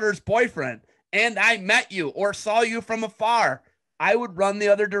your daughter's boyfriend, and I met you or saw you from afar, I would run the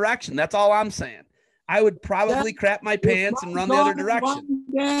other direction. That's all I'm saying. I would probably crap my pants and run the other direction. One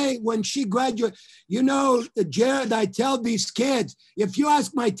day when she graduates, Jared, I tell these kids, if you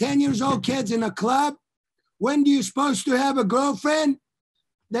ask my 10 years old kids in a club, when do you supposed to have a girlfriend?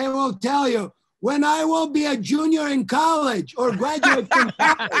 They will tell you, when I will be a junior in college or graduate from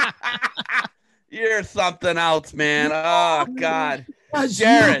college. You're something else, man. Oh, God.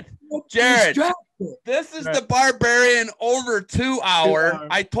 Jared, this is the Barbarian over 2 hour.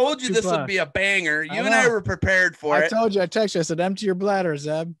 I told you this would be a banger. You and I were prepared for it. I told you. I texted you. I said, empty your bladder,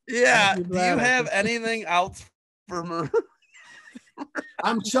 Zeb. Yeah. Do you have anything else for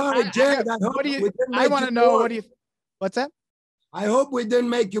I'm sorry, Jared. I want to know, what's that? I hope we didn't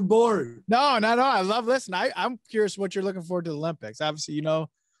make you bored. No, not at all. I love listening. I'm curious what you're looking forward to the Olympics. Obviously,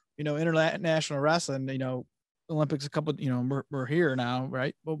 international wrestling, Olympics, we're here now,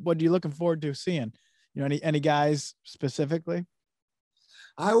 right? But what are you looking forward to seeing? Any guys specifically?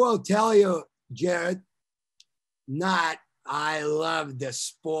 I will tell you, Jared, I love the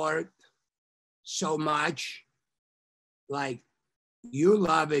sport so much. Like, you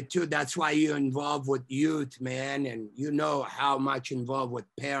love it too. That's why you're involved with youth, man. And you know how much involved with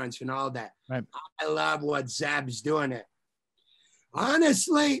parents and all that. Right. I love what Zab's doing it.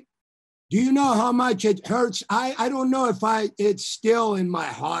 Honestly, do you know how much it hurts? I don't know if it's still in my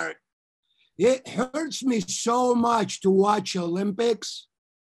heart. It hurts me so much to watch Olympics.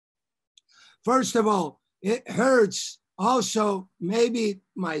 First of all, it hurts. Also, maybe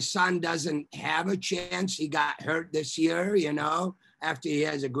my son doesn't have a chance. He got hurt this year, after he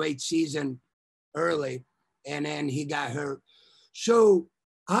has a great season early, and then he got hurt. So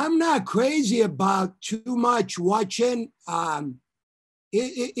I'm not crazy about too much watching.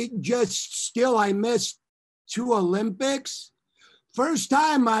 It just still, I missed 2 Olympics. First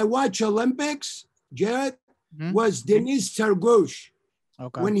time I watched Olympics, Jared, was Denis Sargush.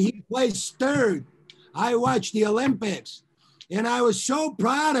 Okay. When he placed 3rd, I watched the Olympics, and I was so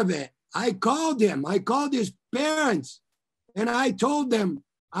proud of it. I called him. I called his parents, and I told them,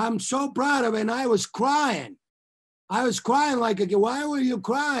 I'm so proud of it, and I was crying. I was crying why were you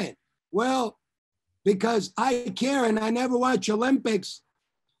crying? Well, because I care, and I never watch Olympics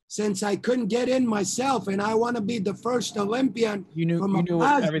since I couldn't get in myself, and I want to be the first Olympian. You knew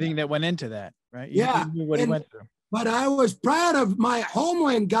everything that went into that, right? You knew what he went through. But I was proud of my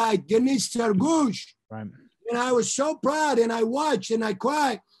homeland guy, Denis Sargush. Right. And I was so proud, and I watched and I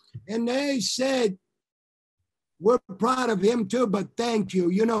cried. And they said, we're proud of him too, but thank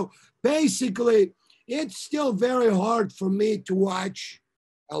you. Basically, it's still very hard for me to watch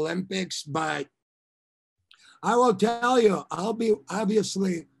Olympics, but I will tell you, I'll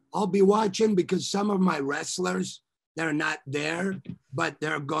be watching because some of my wrestlers, they're not there, but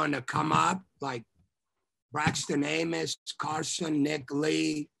they're going to come up, like Braxton Amos, Carson, Nick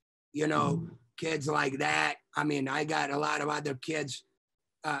Lee, kids like that. I mean, I got a lot of other kids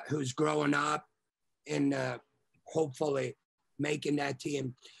who's growing up and hopefully making that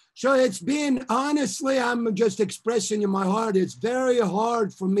team. So it's been, honestly, I'm just expressing in my heart, it's very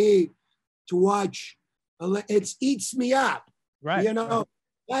hard for me to watch. It eats me up. Right.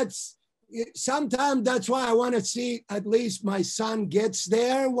 Sometimes that's why I want to see at least my son gets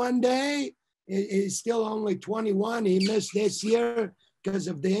there one day. He's still only 21. He missed this year because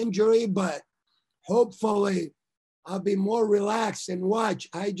of the injury, but hopefully I'll be more relaxed and watch.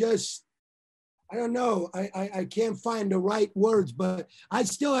 I don't know. I can't find the right words, but I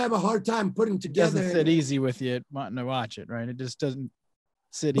still have a hard time putting together. It doesn't sit easy with you wanting to watch it, right? It just doesn't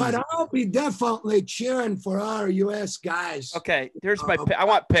sit easy. But I'll be definitely cheering for our U.S. guys. Okay, here's my pick. I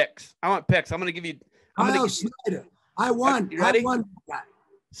want picks. I'm going to give you. Snyder. I won. You ready? I won.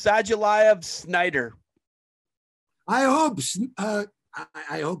 Sajilayev Snyder. I hope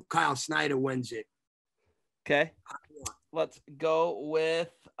Kyle Snyder wins it. Okay. Let's go with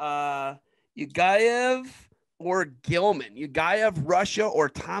Yugayev or Gilman. Yugayev, Russia, or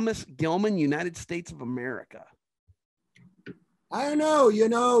Thomas Gilman, United States of America. I don't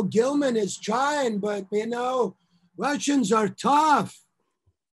know. Gilman is trying, but Russians are tough.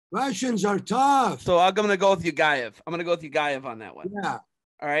 So I'm going to go with Yugayev. I'm going to go with Yugayev on that one. Yeah.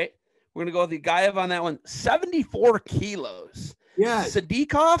 All right. We're going to go with Yugayev on that one. 74 kilos. Yeah.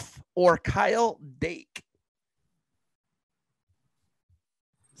 Sadikov or Kyle Dake?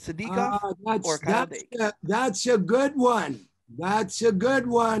 Sadikov or Kyle Dake? That's a good one.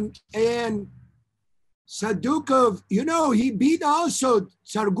 And Sadukov, he beat also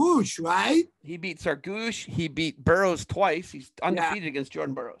Sargush, right? He beat Sargush. He beat Burroughs twice. He's undefeated against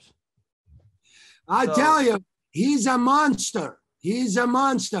Jordan Burroughs. I tell you, he's a monster.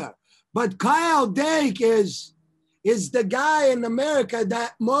 But Kyle Dake is the guy in America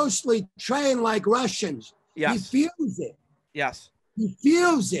that mostly train like Russians. Yes. He feels it. Yes. He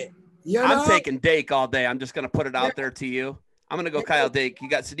feels it. I'm taking Dake all day. I'm just going to put it out there to you. I'm going to go Kyle Dake. You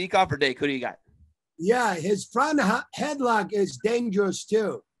got Sadikov or Dake? Who do you got? Yeah, his front headlock is dangerous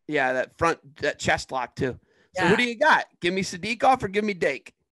too. Yeah, that chest lock too. So who do you got? Give me Sadikov or give me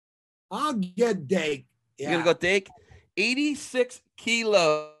Dake? I'll get Dake. Yeah. You're going to go Dake? 86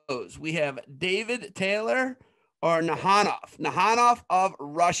 kilos. We have David Taylor or Nahanov. Nahanov of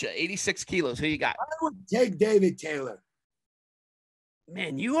Russia, 86 kilos. Who you got? I would take David Taylor.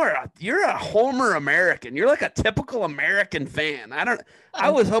 Man, you're a Homer American. You're like a typical American fan. I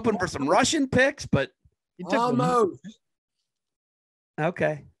was hoping for some Russian picks, but almost.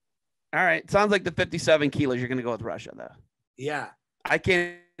 Okay. All right. Sounds like the 57 kilos. You're going to go with Russia, though. Yeah. I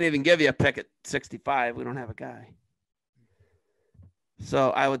can't even give you a pick at 65. We don't have a guy.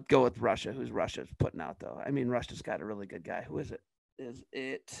 So I would go with Russia. Who's Russia's putting out, though? I mean, Russia's got a really good guy. Who is it? Is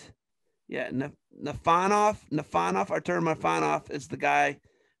it? Yeah, Nafanov, Artur Nafanov is the guy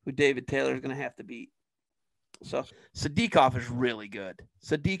who David Taylor is going to have to beat. So Sadikov is really good.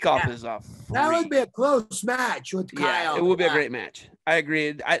 Sadikov is a freak. That would be a close match with Kyle. Yeah, it would be a great match. I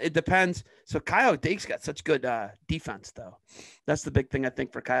agree. It depends. So Kyle Dake's got such good defense, though. That's the big thing I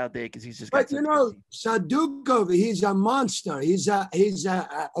think for Kyle Dake is he's just. But Sadikov, he's a monster. He's a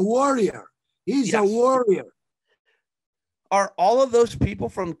warrior. He's a warrior. Are all of those people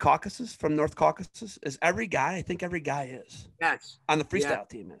from Caucasus, from North Caucasus? Is every guy? I think every guy is. Yes. On the freestyle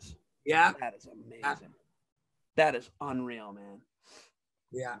team is. Yeah. That is amazing. That is unreal, man.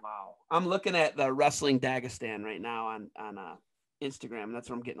 Yeah. Wow. I'm looking at the Wrestling Dagestan right now on Instagram. And that's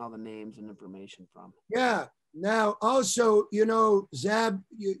where I'm getting all the names and information from. Yeah. Now, also, Zab,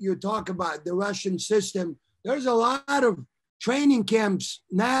 you talk about the Russian system. There's a lot of training camps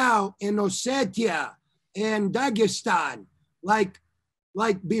now in Ossetia and Dagestan. Like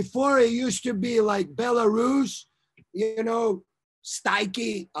before, it used to be like Belarus,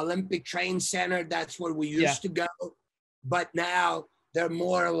 Steiky Olympic Training Center. That's where we used to go. But now they're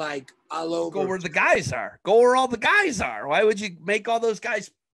more like all over. Go where the guys are. Go where all the guys are. Why would you make all those guys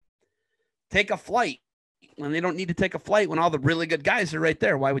take a flight when they don't need to take a flight when all the really good guys are right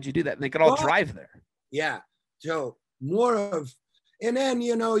there? Why would you do that? And they could all drive there. Yeah. So more of, and then,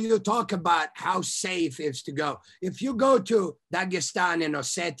 you talk about how safe it's to go. If you go to Dagestan and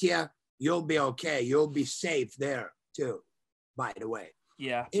Ossetia, you'll be okay. You'll be safe there too, by the way.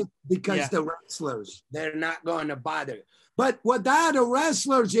 Yeah. Because the wrestlers, they're not going to bother. But without the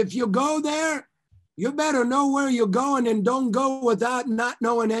wrestlers, if you go there, you better know where you're going and don't go without not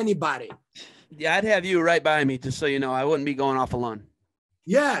knowing anybody. Yeah, I'd have you right by me just so you know. I wouldn't be going off alone.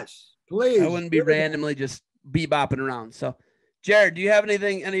 Yes, please. I wouldn't be randomly just bebopping around. So, Jared, do you have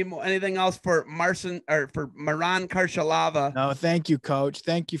anything else for Miron Kharchilava? No, thank you, Coach.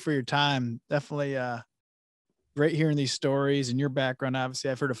 Thank you for your time. Definitely great hearing these stories and your background. Obviously,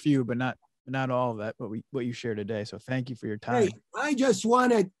 I've heard a few, but not all of that. What you shared today. So thank you for your time. Hey, I just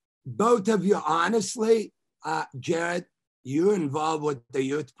wanted both of you, honestly, Jared. You're involved with the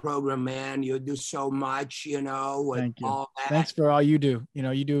youth program, man. You do so much, with Thank you. all that. Thanks for all you do.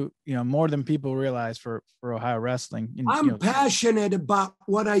 You do, more than people realize for Ohio wrestling. And, I'm passionate about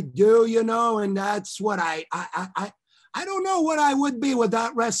what I do, and that's what I don't know what I would be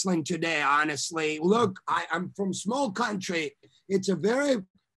without wrestling today, honestly. Look, I'm from small country. It's a very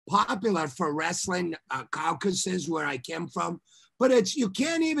popular for wrestling, Caucasus, where I came from, but you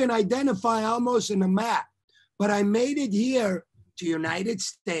can't even identify almost in a map. But I made it here to United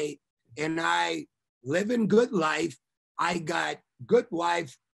States, and I live in good life. I got good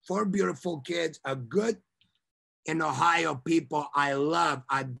wife, 4 beautiful kids, in Ohio people I love.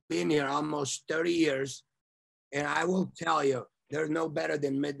 I've been here almost 30 years, and I will tell you, there's no better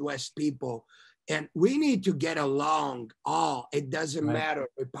than Midwest people. And we need to get along all. It doesn't matter,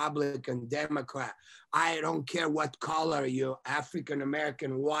 Republican, Democrat. I don't care what color you're,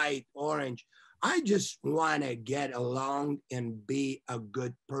 African-American, white, orange. I just want to get along and be a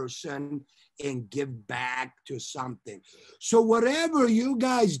good person and give back to something. So whatever you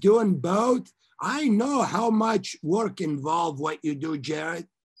guys doing both, I know how much work involved what you do, Jared,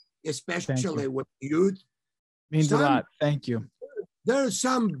 especially with youth. Means a lot. Thank you. There's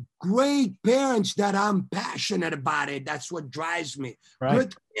some great parents that I'm passionate about it. That's what drives me.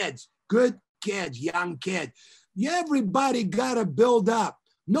 Right. Good kids, young kids. Everybody got to build up.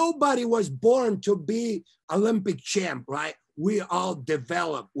 Nobody was born to be Olympic champ, right? We all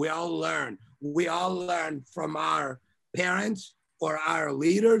develop. We all learn. We all learn from our parents or our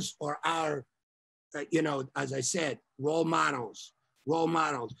leaders or our, as I said, role models.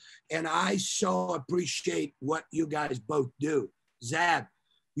 And I so appreciate what you guys both do. Zab,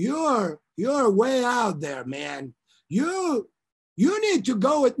 you're way out there, man. You need to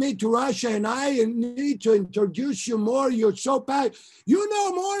go with me to Russia, and I need to introduce you more. You're so passionate. You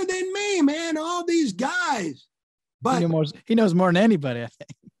know more than me, man, all these guys. But he knows more than anybody, I think.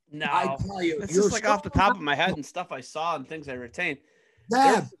 No, I tell you, it's just like off the top of my head and stuff I saw and things I retained.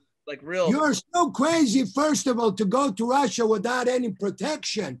 Zab, like real. You're so crazy, first of all, to go to Russia without any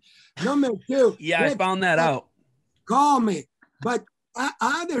protection. Number 2. Yeah, I found that out. Call me. But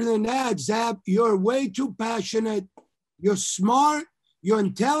other than that, Zab, you're way too passionate. You're smart. You're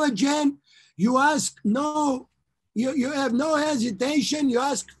intelligent. You ask you have no hesitation. You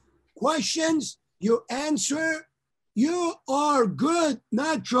ask questions. You answer. You are good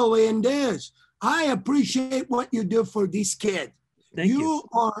naturally in this. I appreciate what you do for this kid. Thank you. You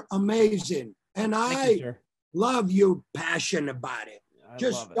are amazing. And I love your passion about it.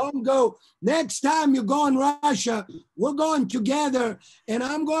 Just don't go. Next time you go in Russia, we're going together, and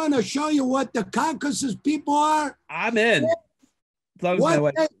I'm going to show you what the Caucasus people are. I'm in.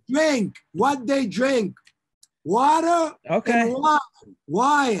 What they drink. Water. Okay. And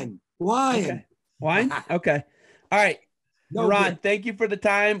wine. Okay. Wine. Okay. All right. No Ron, good. thank you for the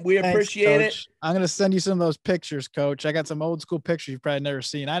time. We Thanks, appreciate Coach. I'm going to send you some of those pictures, Coach. I got some old school pictures you've probably never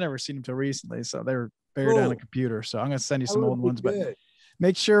seen. I never seen them till recently, so they were buried on a computer. So I'm going to send you some old ones. But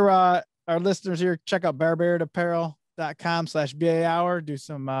make sure our listeners here check out barbarianapparel.com/BA hour. Do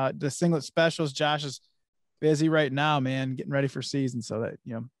some the singlet specials. Josh is busy right now, man, getting ready for season. So that,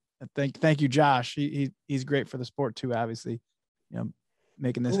 you know, thank you, Josh. He's great for the sport too, obviously, you know,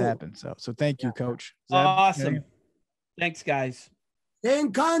 making this happen. So thank you, Coach. Zeb, awesome. Thanks, guys. Stay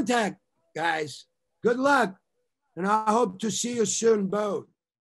in contact, guys. Good luck. And I hope to see you soon, both.